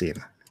liked to see.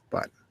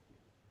 But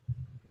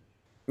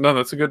no,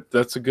 that's a good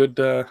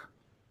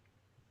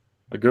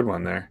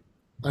one there.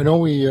 I know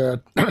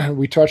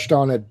we touched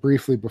on it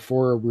briefly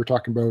before. We were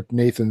talking about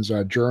Nathan's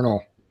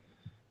journal,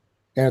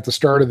 and at the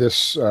start of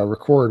this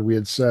record, we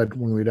had said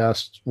when we'd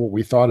asked what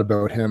we thought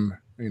about him,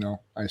 it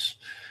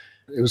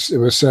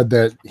was said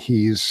that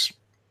he's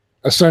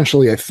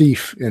essentially a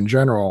thief in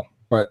general.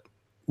 But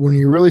when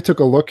you really took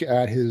a look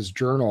at his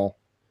journal,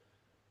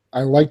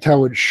 I liked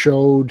how it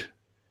showed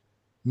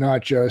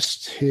not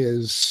just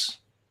his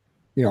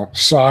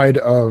side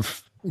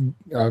of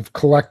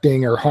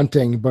collecting or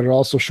hunting, but it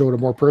also showed a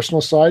more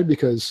personal side,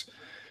 because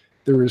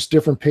there was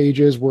different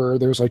pages where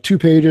there's like 2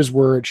 pages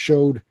where it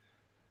showed,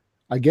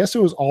 I guess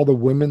it was all the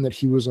women that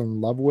he was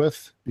in love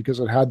with, because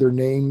it had their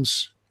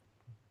names.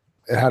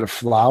 It had a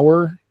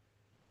flower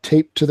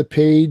taped to the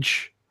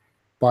page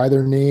by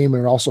their name,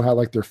 and it also had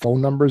like their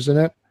phone numbers in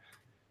it.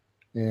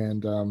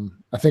 And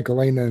I think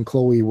Elena and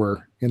Chloe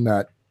were in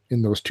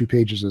those 2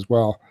 pages as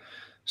well.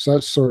 So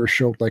that sort of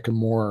showed like a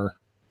more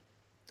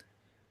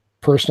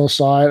personal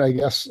side, I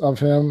guess, of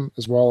him,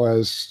 as well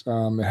as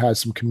it had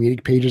some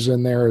comedic pages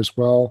in there as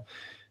well.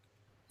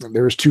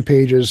 There was 2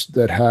 pages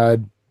that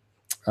had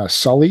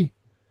Sully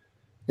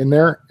in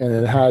there, and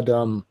it had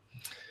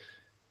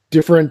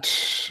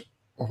different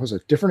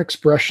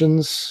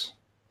expressions.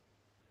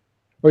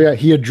 Oh yeah,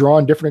 he had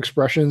drawn different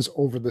expressions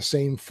over the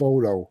same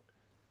photo: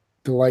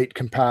 delight,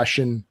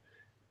 compassion,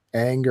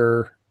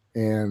 anger,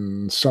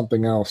 and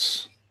something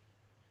else.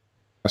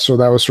 So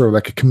that was sort of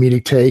like a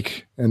comedic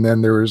take. And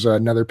then there was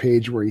another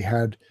page where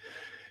it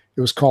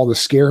was called the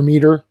scare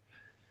meter,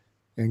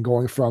 and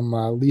going from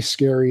least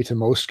scary to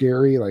most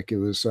scary. Like it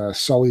was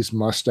Sully's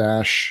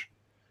mustache,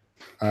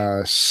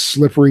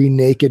 slippery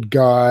naked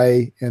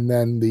guy, and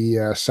then the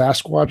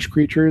Sasquatch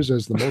creatures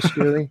as the most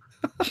scary.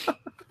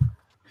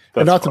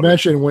 And not to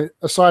mention,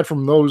 aside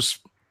from those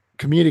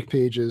comedic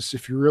pages,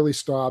 if you really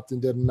stopped and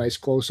did a nice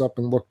close up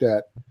and looked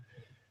at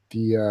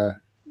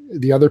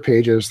the other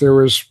pages, there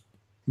was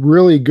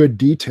really good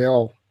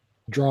detail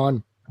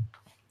drawn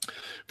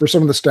for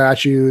some of the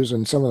statues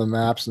and some of the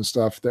maps and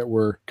stuff that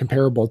were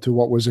comparable to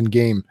what was in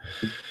game.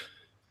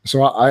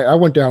 So I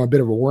went down a bit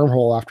of a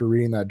wormhole after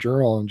reading that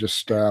journal, and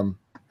just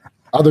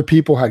other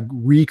people had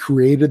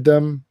recreated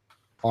them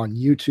on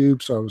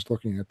YouTube. So I was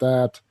looking at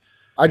that.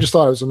 I just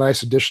thought it was a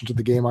nice addition to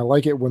the game. I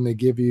like it when they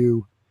give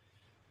you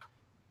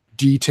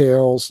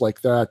details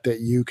like that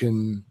you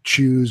can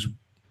choose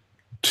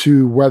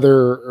to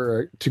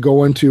whether to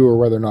go into or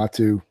whether not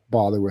to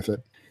bother with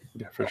it.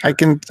 Yeah, for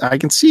sure. I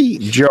can see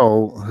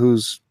Joe,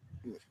 whose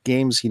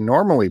games he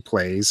normally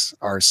plays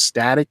are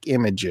static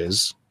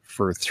images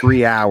for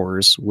 3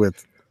 hours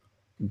with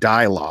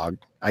dialogue.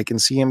 I can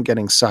see him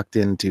getting sucked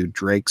into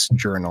Drake's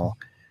journal.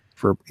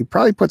 He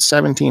probably put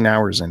 17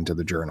 hours into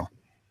the journal,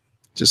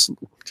 just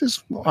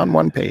on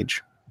one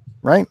page,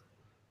 right?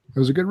 It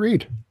was a good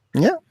read.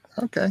 Yeah.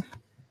 Okay.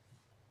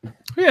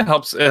 Yeah, it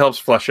helps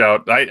flesh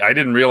out. I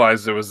didn't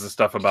realize there was the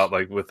stuff about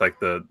with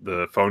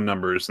the phone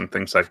numbers and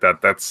things like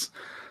that.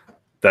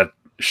 That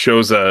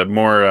shows a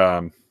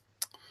more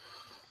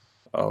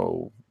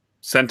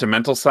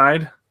sentimental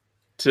side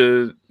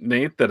to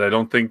Nate that I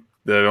don't think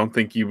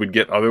you would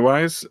get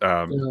otherwise.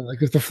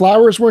 Like if the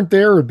flowers weren't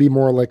there, it would be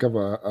more like of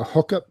a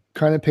hookup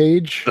kind of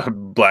page, a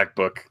black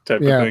book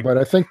type of thing. Yeah, but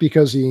I think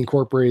because he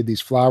incorporated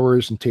these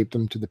flowers and taped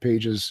them to the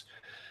pages,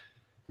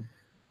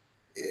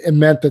 it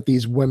meant that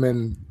these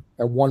women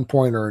at one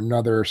point or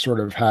another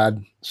sort of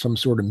had some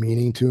sort of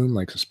meaning to him,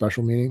 like a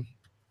special meaning.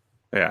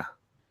 Yeah,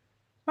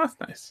 that's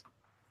nice.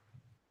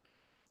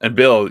 And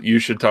Bill, you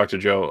should talk to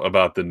Joe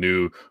about the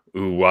new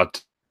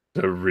Uwata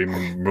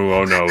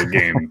Rimuono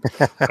game.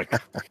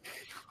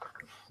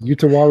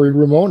 Utawari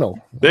Rimono.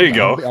 There you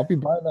go. I'll be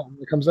buying that when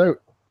it comes out.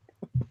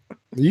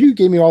 You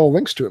gave me all the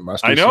links to it,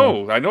 Mustard.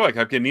 I know. I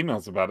kept getting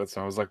emails about it,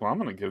 so I was like, "Well, I'm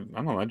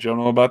gonna let Joe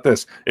know about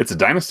this." It's a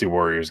Dynasty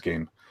Warriors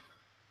game.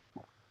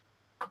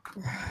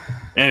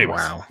 Anyways,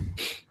 wow,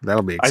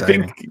 that'll be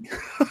exciting.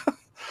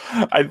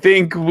 I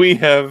think we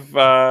have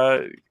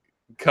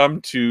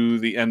come to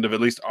the end of at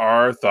least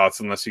our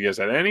thoughts, unless you guys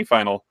had any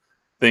final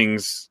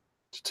things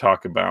to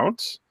talk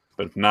about.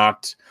 But if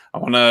not, I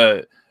want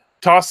to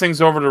toss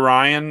things over to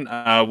Ryan.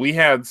 We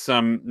had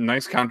some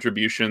nice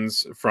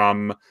contributions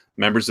from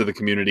members of the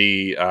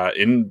community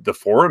in the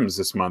forums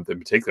this month in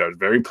particular. I was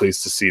very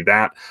pleased to see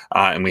that.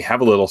 And we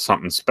have a little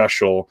something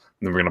special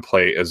that we're going to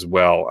play as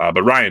well.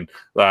 But Ryan,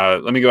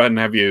 let me go ahead and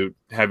have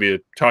you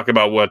talk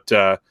about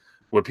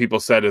what people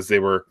said as they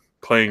were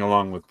playing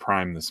along with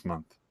Prime this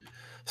month.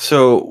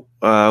 So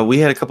we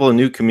had a couple of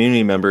new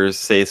community members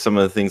say some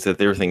of the things that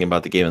they were thinking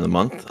about the game of the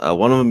month.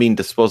 One of them being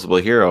Disposable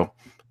Hero.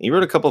 He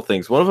wrote a couple of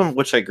things. One of them,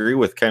 which I agree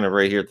with kind of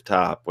right here at the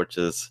top, which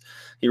is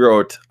he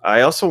wrote,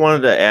 I also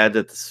wanted to add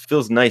that this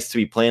feels nice to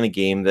be playing a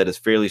game that is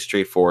fairly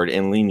straightforward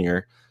and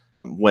linear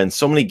when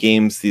so many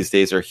games these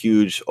days are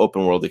huge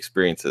open world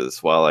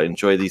experiences. While I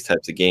enjoy these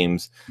types of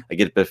games, I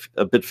get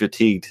a bit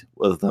fatigued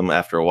with them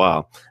after a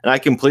while. And I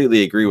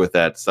completely agree with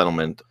that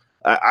sentiment.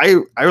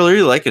 I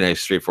really like a nice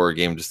straightforward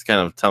game. Just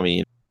kind of tell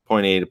me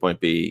point A to point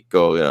B,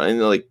 go,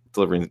 and like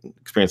delivering an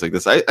experience like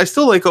this. I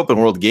still like open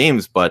world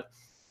games, but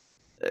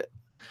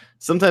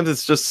sometimes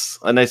it's just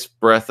a nice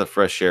breath of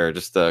fresh air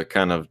just to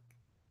kind of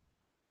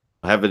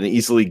have an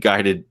easily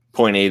guided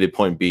point A to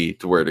point B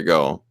to where to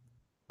go.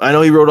 I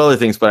know he wrote other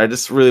things, but I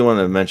just really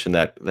wanted to mention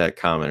that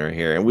comment right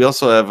here. And we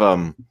also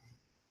have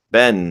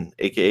Ben,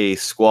 aka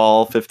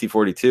Squall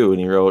 5042, and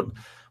he wrote,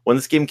 when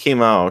this game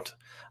came out,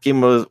 the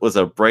game was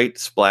a bright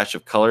splash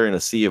of color in a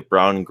sea of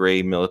brown and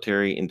gray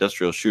military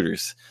industrial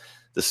shooters.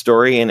 The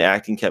story and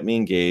acting kept me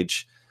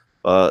engaged.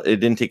 It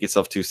didn't take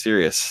itself too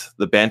serious.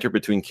 The banter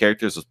between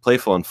characters was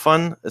playful and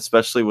fun,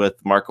 especially with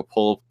Marco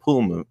Polo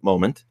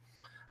moment.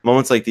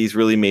 Moments like these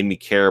really made me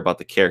care about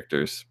the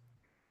characters.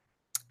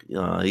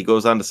 He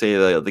goes on to say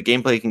that the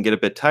gameplay can get a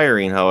bit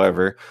tiring,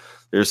 however.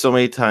 There's so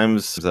many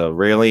times the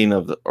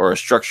railing or a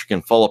structure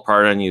can fall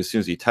apart on you as soon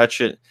as you touch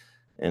it,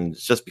 and it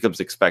just becomes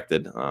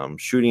expected.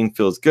 Shooting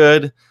feels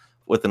good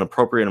with an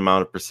appropriate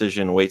amount of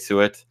precision and weight to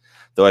it,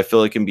 though I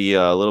feel it can be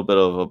a little bit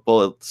of a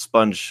bullet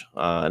sponge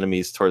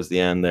enemies towards the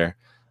end there.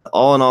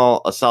 All in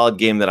all, a solid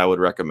game that I would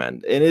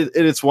recommend. And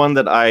it's one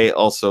that I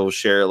also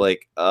share.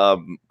 Like,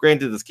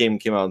 granted, this game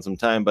came out in some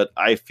time, but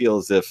I feel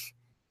as if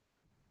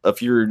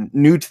you're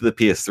new to the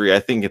PS3, I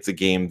think it's a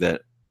game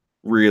that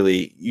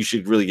you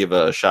should really give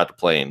a shot to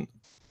playing.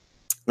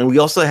 And we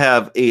also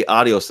have a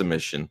audio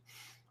submission.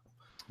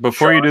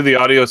 Before you do the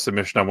audio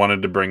submission, I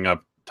wanted to bring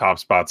up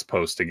TopSpot's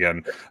post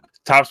again.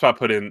 TopSpot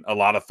put in a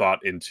lot of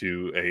thought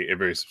into a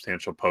very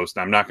substantial post.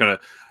 Now, we're not going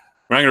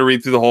to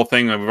read through the whole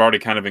thing. We've already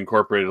kind of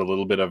incorporated a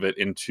little bit of it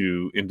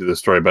into the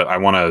story, but I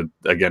want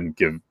to again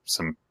give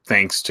some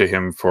thanks to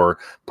him for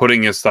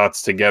putting his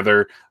thoughts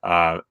together.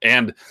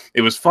 And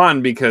it was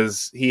fun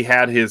because he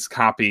had his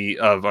copy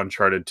of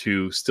Uncharted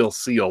 2 still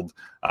sealed,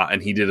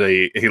 and he did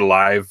a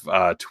live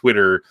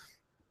Twitter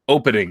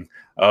opening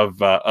of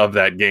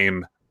that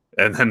game,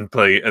 and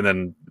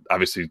then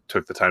obviously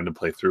took the time to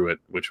play through it,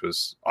 which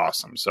was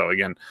awesome. So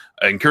again,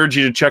 I encourage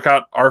you to check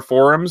out our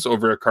forums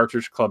over at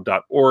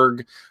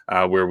cartridgeclub.org,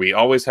 where we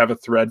always have a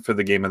thread for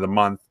the game of the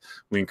month.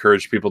 We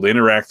encourage people to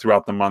interact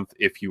throughout the month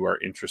if you are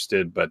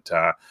interested, but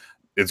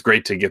it's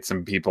great to get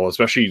some people,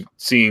 especially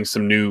seeing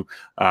some new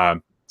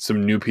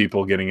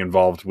people getting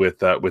involved with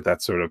that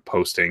sort of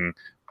posting.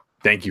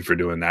 Thank you for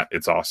doing that.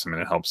 It's awesome.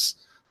 And it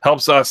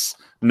helps us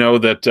know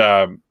that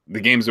the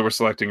games that we're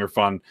selecting are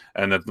fun,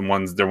 and that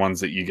they're ones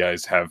that you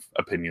guys have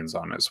opinions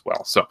on as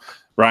well. So,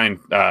 Ryan,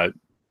 I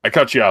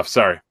cut you off.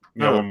 Sorry.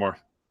 You got one more.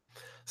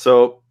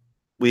 So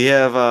we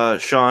have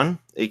Sean,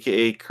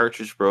 aka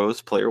Cartridge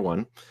Bros Player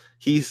One.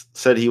 He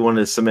said he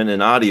wanted to submit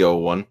an audio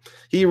one.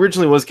 He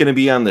originally was going to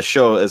be on the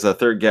show as a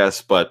third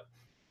guest, but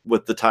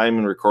with the time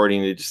and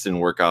recording, it just didn't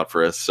work out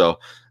for us. So,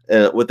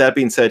 with that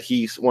being said,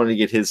 he wanted to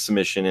get his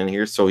submission in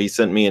here, so he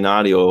sent me an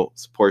audio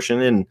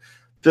portion. And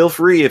feel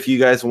free, if you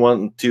guys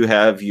want to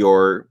have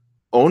your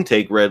own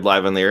take read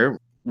live on there,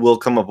 we'll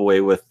come up away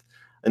with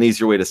an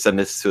easier way to send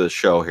this to the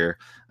show here,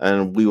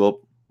 and we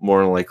will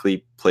more than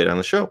likely play it on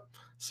the show.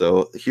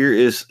 So here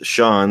is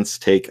Sean's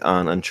take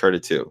on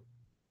Uncharted 2.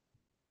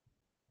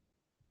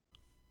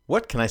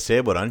 What can I say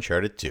about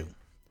Uncharted 2?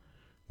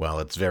 Well,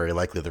 it's very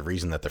likely the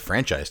reason that the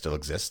franchise still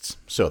exists,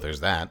 so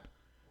there's that.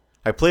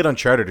 I played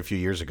Uncharted a few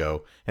years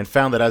ago, and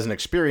found that as an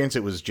experience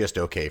it was just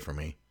okay for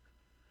me.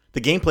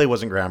 The gameplay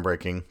wasn't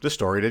groundbreaking, the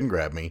story didn't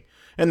grab me,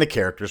 and the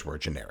characters were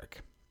generic.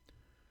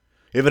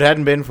 If it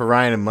hadn't been for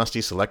Ryan and Musty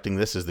selecting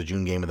this as the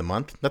June game of the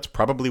month, that's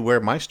probably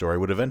where my story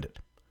would have ended.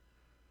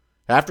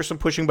 After some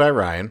pushing by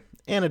Ryan,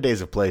 and a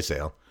Days of Play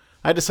sale,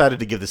 I decided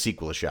to give the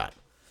sequel a shot.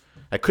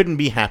 I couldn't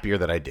be happier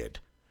that I did.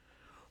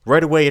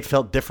 Right away it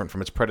felt different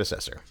from its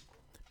predecessor.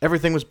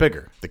 Everything was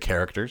bigger, the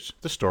characters,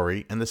 the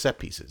story, and the set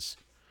pieces.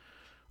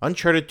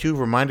 Uncharted 2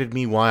 reminded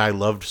me why I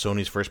loved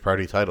Sony's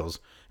first-party titles,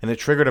 and it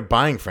triggered a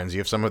buying frenzy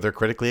of some of their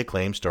critically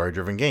acclaimed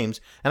story-driven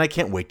games, and I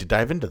can't wait to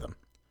dive into them.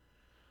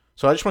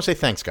 So I just want to say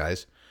thanks,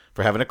 guys,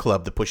 for having a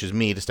club that pushes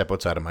me to step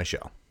outside of my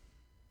shell.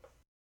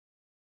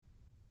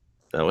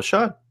 That was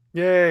Sean.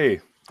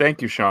 Yay.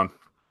 Thank you, Sean.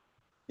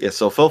 Yeah,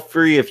 so feel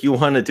free if you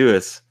want to do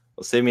this.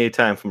 It'll save me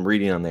time from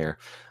reading on there.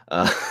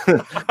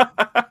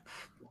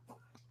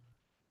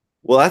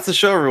 Well, that's the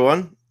show,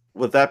 everyone.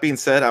 with that being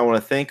said, I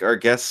want to thank our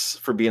guests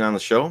for being on the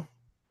show.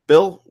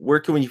 Bill, where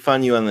can we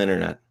find you on the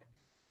internet?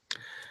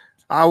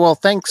 Well,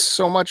 thanks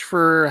so much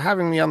for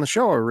having me on the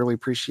show. I really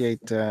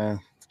appreciate the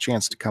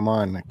chance to come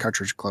on a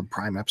Cartridge Club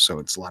Prime episode.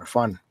 It's a lot of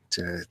fun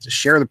to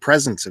share the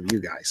presence of you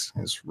guys.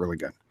 It's really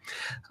good.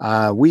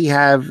 We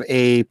have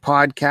a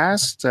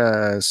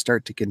podcast,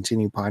 Start to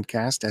Continue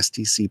podcast,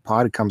 STC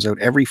Pod. It comes out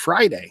every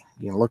Friday.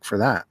 You can look for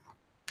that.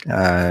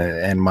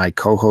 And my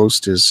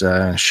co-host is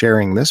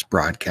sharing this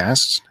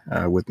broadcast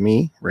with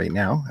me right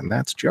now, and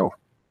that's Joe.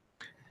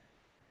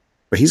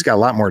 But he's got a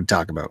lot more to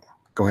talk about.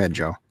 Go ahead,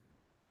 Joe.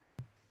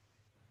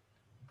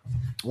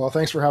 Well,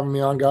 thanks for having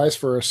me on, guys,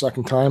 for a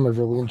second time. I've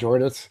really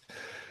enjoyed it.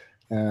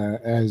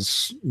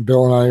 As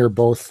Bill and I are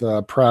both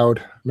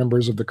proud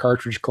members of the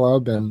Cartridge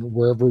Club, and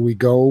wherever we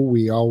go,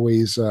 we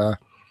always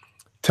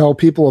tell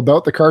people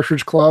about the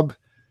Cartridge Club.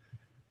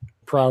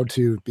 Proud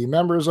to be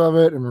members of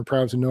it, and we're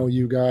proud to know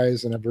you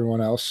guys and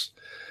everyone else.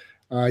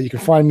 You can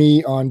find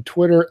me on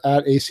Twitter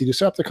at AC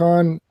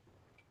Decepticon.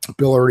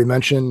 Bill already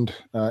mentioned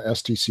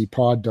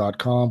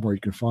stcpod.com, where you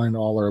can find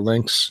all our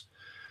links.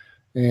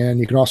 And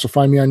you can also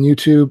find me on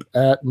YouTube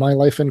at My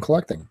Life in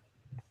Collecting.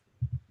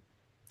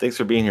 Thanks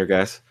for being here,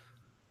 guys.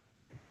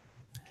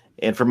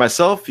 And for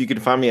myself, you can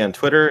find me on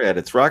Twitter at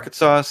It's Rocket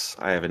Sauce.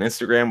 I have an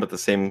Instagram with the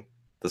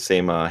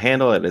same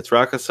handle at It's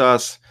Rocket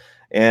Sauce.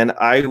 And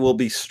I will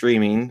be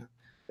streaming,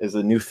 is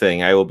a new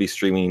thing. I will be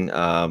streaming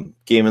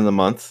Game of the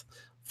Month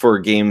for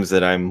games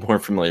that I'm more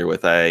familiar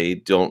with.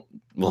 I don't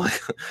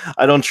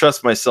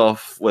trust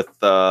myself with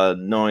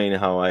knowing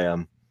how I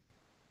am.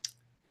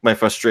 My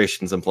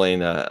frustrations in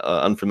playing an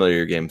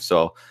unfamiliar game.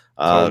 So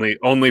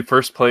only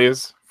first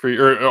plays for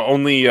you, or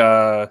only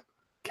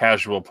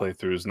casual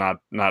playthroughs,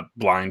 not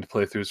blind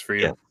playthroughs for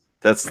you. Yeah,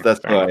 that's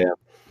what I am.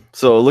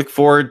 So look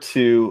forward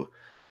to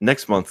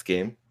next month's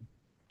game,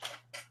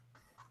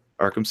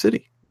 Arkham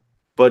City.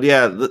 But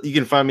yeah, you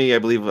can find me. I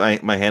believe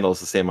my handle is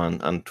the same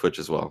on Twitch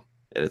as well.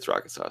 And it's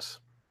Rocket Sauce.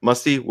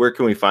 Musty, where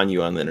can we find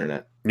you on the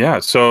internet? Yeah,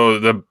 so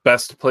the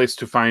best place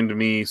to find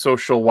me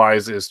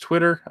social-wise is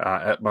Twitter,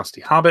 at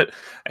Musty Hobbit.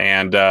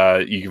 And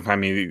you can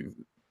find me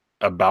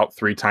about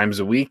 3 times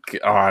a week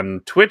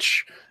on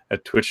Twitch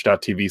at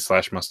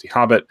twitch.tv/Musty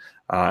Hobbit.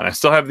 And I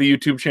still have the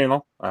YouTube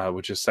channel,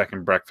 which is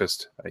Second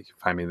Breakfast. You can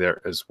find me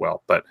there as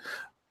well. But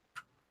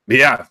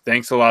yeah,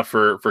 thanks a lot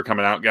for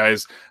coming out,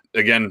 guys.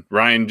 Again,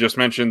 Ryan just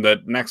mentioned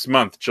that next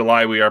month,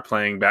 July, we are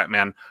playing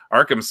Batman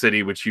Arkham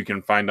City, which you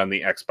can find on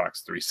the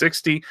Xbox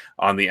 360,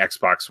 on the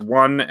Xbox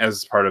One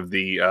as part of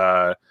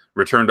the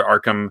Return to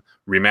Arkham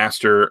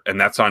remaster, and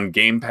that's on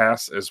Game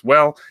Pass as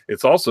well.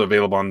 It's also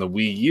available on the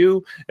Wii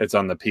U. It's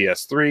on the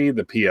PS3,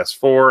 the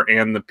PS4,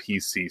 and the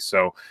PC.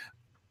 So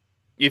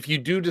if you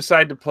do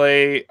decide to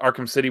play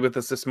Arkham City with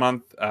us this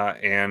month,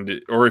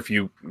 or if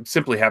you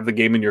simply have the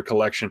game in your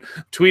collection,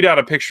 tweet out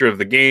a picture of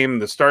the game,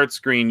 the start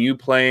screen, you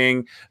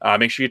playing.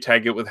 Make sure you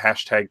tag it with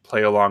hashtag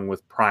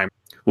 #PlayAlongWithPrime.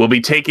 We'll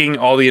be taking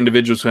all the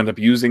individuals who end up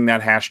using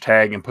that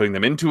hashtag and putting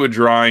them into a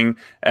drawing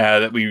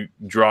that we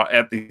draw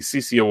at the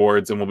CC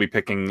Awards, and we'll be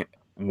picking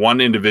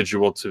one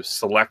individual to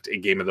select a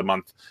game of the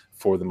month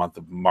for the month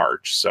of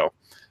March. So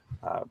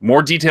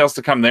more details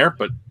to come there,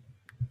 but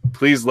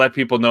please let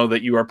people know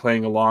that you are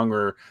playing along,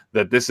 or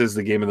that this is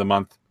the game of the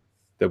month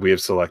that we have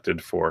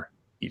selected for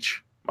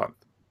each month.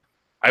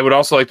 I would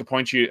also like to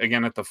point you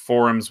again at the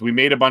forums. We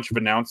made a bunch of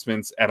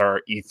announcements at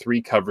our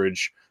E3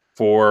 coverage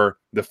for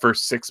the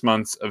first 6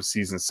 months of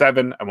Season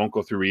 7. I won't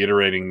go through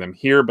reiterating them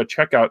here, but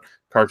check out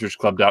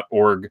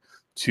cartridgeclub.org.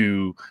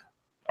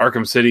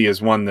 Arkham City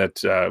is one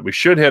that we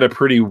should hit a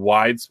pretty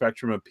wide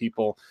spectrum of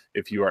people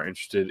if you are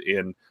interested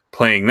in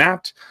playing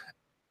that.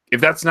 If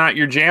that's not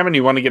your jam and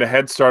you want to get a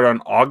head start on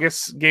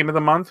August's game of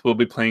the month, we'll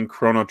be playing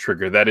Chrono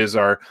Trigger. That is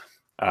our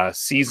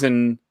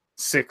Season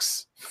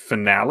 6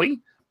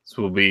 finale.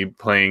 So we'll be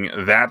playing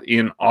that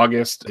in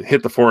August.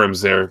 Hit the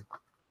forums there.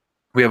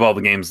 We have all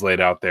the games laid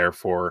out there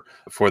for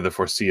the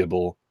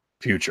foreseeable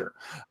future.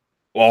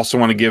 We also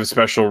want to give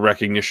special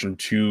recognition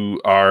to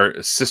our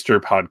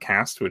sister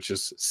podcast, which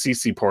is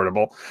CC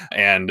Portable.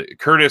 And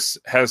Curtis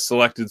has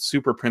selected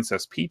Super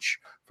Princess Peach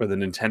for the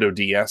Nintendo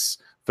DS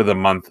for the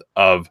month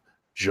of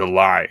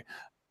July.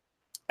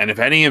 And if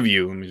any of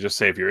you, let me just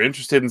say, if you're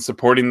interested in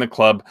supporting the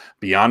club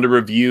beyond a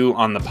review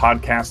on the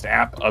podcast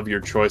app of your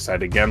choice,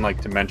 I'd again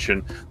like to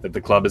mention that the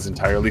club is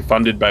entirely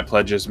funded by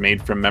pledges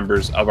made from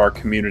members of our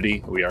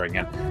community. We are,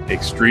 again,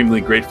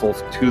 extremely grateful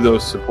to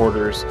those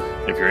supporters.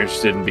 If you're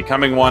interested in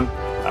becoming one,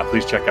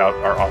 please check out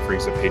our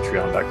offerings at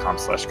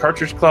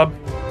patreon.com/Cartridge Club.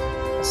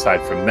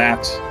 Aside from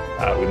that,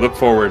 we look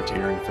forward to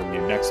hearing from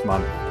you next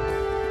month.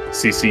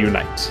 CC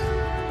Unite.